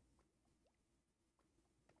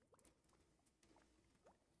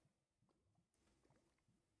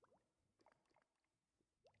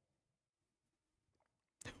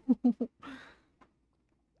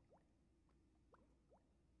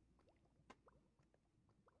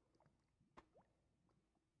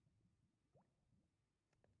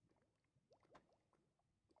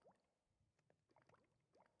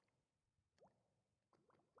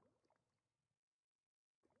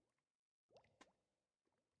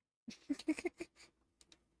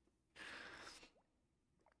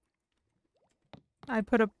 I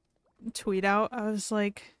put a tweet out. I was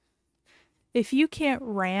like, if you can't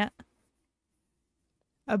rant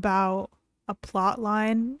about a plot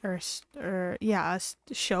line or yeah,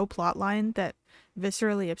 a show plot line that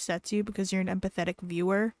viscerally upsets you because you're an empathetic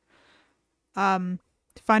viewer, um,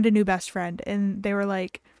 find a new best friend. And they were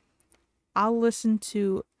like, I'll listen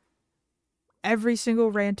to every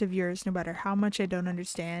single rant of yours, no matter how much I don't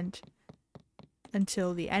understand,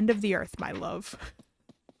 until the end of the earth, my love.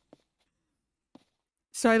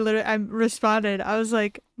 So I responded. I was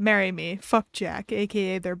like, marry me, fuck Jack,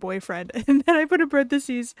 aka their boyfriend. And then I put in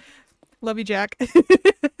parentheses, love you, Jack.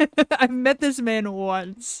 I've met this man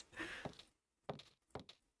once.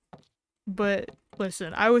 But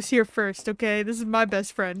listen, I was here first, okay? This is my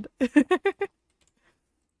best friend.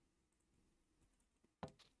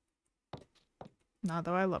 Nah,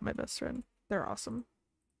 though, I love my best friend. They're awesome.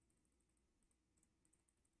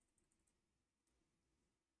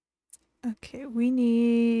 Okay, we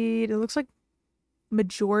need, it looks like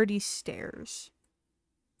majority stairs.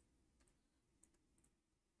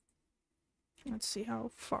 Let's see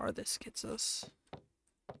how far this gets us.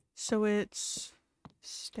 So it's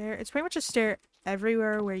stair. It's pretty much a stair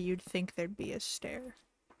everywhere where you'd think there'd be a stair.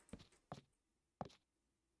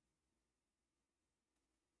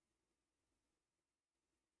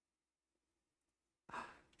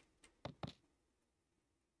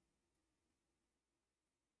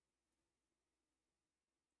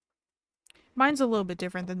 Mine's a little bit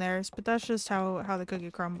different than theirs, but that's just how the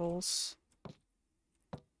cookie crumbles.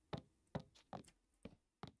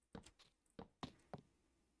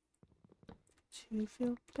 To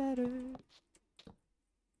feel better.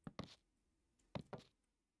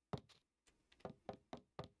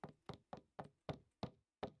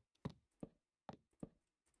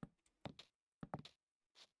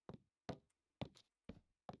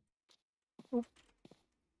 Oh.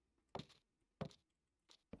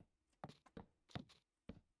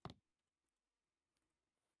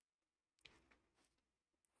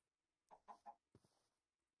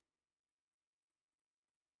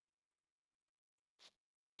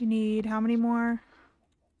 You need how many more?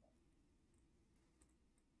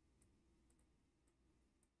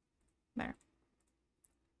 There.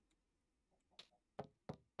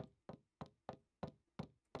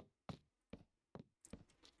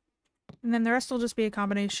 And then the rest will just be a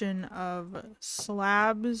combination of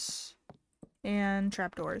slabs and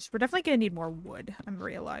trapdoors. We're definitely gonna need more wood, I'm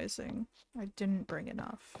realizing. I didn't bring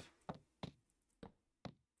enough.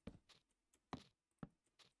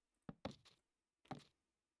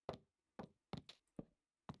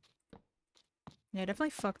 Yeah, I definitely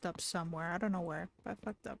fucked up somewhere. I don't know where, but I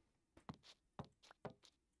fucked up.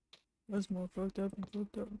 That's more fucked up and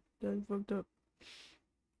fucked up. That's fucked up.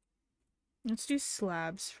 Let's do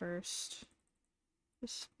slabs first.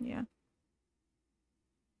 Just, yeah.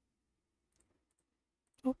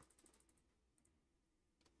 Oh.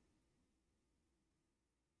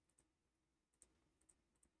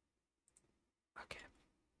 Okay.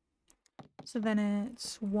 So then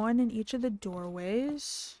it's one in each of the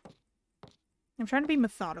doorways. I'm trying to be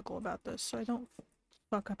methodical about this so I don't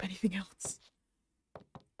fuck up anything else.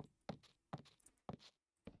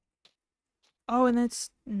 Oh, and it's...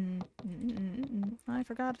 I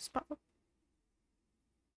forgot a spot.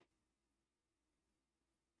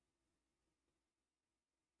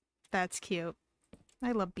 That's cute.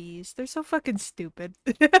 I love bees. They're so fucking stupid.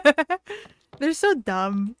 They're so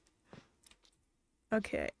dumb.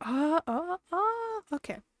 Okay.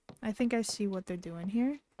 Okay. I think I see what they're doing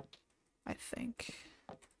here. I think.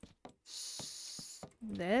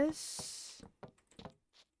 This.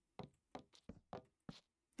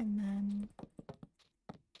 And then...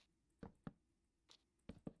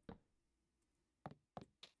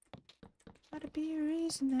 Gotta be a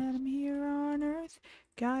reason that I'm here on Earth.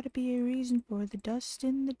 Gotta be a reason for the dust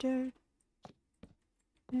in the dirt.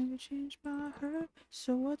 Never changed my heart.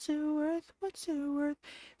 So what's it worth? What's it worth?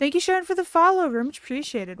 Thank you, Sharon, for the follow. Very much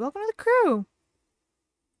appreciated. Welcome to the crew.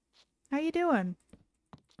 How you doing?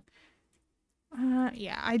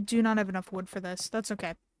 Yeah, I do not have enough wood for this. That's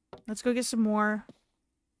okay. Let's go get some more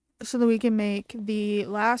so that we can make the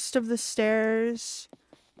last of the stairs,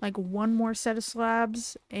 like one more set of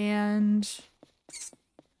slabs, and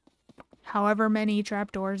however many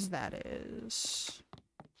trapdoors that is.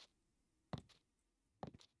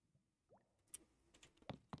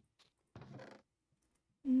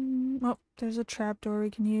 Oh, there's a trapdoor we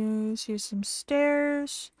can use. Here's some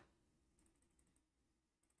stairs.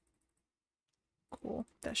 Cool.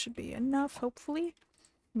 That should be enough, hopefully.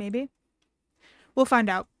 Maybe. We'll find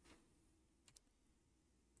out.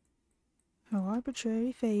 How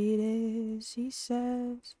arbitrary fate is, he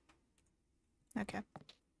says. Okay.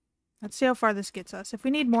 Let's see how far this gets us. If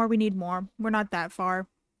we need more, we need more. We're not that far.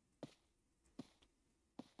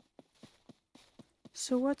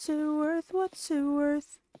 So what's it worth? What's it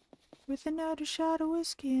worth? With another shot of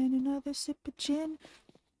whiskey and another sip of gin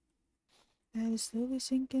that is slowly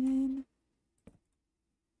sinking in.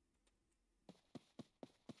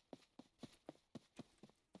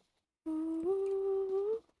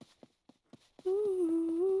 Ooh,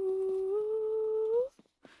 ooh.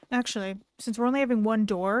 Actually, since we're only having one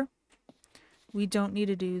door, we don't need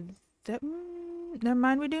to do that. Never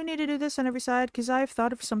mind, we do need to do this on every side because I've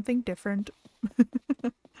thought of something different.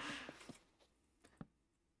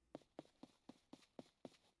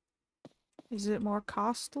 Is it more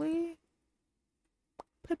costly?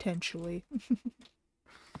 Potentially.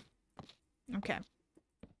 Okay.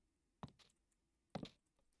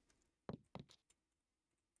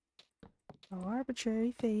 How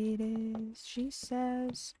arbitrary fate is, she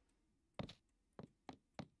says.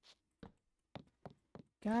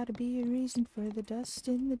 Gotta be a reason for the dust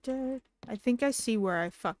in the dirt. I think I see where I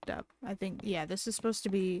fucked up. I think, yeah, this is supposed to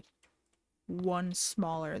be one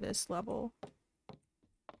smaller this level.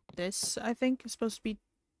 This, I think, is supposed to be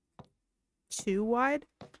 2 wide.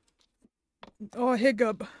 Oh,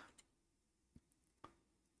 hiccup.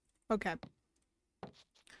 Okay.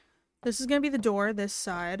 This is gonna be the door, this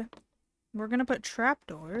side. We're gonna put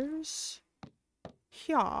trapdoors.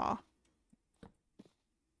 Yeah.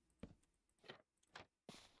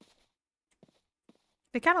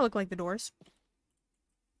 They kind of look like the doors.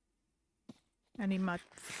 I need my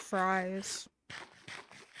fries.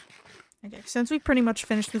 Okay, since we pretty much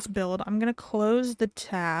finished this build, I'm gonna close the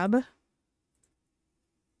tab.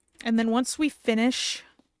 And then once we finish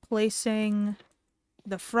placing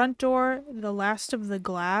the front door, the last of the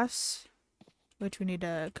glass, which we need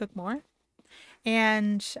to cook more,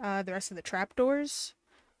 and the rest of the trapdoors,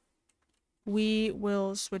 we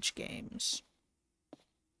will switch games.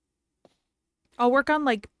 I'll work on,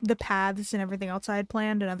 like, the paths and everything else I had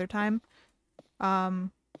planned another time.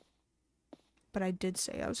 But I did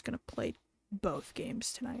say I was gonna play both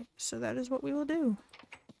games tonight, so that is what we will do.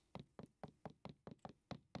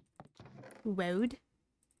 Road.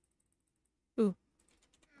 Ooh.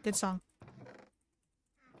 Good song.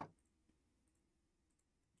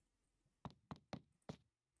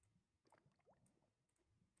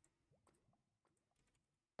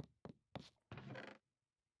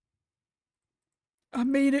 I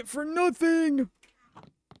made it for nothing!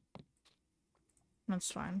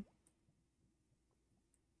 That's fine.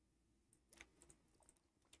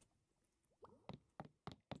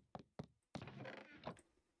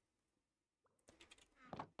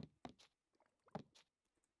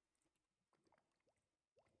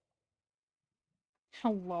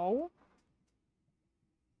 Hello?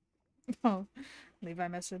 Oh, Levi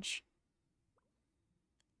message.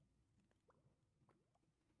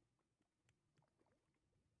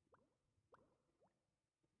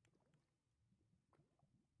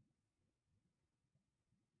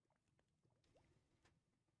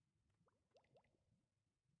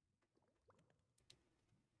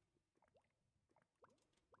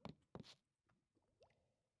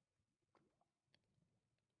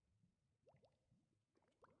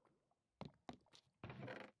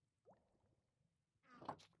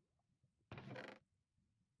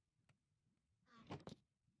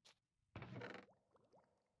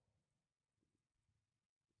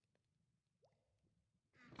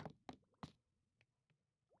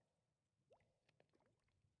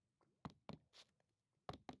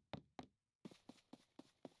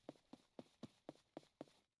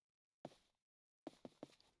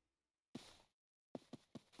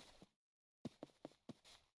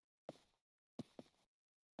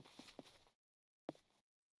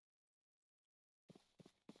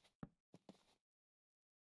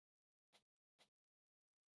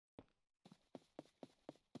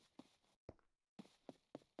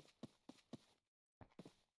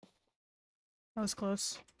 That was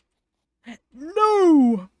close.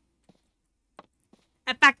 No!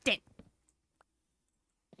 I fucked it!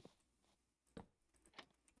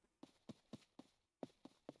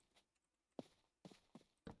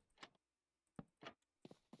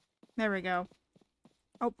 There we go.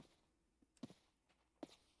 Oh.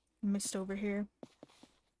 Missed over here.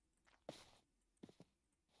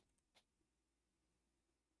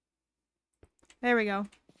 There we go.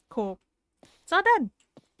 Cool. It's all done.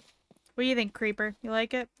 What do you think, Creeper? You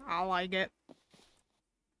like it? I like it.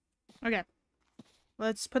 Okay.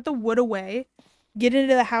 Let's put the wood away. Get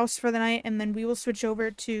into the house for the night, and then we will switch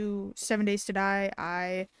over to 7 Days to Die.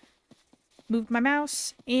 I moved my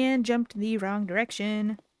mouse and jumped the wrong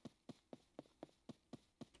direction.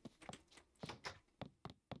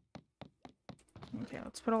 Okay,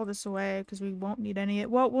 let's put all this away because we won't need any.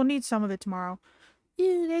 Well, we'll need some of it tomorrow.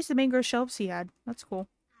 Ew, there's the mango shelves he had. That's cool.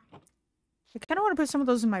 I kind of want to put some of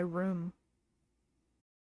those in my room.